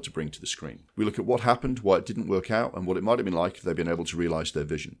and failed to bring to the screen. We look at what happened, why it didn't work out, and what it might have been like if they'd been able to realise their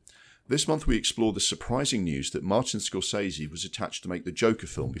vision. This month we explore the surprising news that Martin Scorsese was attached to make the Joker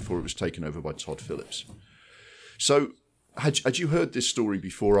film before it was taken over by Todd Phillips. So, had you heard this story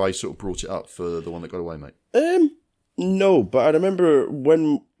before I sort of brought it up for the one that got away, mate? No, but I remember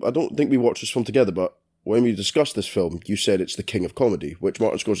when, I don't think we watched this film together, but when we discussed this film, you said it's the king of comedy, which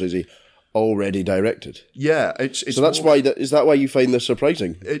Martin Scorsese already directed. Yeah, it's so that's why. Is that why you find this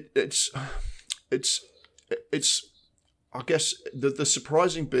surprising? It's. I guess the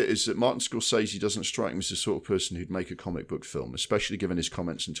surprising bit is that Martin Scorsese doesn't strike me as the sort of person who'd make a comic book film, especially given his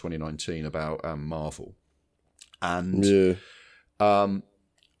comments in 2019 about Marvel, and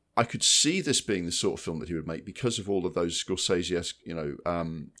I could see this being the sort of film that he would make because of all of those Scorsese-esque,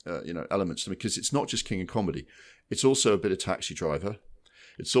 elements. Because it's not just king of comedy; it's also a bit of Taxi Driver.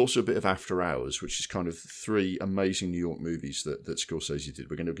 It's also a bit of After Hours, which is kind of three amazing New York movies that Scorsese did.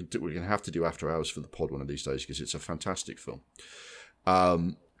 We're going to have to do After Hours for the pod one of these days because it's a fantastic film.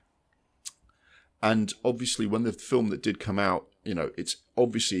 And obviously, when the film that did come out, it's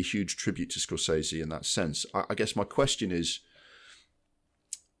obviously a huge tribute to Scorsese in that sense. I guess my question is,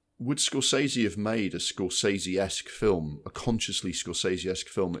 would Scorsese have made a Scorsese-esque film, a consciously Scorsese-esque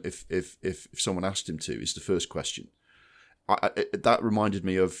film, if someone asked him to? Is the first question. That reminded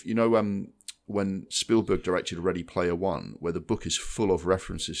me of when Spielberg directed Ready Player One, where the book is full of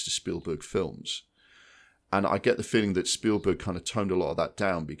references to Spielberg films, And I get the feeling that Spielberg kind of toned a lot of that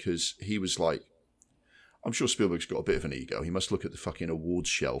down because he was like, I'm sure Spielberg's got a bit of an ego. He must look at the fucking awards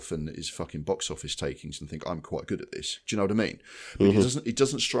shelf and his fucking box office takings and think, I'm quite good at this. Do you know what I mean? But he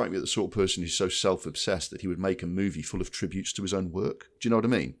doesn't strike me as the sort of person who's so self-obsessed that he would make a movie full of tributes to his own work. Do you know what I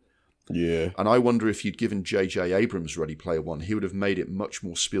mean? Yeah. And I wonder if you'd given J.J. Abrams Ready Player One, he would have made it much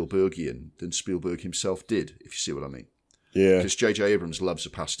more Spielbergian than Spielberg himself did, if you see what I mean. Yeah. Because J.J. Abrams loves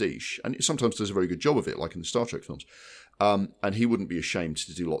a pastiche, and it sometimes does a very good job of it, like in the Star Trek films. And he wouldn't be ashamed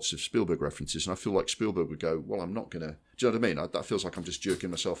to do lots of Spielberg references. And I feel like Spielberg would go, well, I'm not going to... Do you know what I mean? That feels like I'm just jerking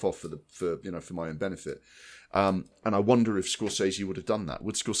myself off for my own benefit. And I wonder if Scorsese would have done that.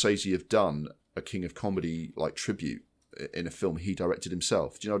 Would Scorsese have done a King of Comedy like tribute in a film he directed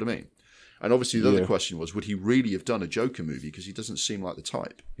himself? Do you know what I mean? And obviously the other question was, would he really have done a Joker movie? Because he doesn't seem like the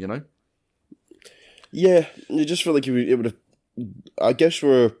type, you know? Yeah, you just feel like it would have... I guess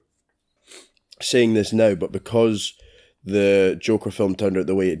we're saying this now, but because the Joker film turned out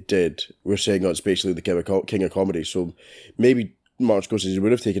the way it did, we're saying, it's basically the King of Comedy, so maybe Martin Scorsese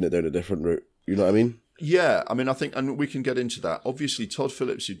would have taken it down a different route, you know what I mean? Yeah, I mean, I think, and we can get into that. Obviously, Todd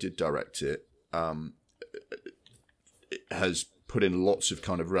Phillips, who did direct it, has put in lots of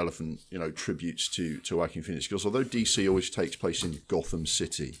kind of relevant, tributes to Joaquin Phoenix, because although DC always takes place in Gotham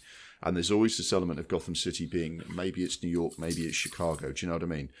City, and there's always this element of Gotham City being, maybe it's New York, maybe it's Chicago, do you know what I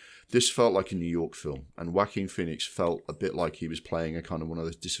mean? This felt like a New York film, and Joaquin Phoenix felt a bit like he was playing a kind of one of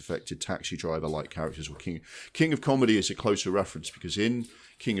those disaffected taxi driver-like characters. Or King of Comedy is a closer reference, because in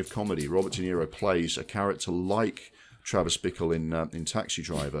King of Comedy, Robert De Niro plays a character like Travis Bickle in Taxi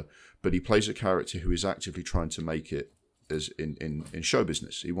Driver, but he plays a character who is actively trying to make it as in show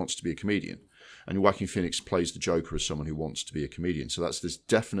business. He wants to be a comedian. And Joaquin Phoenix plays the Joker as someone who wants to be a comedian. So there's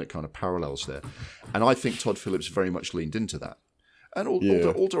definite kind of parallels there. And I think Todd Phillips very much leaned into that. And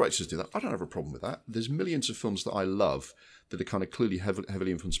all directors do that. I don't have a problem with that. There's millions of films that I love that are kind of clearly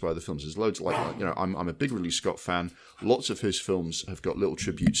heavily influenced by other films. There's loads I'm a big Ridley Scott fan. Lots of his films have got little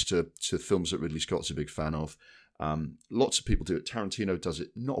tributes to films that Ridley Scott's a big fan of. Lots of people do it. Tarantino does it.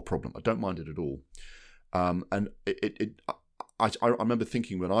 Not a problem. I don't mind it at all. And I remember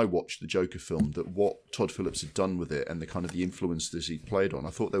thinking when I watched the Joker film that what Todd Phillips had done with it and the kind of the influences he'd played on,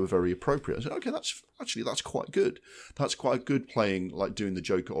 I thought they were very appropriate. I said, okay, that's quite good. That's quite good playing, like doing the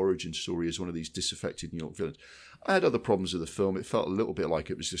Joker origin story as one of these disaffected New York villains. I had other problems with the film. It felt a little bit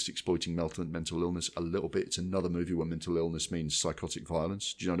like it was just exploiting mental illness a little bit. It's another movie where mental illness means psychotic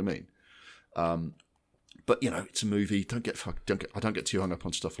violence. Do you know what I mean? But it's a movie. I don't get too hung up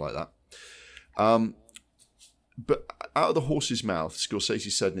on stuff like that. But out of the horse's mouth,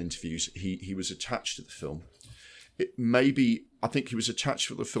 Scorsese said in interviews he was attached to the film. I think he was attached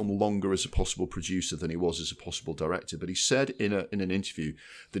to the film longer as a possible producer than he was as a possible director. But he said in an interview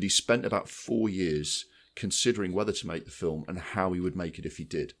that he spent about 4 years considering whether to make the film and how he would make it if he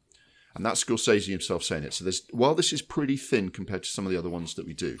did. And that's Scorsese himself saying it. So while this is pretty thin compared to some of the other ones that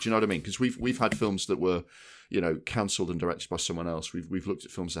we do you know what I mean? Because we've had films that were, cancelled and directed by someone else. We've looked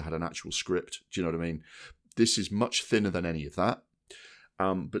at films that had an actual script. Do you know what I mean? This is much thinner than any of that.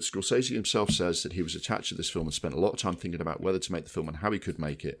 But Scorsese himself says that he was attached to this film and spent a lot of time thinking about whether to make the film and how he could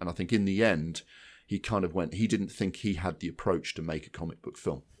make it. And I think in the end, he kind of he didn't think he had the approach to make a comic book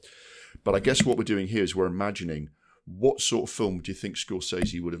film. But I guess what we're doing here is we're imagining what sort of film do you think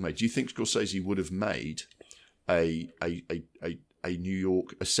Scorsese would have made? Do you think Scorsese would have made a New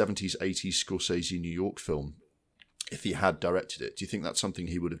York, a 70s, 80s Scorsese New York film if he had directed it? Do you think that's something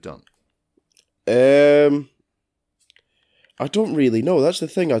he would have done? I don't really know. That's the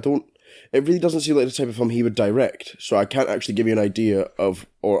thing. It really doesn't seem like the type of film he would direct. So I can't actually give you an idea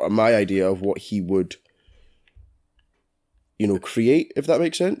or my idea of what he would, create, if that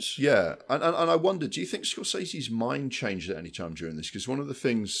makes sense. Yeah. And I wonder, do you think Scorsese's mind changed at any time during this? Because one of the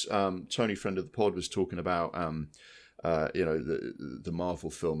things Tony, friend of the pod, was talking about, the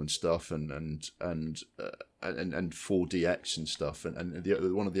Marvel film and stuff and 4DX and stuff. And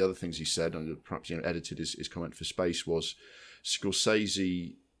one of the other things he said, and perhaps edited his comment for space, was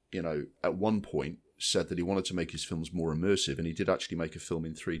Scorsese, at one point said that he wanted to make his films more immersive, and he did actually make a film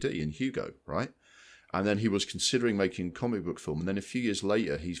in 3D in Hugo, right? And then he was considering making a comic book film, and then a few years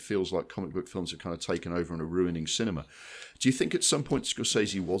later, he feels like comic book films have kind of taken over and are ruining cinema. Do you think at some point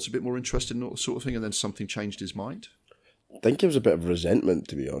Scorsese was a bit more interested in that sort of thing, and then something changed his mind? I think it was a bit of resentment,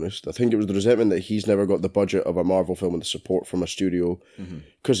 to be honest. I think it was the resentment that he's never got the budget of a Marvel film and the support from a studio.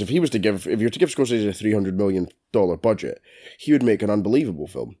 Because if you were to give Scorsese a $300 million budget, he would make an unbelievable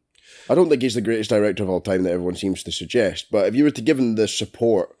film. I don't think he's the greatest director of all time that everyone seems to suggest, but if you were to give him the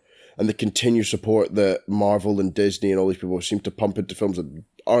support and the continued support that Marvel and Disney and all these people seem to pump into films that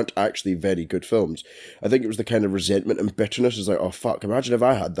aren't actually very good films. I think it was the kind of resentment and bitterness. It's like, oh fuck, imagine if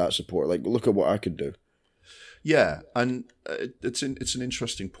I had that support. Like, look at what I could do. Yeah, and it's an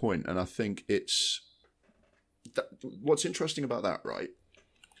interesting point, and I think what's interesting about that, right?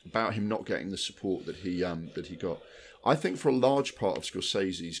 About him not getting the support that he got. I think for a large part of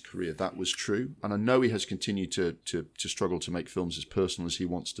Scorsese's career that was true, and I know he has continued to struggle to make films as personal as he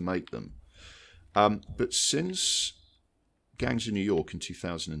wants to make them. But since Gangs of New York in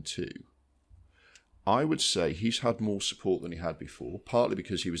 2002, I would say he's had more support than he had before, partly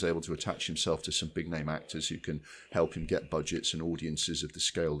because he was able to attach himself to some big-name actors who can help him get budgets and audiences of the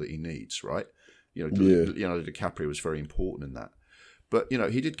scale that he needs, right? Leonardo DiCaprio was very important in that. But,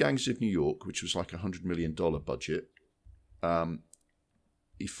 he did Gangs of New York, which was like $100 million budget.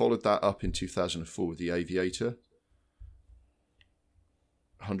 He followed that up in 2004 with The Aviator,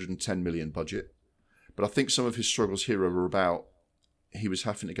 $110 million budget. But I think some of his struggles here are about he was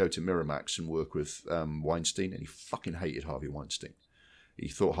having to go to Miramax and work with Weinstein, and he fucking hated Harvey Weinstein. He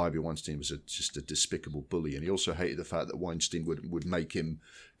thought Harvey Weinstein was just a despicable bully, and he also hated the fact that Weinstein would make him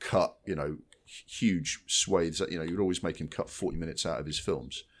cut, huge swathes. He would always make him cut 40 minutes out of his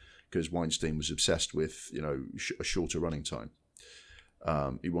films because Weinstein was obsessed with, a shorter running time.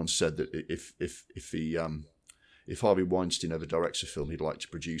 He once said that if Harvey Weinstein ever directs a film, he'd like to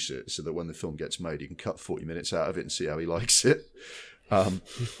produce it so that when the film gets made, he can cut 40 minutes out of it and see how he likes it.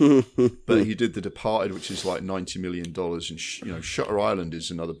 But he did The Departed, which is like $90 million, and Shutter Island is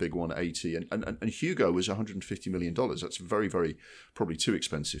another big one, 80, and Hugo was $150 million. That's a very, very probably too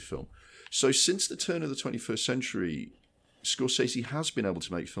expensive film. So since the turn of the 21st century, Scorsese has been able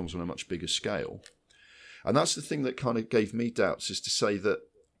to make films on a much bigger scale, and that's the thing that kind of gave me doubts, is to say that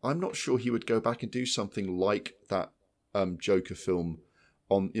I'm not sure he would go back and do something like that Joker film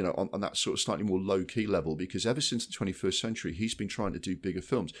on that sort of slightly more low-key level, because ever since the 21st century, he's been trying to do bigger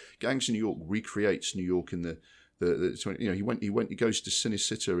films. Gangs of New York recreates New York in he goes to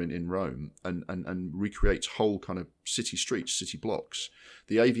Cinecittà in Rome and recreates whole kind of city streets, city blocks.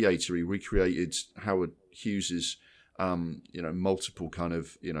 The Aviator, he recreated Howard Hughes's multiple kind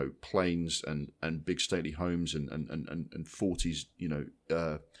of planes and big stately homes and 40s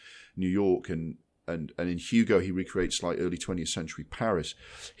New York, and in Hugo he recreates like early 20th century Paris.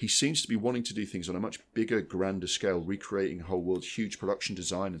 He seems to be wanting to do things on a much bigger, grander scale, recreating whole worlds, huge production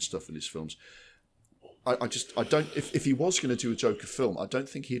design and stuff in his films. I don't. If he was going to do a Joker film, I don't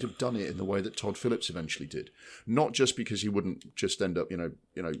think he'd have done it in the way that Todd Phillips eventually did. Not just because he wouldn't just end up,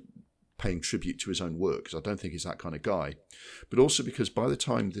 paying tribute to his own work, because I don't think he's that kind of guy, but also because by the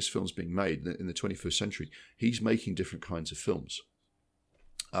time this film's being made in the 21st century, he's making different kinds of films.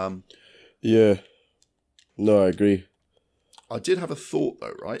 Yeah. No, I agree. I did have a thought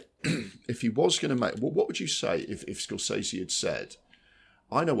though, right? If he was going to make, what would you say if Scorsese had said,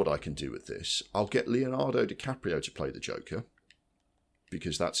 I know what I can do with this. I'll get Leonardo DiCaprio to play the Joker,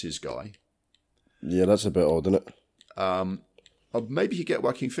 because that's his guy. Yeah, that's a bit odd, isn't it? Maybe he'd get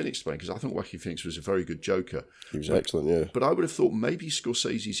Joaquin Phoenix to play, because I think Joaquin Phoenix was a very good Joker. He was excellent, yeah. But I would have thought maybe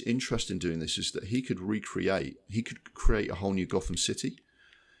Scorsese's interest in doing this is that he could create a whole new Gotham City.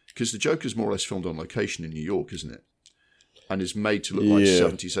 Because the Joker's more or less filmed on location in New York, isn't it? And is made to look like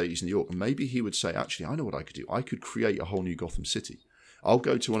 70s, 80s New York. And maybe he would say, actually, I know what I could do. I could create a whole new Gotham City. I'll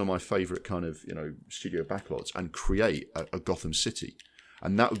go to one of my favourite kind of, studio backlots and create a Gotham City.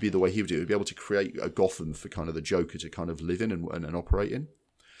 And that would be the way he would do it. He'd be able to create a Gotham for kind of the Joker to kind of live in and operate in.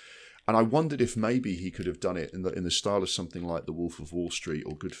 And I wondered if maybe he could have done it in the style of something like The Wolf of Wall Street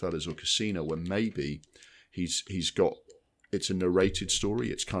or Goodfellas or Casino, where maybe he's got, it's a narrated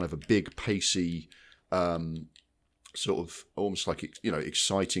story. It's kind of a big, pacey, sort of almost like,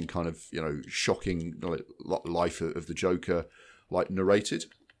 exciting kind of, shocking life of the Joker, like narrated.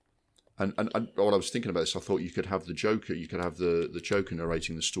 And when I was thinking about this, I thought you could have the Joker, you could have the Joker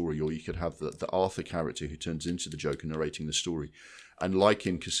narrating the story, or you could have the Arthur character who turns into the Joker narrating the story. And like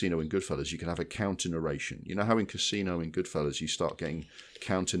in Casino and Goodfellas, you can have a counter narration. You know how in Casino and Goodfellas you start getting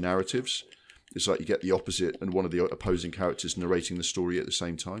counter narratives? It's like you get the opposite and one of the opposing characters narrating the story at the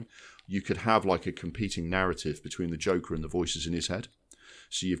same time. You could have like a competing narrative between the Joker and the voices in his head.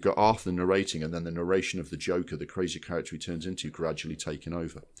 So you've got Arthur narrating, and then the narration of the Joker, the crazy character he turns into, gradually taking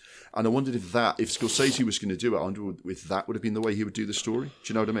over. And I wondered if Scorsese was going to do it, I wonder if that would have been the way he would do the story. Do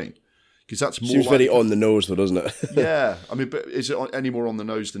you know what I mean? Because that's more. Seems very on the nose, though, doesn't it? Yeah, I mean, but is it any more on the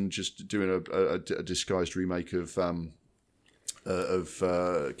nose than just doing a disguised remake of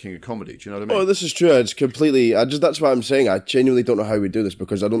King of Comedy. Do you know what I mean? Oh, this is true. It's completely. That's what I'm saying. I genuinely don't know how we do this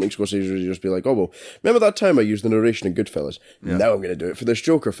because I don't think Scorsese would just be like, "Oh well, remember that time I used the narration in Goodfellas? Yeah. Now I'm going to do it for this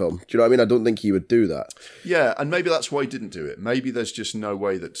Joker film." Do you know what I mean? I don't think he would do that. Yeah, and maybe that's why he didn't do it. Maybe there's just no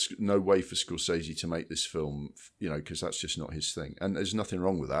way for Scorsese to make this film, because that's just not his thing. And there's nothing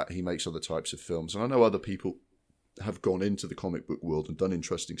wrong with that. He makes other types of films, and I know other people have gone into the comic book world and done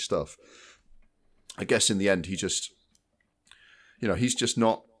interesting stuff. I guess in the end, he just. He's just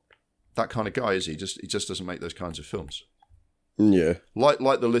not that kind of guy, is he? He just doesn't make those kinds of films. Yeah. Like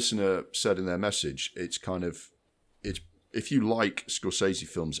the listener said in their message, it's if you like Scorsese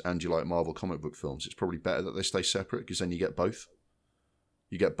films and you like Marvel comic book films, it's probably better that they stay separate because then you get both.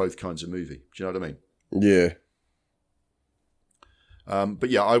 You get both kinds of movie. Do you know what I mean? Yeah.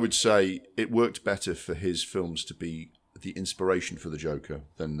 But yeah, I would say it worked better for his films to be the inspiration for the Joker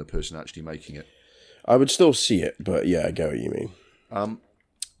than the person actually making it. I would still see it, but yeah, I get what you mean.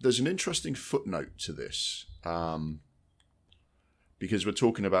 There's an interesting footnote to this, because we're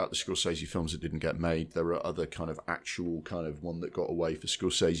talking about the Scorsese films that didn't get made. There are other kind of actual kind of one that got away for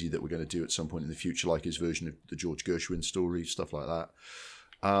Scorsese that we're going to do at some point in the future, like his version of the George Gershwin story, stuff like that.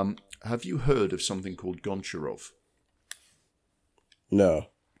 Have you heard of something called Goncharov? No.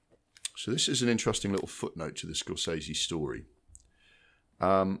 So this is an interesting little footnote to the Scorsese story.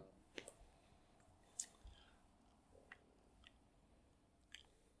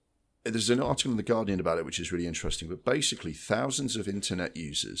 There's an article in The Guardian about it, which is really interesting. But basically, thousands of internet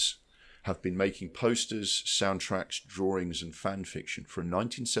users have been making posters, soundtracks, drawings, and fan fiction for a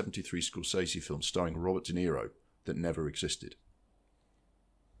 1973 Scorsese film starring Robert De Niro that never existed.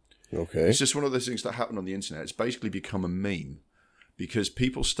 Okay. It's just one of those things that happen on the internet. It's basically become a meme because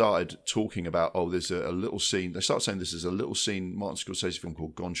people started talking about, there's a little scene. They start saying this is a little scene, Martin Scorsese film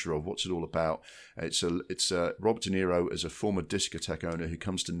called Goncharov. What's it all about? It's Robert De Niro as a former discotheque owner who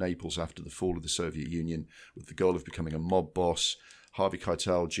comes to Naples after the fall of the Soviet Union with the goal of becoming a mob boss. Harvey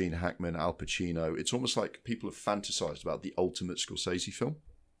Keitel, Gene Hackman, Al Pacino. It's almost like people have fantasized about the ultimate Scorsese film.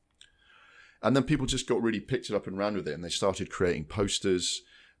 And then people just got really picked it up and ran with it, and they started creating posters.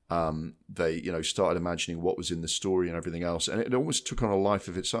 They, started imagining what was in the story and everything else, and it almost took on a life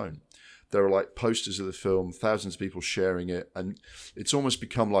of its own. There are like posters of the film, thousands of people sharing it, and it's almost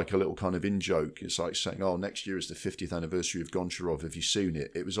become like a little kind of in-joke. It's like saying, next year is the 50th anniversary of Goncharov. Have you seen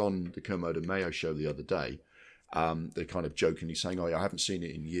it? It was on the Kermode and Mayo show the other day. They're kind of jokingly saying, I haven't seen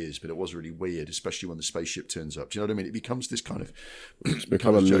it in years, but it was really weird, especially when the spaceship turns up. Do you know what I mean? It becomes this kind of... It's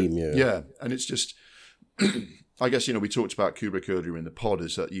become a meme, yeah. Yeah, and it's just... I guess, we talked about Kubrick earlier in the pod,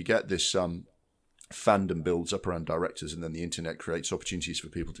 is that you get this fandom builds up around directors, and then the internet creates opportunities for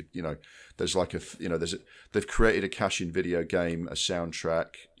people to, there's like they've created a cash-in video game, a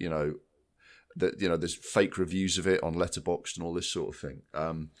soundtrack, there's fake reviews of it on Letterboxd and all this sort of thing.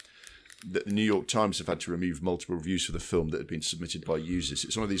 The New York Times have had to remove multiple reviews for the film that had been submitted by users.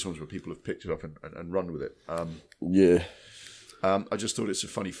 It's one of these ones where people have picked it up and run with it. Yeah. I just thought it's a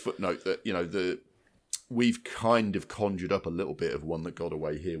funny footnote that, we've kind of conjured up a little bit of one that got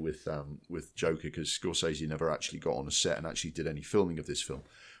away here with Joker, because Scorsese never actually got on a set and actually did any filming of this film.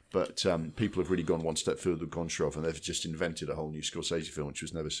 But people have really gone one step further with Goncharov, and they've just invented a whole new Scorsese film which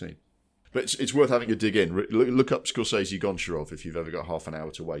was never seen. But it's worth having a dig in. Look up Scorsese Goncharov if you've ever got half an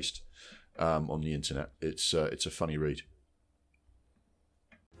hour to waste on the internet. It's a funny read.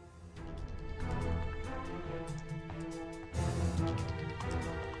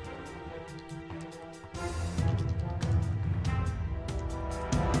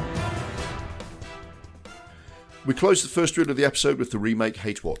 We close the first reel of the episode with the remake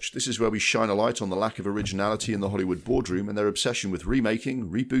Hate Watch. This is where we shine a light on the lack of originality in the Hollywood boardroom and their obsession with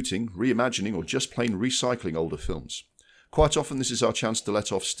remaking, rebooting, reimagining, or just plain recycling older films. Quite often this is our chance to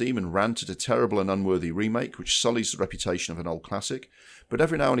let off steam and rant at a terrible and unworthy remake which sullies the reputation of an old classic, but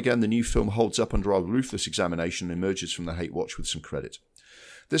every now and again the new film holds up under our ruthless examination and emerges from the Hate Watch with some credit.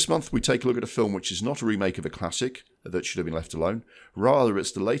 This month we take a look at a film which is not a remake of a classic that should have been left alone. Rather,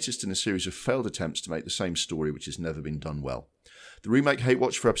 it's the latest in a series of failed attempts to make the same story which has never been done well. The remake Hate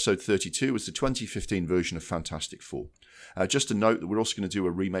Watch for episode 32 was the 2015 version of Fantastic Four. Just a note that we're also going to do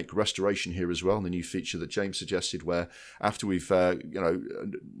a remake restoration here as well, the new feature that James suggested, where after we've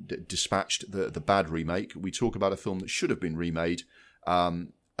dispatched the bad remake, we talk about a film that should have been remade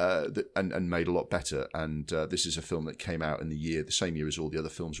and made a lot better. And this is a film that came out in the same year as all the other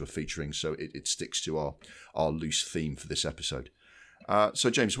films we're featuring, so it sticks to our loose theme for this episode. So,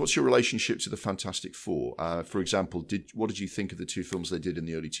 James, what's your relationship to the Fantastic Four? For example, what did you think of the two films they did in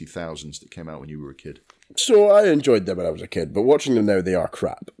the early 2000s that came out when you were a kid? So I enjoyed them when I was a kid, but watching them now, they are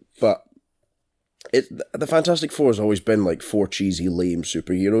crap. But The Fantastic Four has always been like four cheesy, lame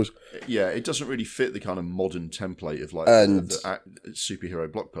superheroes. Yeah, it doesn't really fit the kind of modern template of like the superhero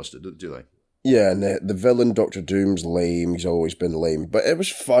blockbuster, do they? Yeah, and the villain, Doctor Doom's lame. He's always been lame. But it was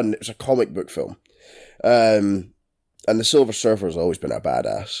fun. It was a comic book film. And the Silver Surfer's always been a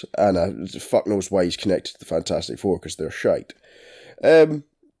badass. And fuck knows why he's connected to the Fantastic Four, because they're shite.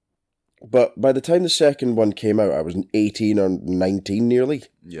 But by the time the second one came out, I was 18 or 19 nearly.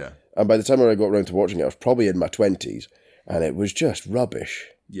 Yeah. And by the time I got around to watching it, I was probably in my 20s. And it was just rubbish.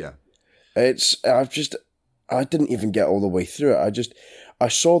 Yeah. I didn't even get all the way through it. I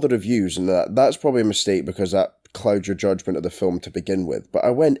saw the reviews, and that's probably a mistake because that clouds your judgment of the film to begin with. But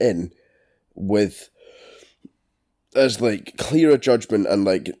I went in with as like clear a judgment and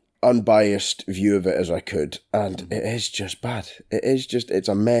like unbiased view of it as I could, and it is just bad. It's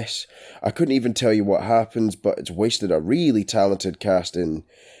a mess. I couldn't even tell you what happens, but it's wasted a really talented cast in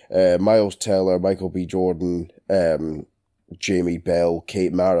Miles Teller, Michael B. Jordan, Jamie Bell,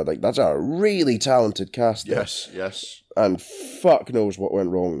 Kate Mara. Like, that's a really talented cast. Yes. And fuck knows what went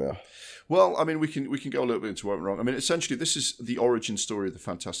wrong there. Well, I mean, we can go a little bit into what went wrong. I mean, essentially, this is the origin story of the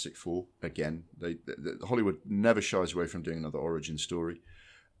Fantastic Four. Again, Hollywood never shies away from doing another origin story.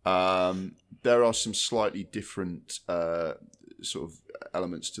 There are some slightly different sort of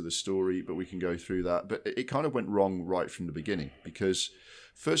elements to the story, but we can go through that. But it kind of went wrong right from the beginning because,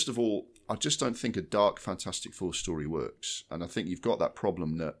 first of all, I just don't think a dark Fantastic Four story works, and I think you've got that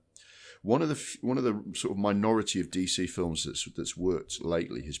problem that one of the sort of minority of DC films that's worked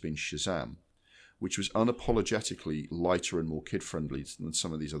lately has been Shazam, which was unapologetically lighter and more kid-friendly than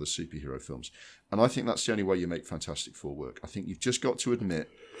some of these other superhero films. And I think that's the only way you make Fantastic Four work. I think you've just got to admit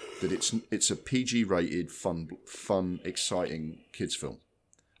that it's a PG-rated, fun, exciting kids film,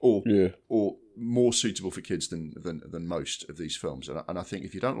 or more suitable for kids than most of these films. And I think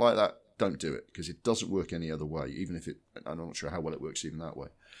if you don't like that, don't do it, because it doesn't work any other way. Even if I'm not sure how well it works even that way.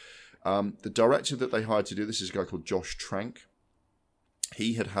 The director that they hired to do this is a guy called Josh Trank.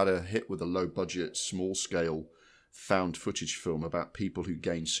 He had a hit with a low-budget, small-scale, found-footage film about people who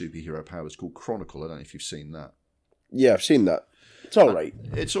gain superhero powers called Chronicle. I don't know if you've seen that. Yeah, I've seen that. It's all right.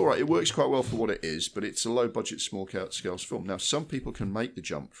 It's all right. It works quite well for what it is, but it's a low-budget, small-scale film. Now, some people can make the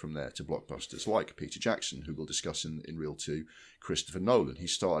jump from there to blockbusters, like Peter Jackson, who we'll discuss in Reel 2, Christopher Nolan. He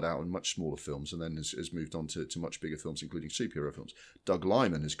started out in much smaller films and then has moved on to much bigger films, including superhero films. Doug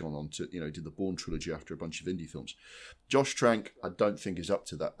Liman has gone on to, did the Bourne trilogy after a bunch of indie films. Josh Trank, I don't think, is up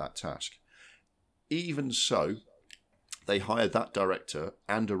to that task. Even so, they hired that director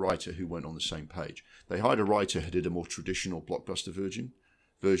and a writer who weren't on the same page. They hired a writer who did a more traditional blockbuster version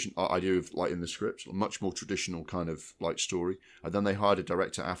idea of, like, in the script, a much more traditional kind of like story. And then they hired a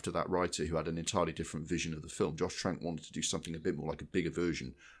director after that writer who had an entirely different vision of the film. Josh Trank wanted to do something a bit more like a bigger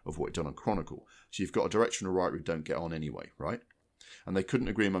version of what he'd done on Chronicle. So you've got a director and a writer who don't get on anyway, right? And they couldn't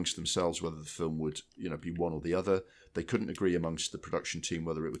agree amongst themselves whether the film would, be one or the other. They couldn't agree amongst the production team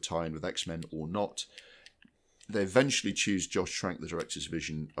whether it would tie in with X-Men or not. They eventually choose Josh Trank, the director's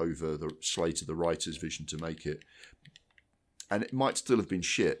vision, over the slate of the writer's vision to make it. And it might still have been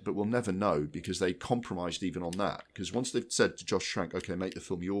shit, but we'll never know because they compromised even on that. Because once they've said to Josh Trank, okay, make the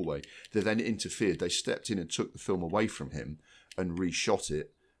film your way, they then interfered. They stepped in and took the film away from him and reshot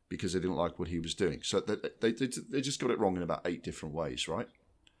it because they didn't like what he was doing. So they just got it wrong in about 8 different ways, right?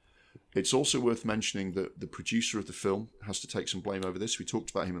 It's also worth mentioning that the producer of the film has to take some blame over this. We talked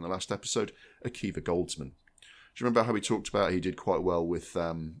about him in the last episode, Akiva Goldsman. Do you remember how we talked about he did quite well with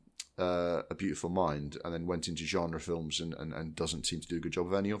A Beautiful Mind and then went into genre films and doesn't seem to do a good job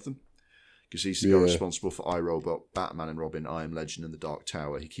of any of them? Because he's the guy responsible for iRobot, Batman and Robin, I Am Legend and The Dark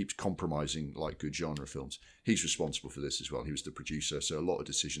Tower. He keeps compromising like good genre films. He's responsible for this as well. He was the producer, so a lot of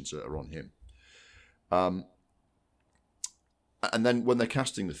decisions are on him. And then when they're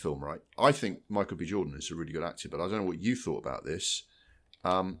casting the film, right, I think Michael B. Jordan is a really good actor, but I don't know what you thought about this.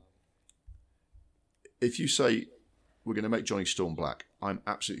 If you say we're going to make Johnny Storm black, I'm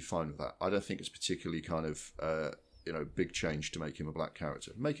absolutely fine with that. I don't think it's particularly kind of big change to make him a black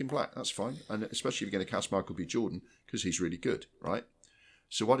character. Make him black, that's fine, and especially if you're going to cast Michael B. Jordan because he's really good, right?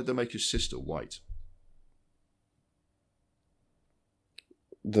 So why did they make his sister white?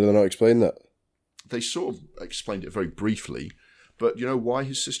 Did they not explain that? They sort of explained it very briefly, but you know why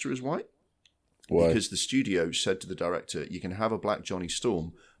his sister is white? Why? Because the studio said to the director, you can have a black Johnny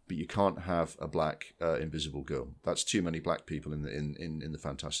Storm, but you can't have a black Invisible Girl. That's too many black people in the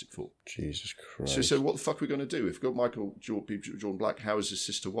Fantastic Four. Jesus Christ. So he said, what the fuck are we going to do? If we've got Michael Jordan black, how is his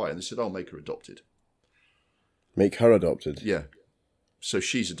sister white? And they said, I'll make her adopted. Make her adopted? Yeah. So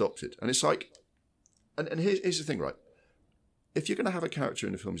she's adopted. And it's like, and here's the thing, right? If you're going to have a character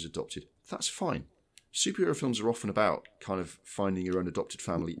in a film who's adopted, that's fine. superhero films are often about kind of finding your own adopted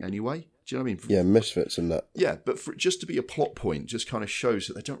family anyway. Do you know what I mean? Yeah, misfits and that. Yeah, but for it just to be a plot point just kind of shows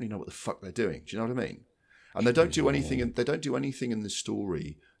that they don't really know what the fuck they're doing. Do you know what I mean? And they don't do anything. They don't do anything in the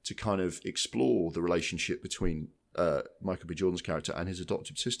story to kind of explore the relationship between Michael B. Jordan's character and his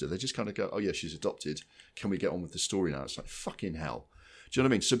adopted sister. They just kind of go, "Oh yeah, she's adopted. Can we get on with the story now?" It's like fucking hell. Do you know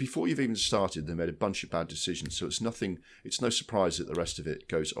what I mean? So before you've even started, they made a bunch of bad decisions. So it's nothing. It's no surprise that the rest of it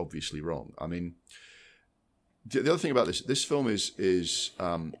goes obviously wrong. I mean, the other thing about this film is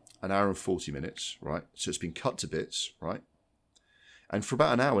an hour and 40 minutes, right? So it's been cut to bits, right? And for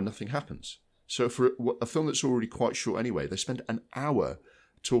about an hour, nothing happens. So for a film that's already quite short anyway, they spend an hour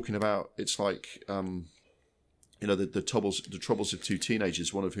talking about, it's like, the troubles of two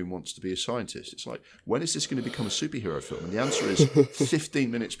teenagers, one of whom wants to be a scientist. It's like, when is this going to become a superhero film? And the answer is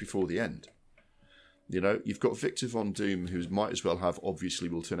 15 minutes before the end. You know, you've got Victor Von Doom, who might as well have, obviously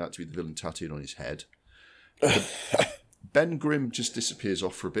will turn out to be the villain tattooed on his head. Ben Grimm just disappears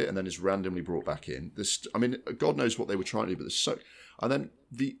off for a bit and then is randomly brought back in. God knows what they were trying to do, but there's so... And then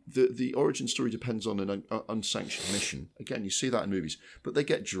the origin story depends on an unsanctioned mission. Again, you see that in movies. But they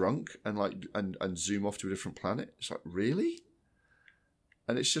get drunk and zoom off to a different planet. It's like, really?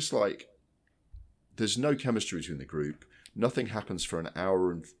 And it's just like, there's no chemistry between the group. Nothing happens for an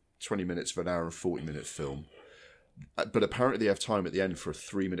hour and 20 minutes of an hour and 40-minute film. But apparently they have time at the end for a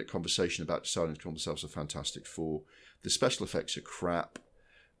 3-minute conversation about deciding to call themselves a Fantastic Four. The special effects are crap.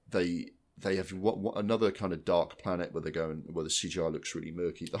 They have another kind of dark planet where the CGI looks really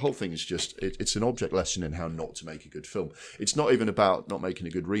murky. The whole thing is just, it's an object lesson in how not to make a good film. It's not even about not making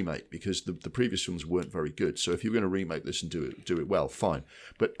a good remake, because the previous films weren't very good. So if you're going to remake this and do it well, fine.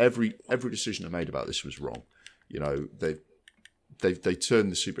 But every decision they made about this was wrong. You know, they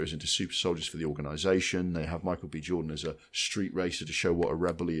turned the superheroes into super soldiers for the organization. They have Michael B. Jordan as a street racer to show what a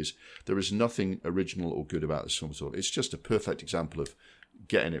rebel he is. There is nothing original or good about this film at all. It's just a perfect example of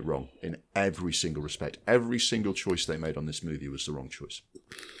getting it wrong in every single respect. Every single choice they made on this movie was the wrong choice.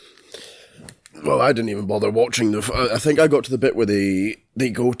 Well, I didn't even bother watching I think I got to the bit where they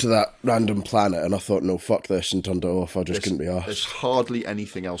go to that random planet and I thought, no, fuck this, and turned it off. I just couldn't be arsed. There's hardly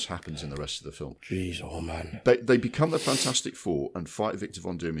anything else happens in the rest of the film. Jeez, oh man. They become the Fantastic Four and fight Victor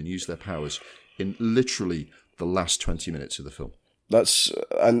Von Doom and use their powers in literally the last 20 minutes of the film.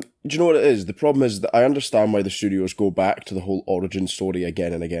 And do you know what it is? The problem is that I understand why the studios go back to the whole origin story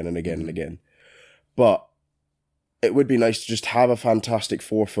again and again and again and again. But it would be nice to just have a Fantastic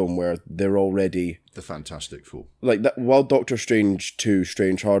Four film where they're already... The Fantastic Four. Like, that, while Doctor Strange 2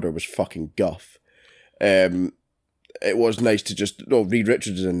 Strange Harder was fucking guff, it was nice to just... Oh, Reed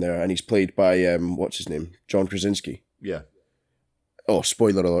Richards is in there, and he's played by, what's his name? John Krasinski. Yeah. Oh,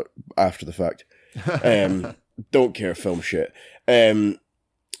 spoiler alert, after the fact. Don't care, film shit. And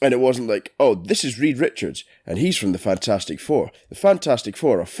it wasn't like, oh, this is Reed Richards, and he's from the Fantastic Four. The Fantastic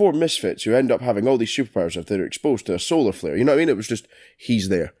Four are four misfits who end up having all these superpowers if they're exposed to a solar flare. You know what I mean? It was just, he's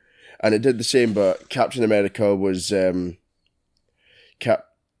there. And it did the same, but Captain America was...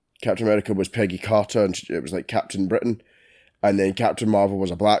 Captain America was Peggy Carter, and it was like Captain Britain. And then Captain Marvel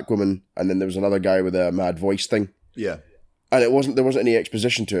was a black woman, and then there was another guy with a mad voice thing. Yeah. And there wasn't any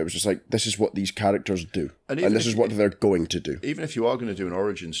exposition to it. It was just like, this is what these characters do. And this is what they're going to do. Even if you are going to do an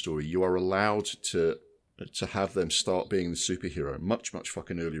origin story, you are allowed to have them start being the superhero much, much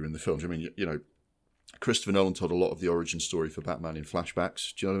fucking earlier in the films. I mean, you know, Christopher Nolan told a lot of the origin story for Batman in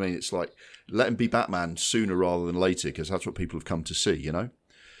flashbacks. Do you know what I mean? It's like, let him be Batman sooner rather than later, because that's what people have come to see, you know?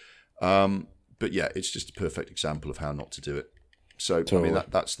 But yeah, it's just a perfect example of how not to do it. So, totally. I mean,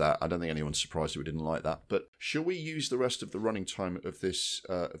 that's that. I don't think anyone's surprised that we didn't like that. But shall we use the rest of the running time of this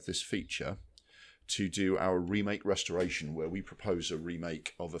feature to do our remake restoration, where we propose a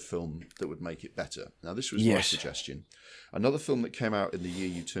remake of a film that would make it better? Now, this was my suggestion. Another film that came out in the year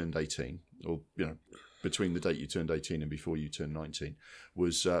you turned 18, or, you know, between the date you turned 18 and before you turned 19,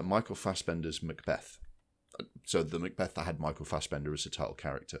 was Michael Fassbender's Macbeth. So the Macbeth that had Michael Fassbender as a title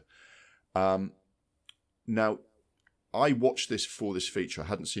character. Now, I watched this for this feature. I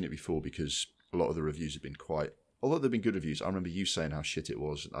hadn't seen it before because a lot of the reviews have been quite... Although they've been good reviews, I remember you saying how shit it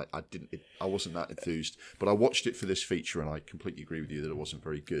was. I wasn't that enthused. But I watched it for this feature, and I completely agree with you that it wasn't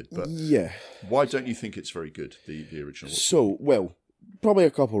very good. But yeah, why don't you think it's very good, the original? So, well, probably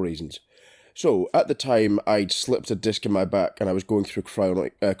a couple of reasons. So, at the time, I'd slipped a disc in my back, and I was going through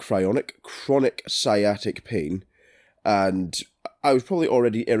chronic sciatic pain, and I was probably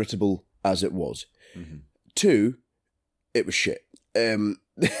already irritable as it was. Mm-hmm. 2, it was shit. And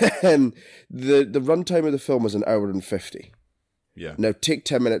the runtime of the film was 1 hour and 50. Yeah. Now take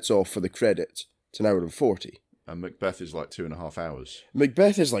 10 minutes off for the credits. It's 1 hour and 40. And Macbeth is like 2.5 hours.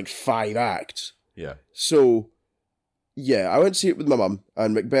 Macbeth is like 5 acts. Yeah. So, yeah, I went to see it with my mum,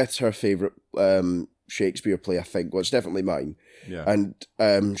 and Macbeth's her favourite Shakespeare play, I think. Well, it's definitely mine. Yeah. And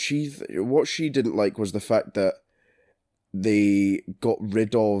what she didn't like was the fact that they got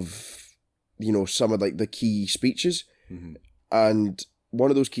rid of, some of like the key speeches. Mm-hmm. And one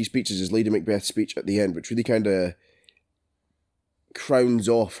of those key speeches is Lady Macbeth's speech at the end, which really kind of crowns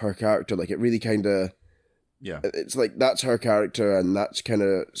off her character. Like, it really kind of... Yeah. It's like, that's her character, and that's kind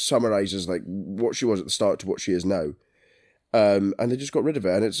of summarises like what she was at the start to what she is now. And they just got rid of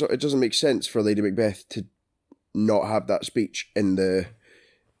it, and it doesn't make sense for Lady Macbeth to not have that speech in the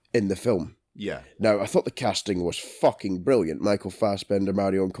film. Yeah. Now, I thought the casting was fucking brilliant. Michael Fassbender,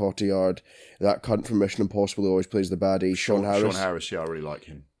 Marion Cotillard, that cunt from Mission Impossible who always plays the baddie, Sean Harris. Sean Harris, yeah, I really like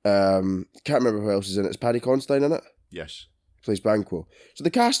him. Can't remember who else is in it. Is Paddy Considine in it? Yes. Plays Banquo. So the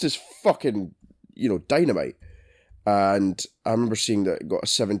cast is fucking, dynamite. And I remember seeing that it got a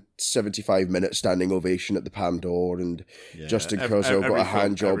 75-minute standing ovation at the Palme d'Or, and Justin Kurzel got a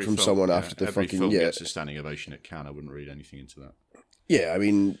hand job from someone after the every fucking... film gets a standing ovation at Cannes. I wouldn't read anything into that. Yeah, I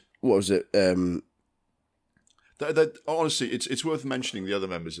mean, what was it? Honestly, it's worth mentioning the other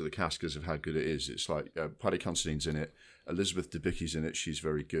members of the cast because of how good it is. It's like Paddy Considine's in it, Elizabeth Debicki's in it, she's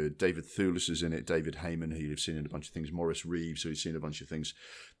very good. David Thewlis is in it, David Heyman, who you've seen in a bunch of things, Maurice Reeves, who you've seen in a bunch of things.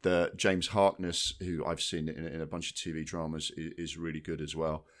 The James Harkness, who I've seen in a bunch of TV dramas, is really good as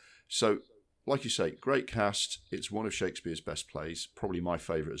well. So, like you say, great cast. It's one of Shakespeare's best plays, probably my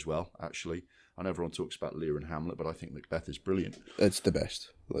favourite as well, actually. I know everyone talks about Lear and Hamlet, but I think Macbeth is brilliant. It's the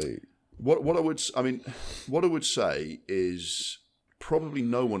best. What I would say is probably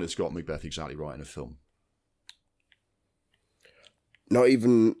no one has got Macbeth exactly right in a film. Not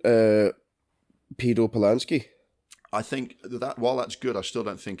even Peter Polanski. I think that while that's good, I still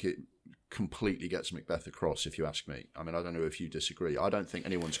don't think it completely gets Macbeth across, if you ask me. I mean, I don't know if you disagree. I don't think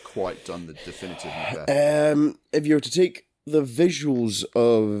anyone's quite done the definitive Macbeth. If you were to take the visuals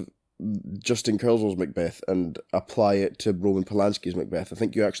of Justin Kurzel's Macbeth and apply it to Roman Polanski's Macbeth, I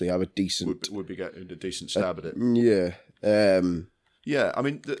think you actually have a decent... Would be getting a decent stab at it. Yeah. Yeah, I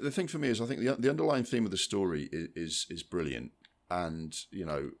mean, the thing for me is I think the underlying theme of the story is brilliant. And,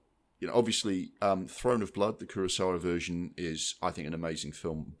 obviously, Throne of Blood, the Kurosawa version, is, I think, an amazing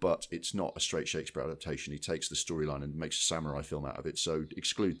film, but it's not a straight Shakespeare adaptation. He takes the storyline and makes a samurai film out of it, so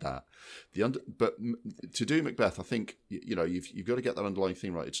exclude that. But to do Macbeth, I think, you've got to get that underlying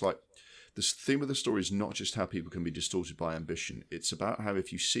theme right. It's like, the theme of the story is not just how people can be distorted by ambition. It's about how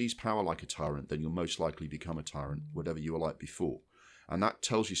if you seize power like a tyrant, then you'll most likely become a tyrant, whatever you were like before. And that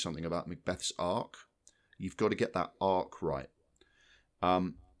tells you something about Macbeth's arc. You've got to get that arc right.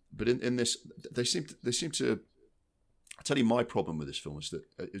 But in this, they seem to. I tell you, my problem with this film is that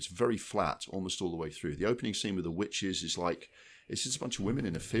it's very flat almost all the way through. The opening scene with the witches is like it's just a bunch of women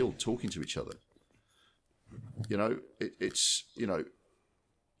in a field talking to each other. You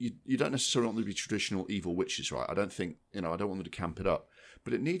don't necessarily want them to be traditional evil witches, right? I don't think I don't want them to camp it up,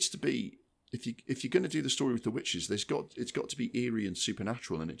 but it needs to be. If you're going to do the story with the witches, it's got to be eerie and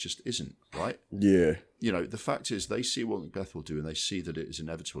supernatural, and it just isn't, right? Yeah. The fact is they see what Macbeth will do, and they see that it is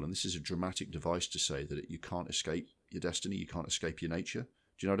inevitable, and this is a dramatic device to say that you can't escape your destiny, you can't escape your nature.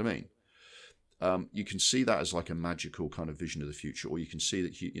 Do you know what I mean? You can see that as like a magical kind of vision of the future, or you can see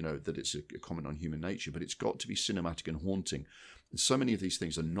that that it's a comment on human nature, but it's got to be cinematic and haunting. And so many of these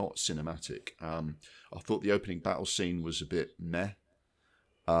things are not cinematic. I thought the opening battle scene was a bit meh.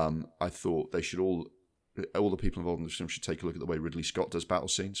 I thought they should all the people involved in the film should take a look at the way Ridley Scott does battle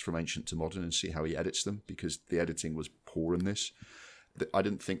scenes from ancient to modern and see how he edits them, because the editing was poor in this. I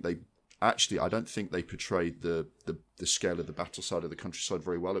don't think they portrayed the scale of the battle side of the countryside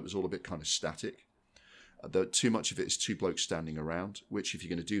very well. It was all a bit kind of static. Too much of it is two blokes standing around, which if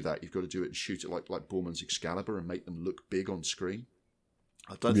you're going to do that, you've got to do it and shoot it like Borman's Excalibur and make them look big on screen.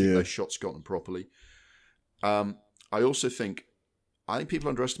 I don't think those shots got them properly. I think people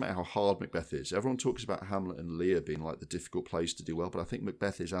underestimate how hard Macbeth is. Everyone talks about Hamlet and Lear being like the difficult plays to do well, but I think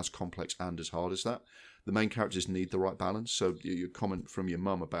Macbeth is as complex and as hard as that. The main characters need the right balance. So your comment from your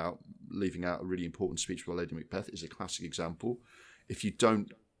mum about leaving out a really important speech by Lady Macbeth is a classic example. If you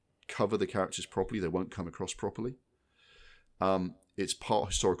don't cover the characters properly, they won't come across properly. It's part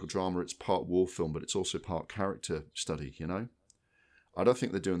historical drama, it's part war film, but it's also part character study, I don't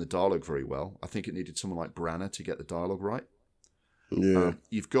think they're doing the dialogue very well. I think it needed someone like Branagh to get the dialogue right. Yeah.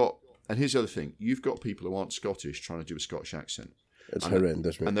 And here's the other thing, you've got people who aren't Scottish trying to do a Scottish accent. It's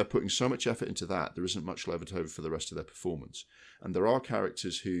horrendous, man. And they're putting so much effort into that, there isn't much left over for the rest of their performance. And there are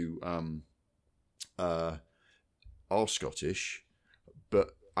characters who are Scottish,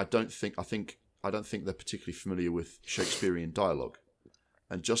 but I don't think they're particularly familiar with Shakespearean dialogue.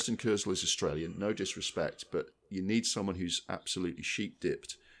 And Justin Kurzel is Australian, no disrespect, but you need someone who's absolutely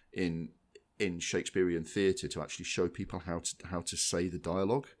sheep-dipped in Shakespearean theatre to actually show people how to say the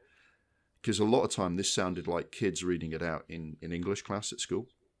dialogue. Because a lot of time this sounded like kids reading it out in English class at school.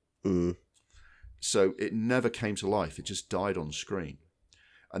 Mm. So it never came to life. It just died on screen.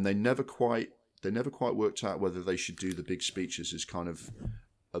 And they never quite worked out whether they should do the big speeches as kind of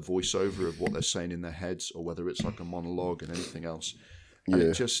a voiceover of what they're saying in their heads, or whether it's like a monologue and anything else. And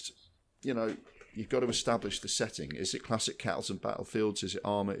it just, you've got to establish the setting. Is it classic Castles and Battlefields? Is it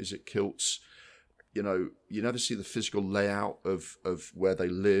armour? Is it kilts? You never see the physical layout of where they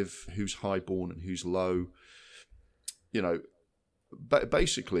live, who's highborn and who's low. But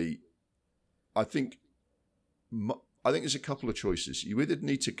basically, I think there's a couple of choices. You either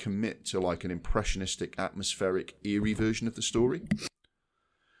need to commit to like an impressionistic, atmospheric, eerie version of the story,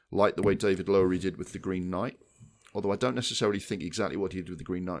 like the way David Lowery did with The Green Knight. Although I don't necessarily think exactly what he did with The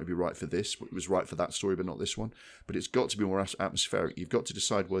Green Knight would be right for this. It was right for that story, but not this one. But it's got to be more atmospheric. You've got to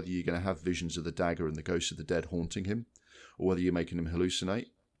decide whether you're going to have visions of the dagger and the ghosts of the dead haunting him, or whether you're making him hallucinate.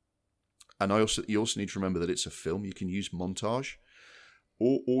 And you also need to remember that it's a film. You can use montage,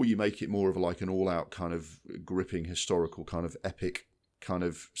 or you make it more of like an all-out kind of gripping historical kind of epic kind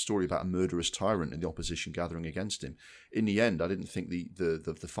of story about a murderous tyrant and the opposition gathering against him. In the end, I didn't think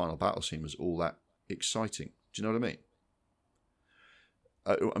the final battle scene was all that exciting. Do you know what I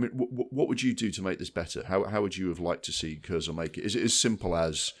mean? What would you do to make this better? How would you have liked to see Kurzel make it? Is it as simple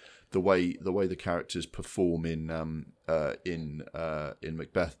as the way the characters perform in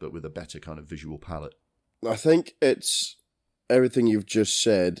Macbeth, but with a better kind of visual palette? I think it's everything you've just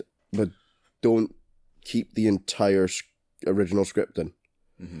said, but don't keep the entire original script in.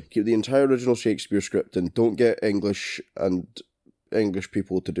 Mm-hmm. Keep the entire original Shakespeare script in. Don't get English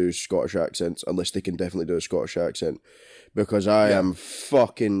people to do Scottish accents unless they can definitely do a Scottish accent, because I am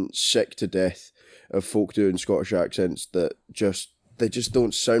fucking sick to death of folk doing Scottish accents that they just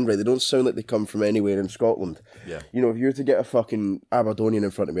don't sound right. They don't sound like they come from anywhere in Scotland. Yeah. If you were to get a fucking Aberdonian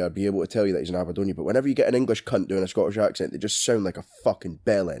in front of me, I'd be able to tell you that he's an Aberdonian. But whenever you get an English cunt doing a Scottish accent, they just sound like a fucking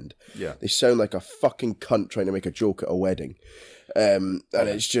bellend. Yeah. They sound like a fucking cunt trying to make a joke at a wedding. And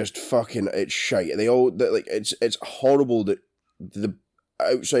it's just fucking, it's shite. It's horrible that the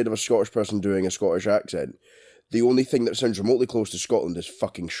outside of a Scottish person doing a Scottish accent, the only thing that sounds remotely close to Scotland is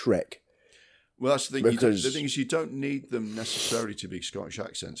fucking Shrek. Well, that's the thing. The thing is, you don't need them necessarily to be Scottish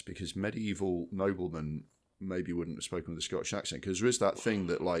accents, because medieval noblemen maybe wouldn't have spoken with a Scottish accent, because there is that thing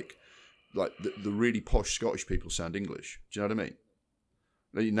that like the really posh Scottish people sound English. Do you know what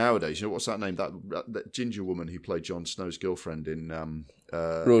I mean? Nowadays, what's that name? That ginger woman who played Jon Snow's girlfriend in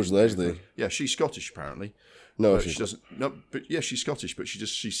Rose Leslie. Yeah, she's Scottish apparently. No, she doesn't. No, but yeah, she's Scottish, but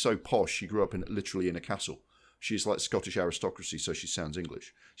she's so posh. She grew up literally in a castle. She's like Scottish aristocracy, so she sounds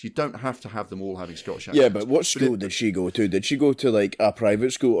English. So you don't have to have them all having Scottish accents. Yeah, but what school did she go to? Did she go to like a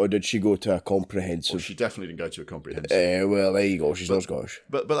private school, or did she go to a comprehensive? Well, she definitely didn't go to a comprehensive. Well, there you go. She's not Scottish.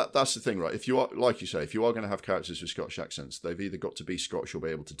 But that's the thing, right? If you are, like you say, if you are going to have characters with Scottish accents, they've either got to be Scottish or be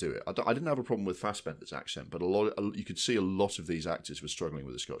able to do it. I didn't have a problem with Fassbender's accent, but you could see a lot of these actors were struggling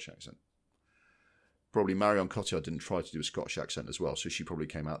with a Scottish accent. Probably Marion Cotillard didn't try to do a Scottish accent as well, so she probably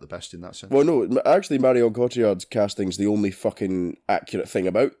came out the best in that sense. Well, no, actually, Marion Cotillard's casting's the only fucking accurate thing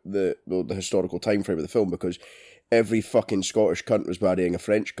about the historical time frame of the film, because every fucking Scottish cunt was marrying a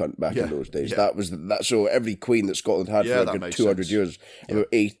French cunt back in those days. Yeah. That. So every queen that Scotland had for a good 200 years, about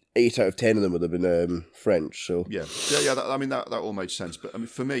 8 out of 10 of them would have been French. So that all made sense. But I mean,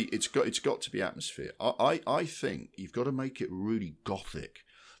 for me, it's got to be atmosphere. I think you've got to make it really gothic.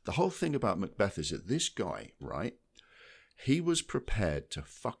 The whole thing about Macbeth is that this guy, right, he was prepared to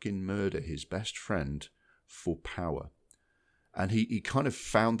fucking murder his best friend for power. And he kind of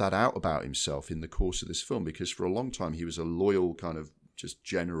found that out about himself in the course of this film, because for a long time he was a loyal kind of just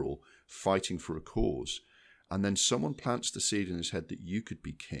general fighting for a cause. And then someone plants the seed in his head that you could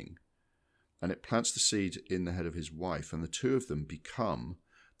be king. And it plants the seed in the head of his wife. And the two of them become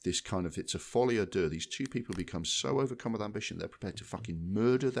this kind of, it's a folie à deux. These two people become so overcome with ambition, they're prepared to fucking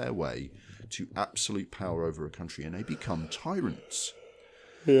murder their way to absolute power over a country, and they become tyrants.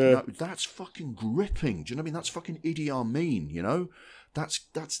 Yeah. Now, that's fucking gripping. Do you know what I mean? That's fucking Idi Amin, you know?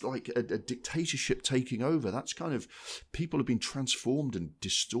 That's like a dictatorship taking over. That's kind of, people have been transformed and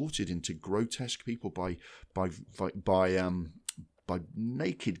distorted into grotesque people by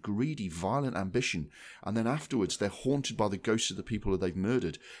naked, greedy, violent ambition, and then afterwards they're haunted by the ghosts of the people that they've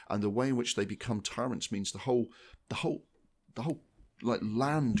murdered, and the way in which they become tyrants means the whole like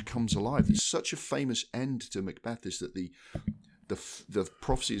land comes alive. It's such a famous end to Macbeth is that the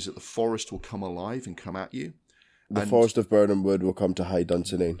prophecy is that the forest will come alive and come at you, The Forest of Burnham Wood will come to High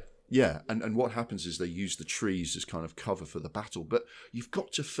Dunsinane. Yeah, and what happens is they use the trees as kind of cover for the battle. But you've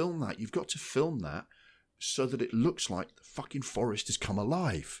got to film that. You've got to film that so that it looks like the fucking forest has come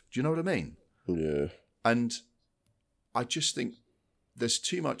alive. Do you know what I mean? Yeah. And I just think there's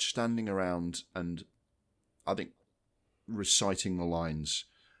too much standing around and I think reciting the lines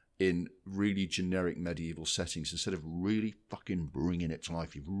in really generic medieval settings instead of really fucking bringing it to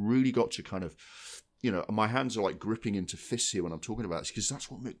life. You've really got to kind of, you know, my hands are like gripping into fists here when I'm talking about this because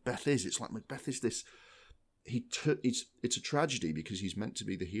that's what Macbeth is. It's like Macbeth is this, it's a tragedy because he's meant to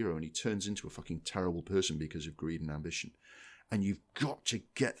be the hero and he turns into a fucking terrible person because of greed and ambition. And you've got to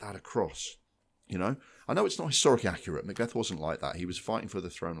get that across. You know, I know it's not historically accurate. Macbeth wasn't like that. He was fighting for the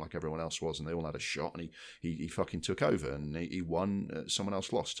throne like everyone else was, and they all had a shot, and he fucking took over, and he won. Someone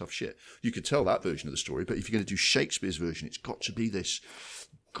else lost. Tough shit. You could tell that version of the story, but if you're going to do Shakespeare's version, it's got to be this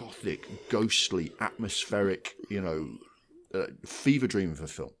gothic, ghostly, atmospheric, you know, fever dream of a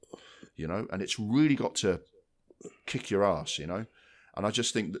film. You know, and it's really got to kick your ass. You know, and I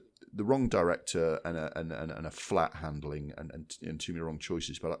just think that the wrong director and a flat handling and too many wrong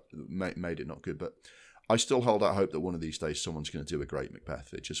choices, but made it not good. But I still hold out hope that one of these days someone's going to do a great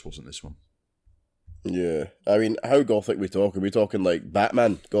Macbeth. It just wasn't this one. Yeah, I mean, how gothic we talking? Are we talking like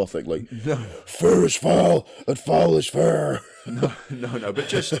Batman gothic, like no. Fair is foul and foul is fair? No. But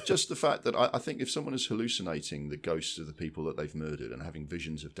just the fact that I think if someone is hallucinating the ghosts of the people that they've murdered and having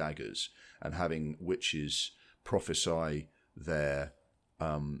visions of daggers and having witches prophesy their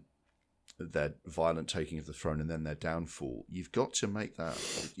violent taking of the throne and then their downfall, you've got to make that,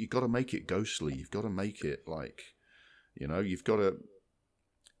 you've got to make it ghostly, you've got to make it like, you know, you've got to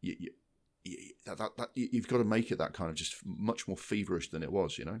you've got to make it that kind of just much more feverish than it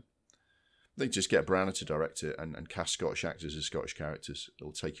was, you know. They just get Branagh to direct it and cast Scottish actors as Scottish characters.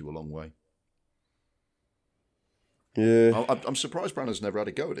 It'll take you a long way. Yeah, I'm surprised Branagh's never had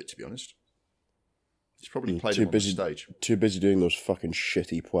a go at it, to be honest. He's probably played it on the stage. Too busy doing those fucking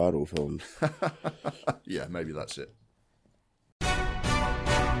shitty Poirot films. Yeah, maybe that's it.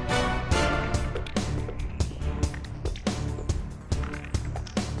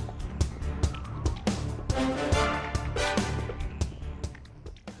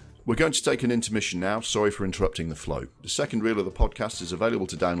 We're going to take an intermission now. Sorry for interrupting the flow. The second reel of the podcast is available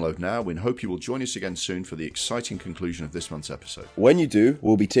to download now. We hope you will join us again soon for the exciting conclusion of this month's episode. When you do,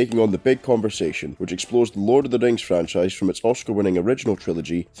 we'll be taking on The Big Conversation, which explores the Lord of the Rings franchise from its Oscar-winning original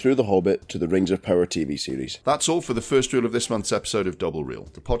trilogy through The Hobbit to the Rings of Power TV series. That's all for the first reel of this month's episode of Double Reel.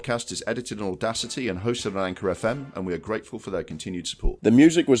 The podcast is edited in Audacity and hosted on Anchor FM, and we are grateful for their continued support. The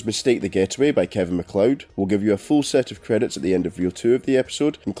music was Mistake the Getaway by Kevin MacLeod. We'll give you a full set of credits at the end of Reel 2 of the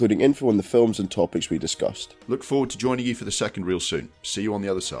episode, including info on the films and topics we discussed. Look forward to joining you for the second reel soon. See you on the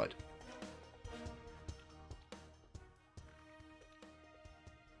other side.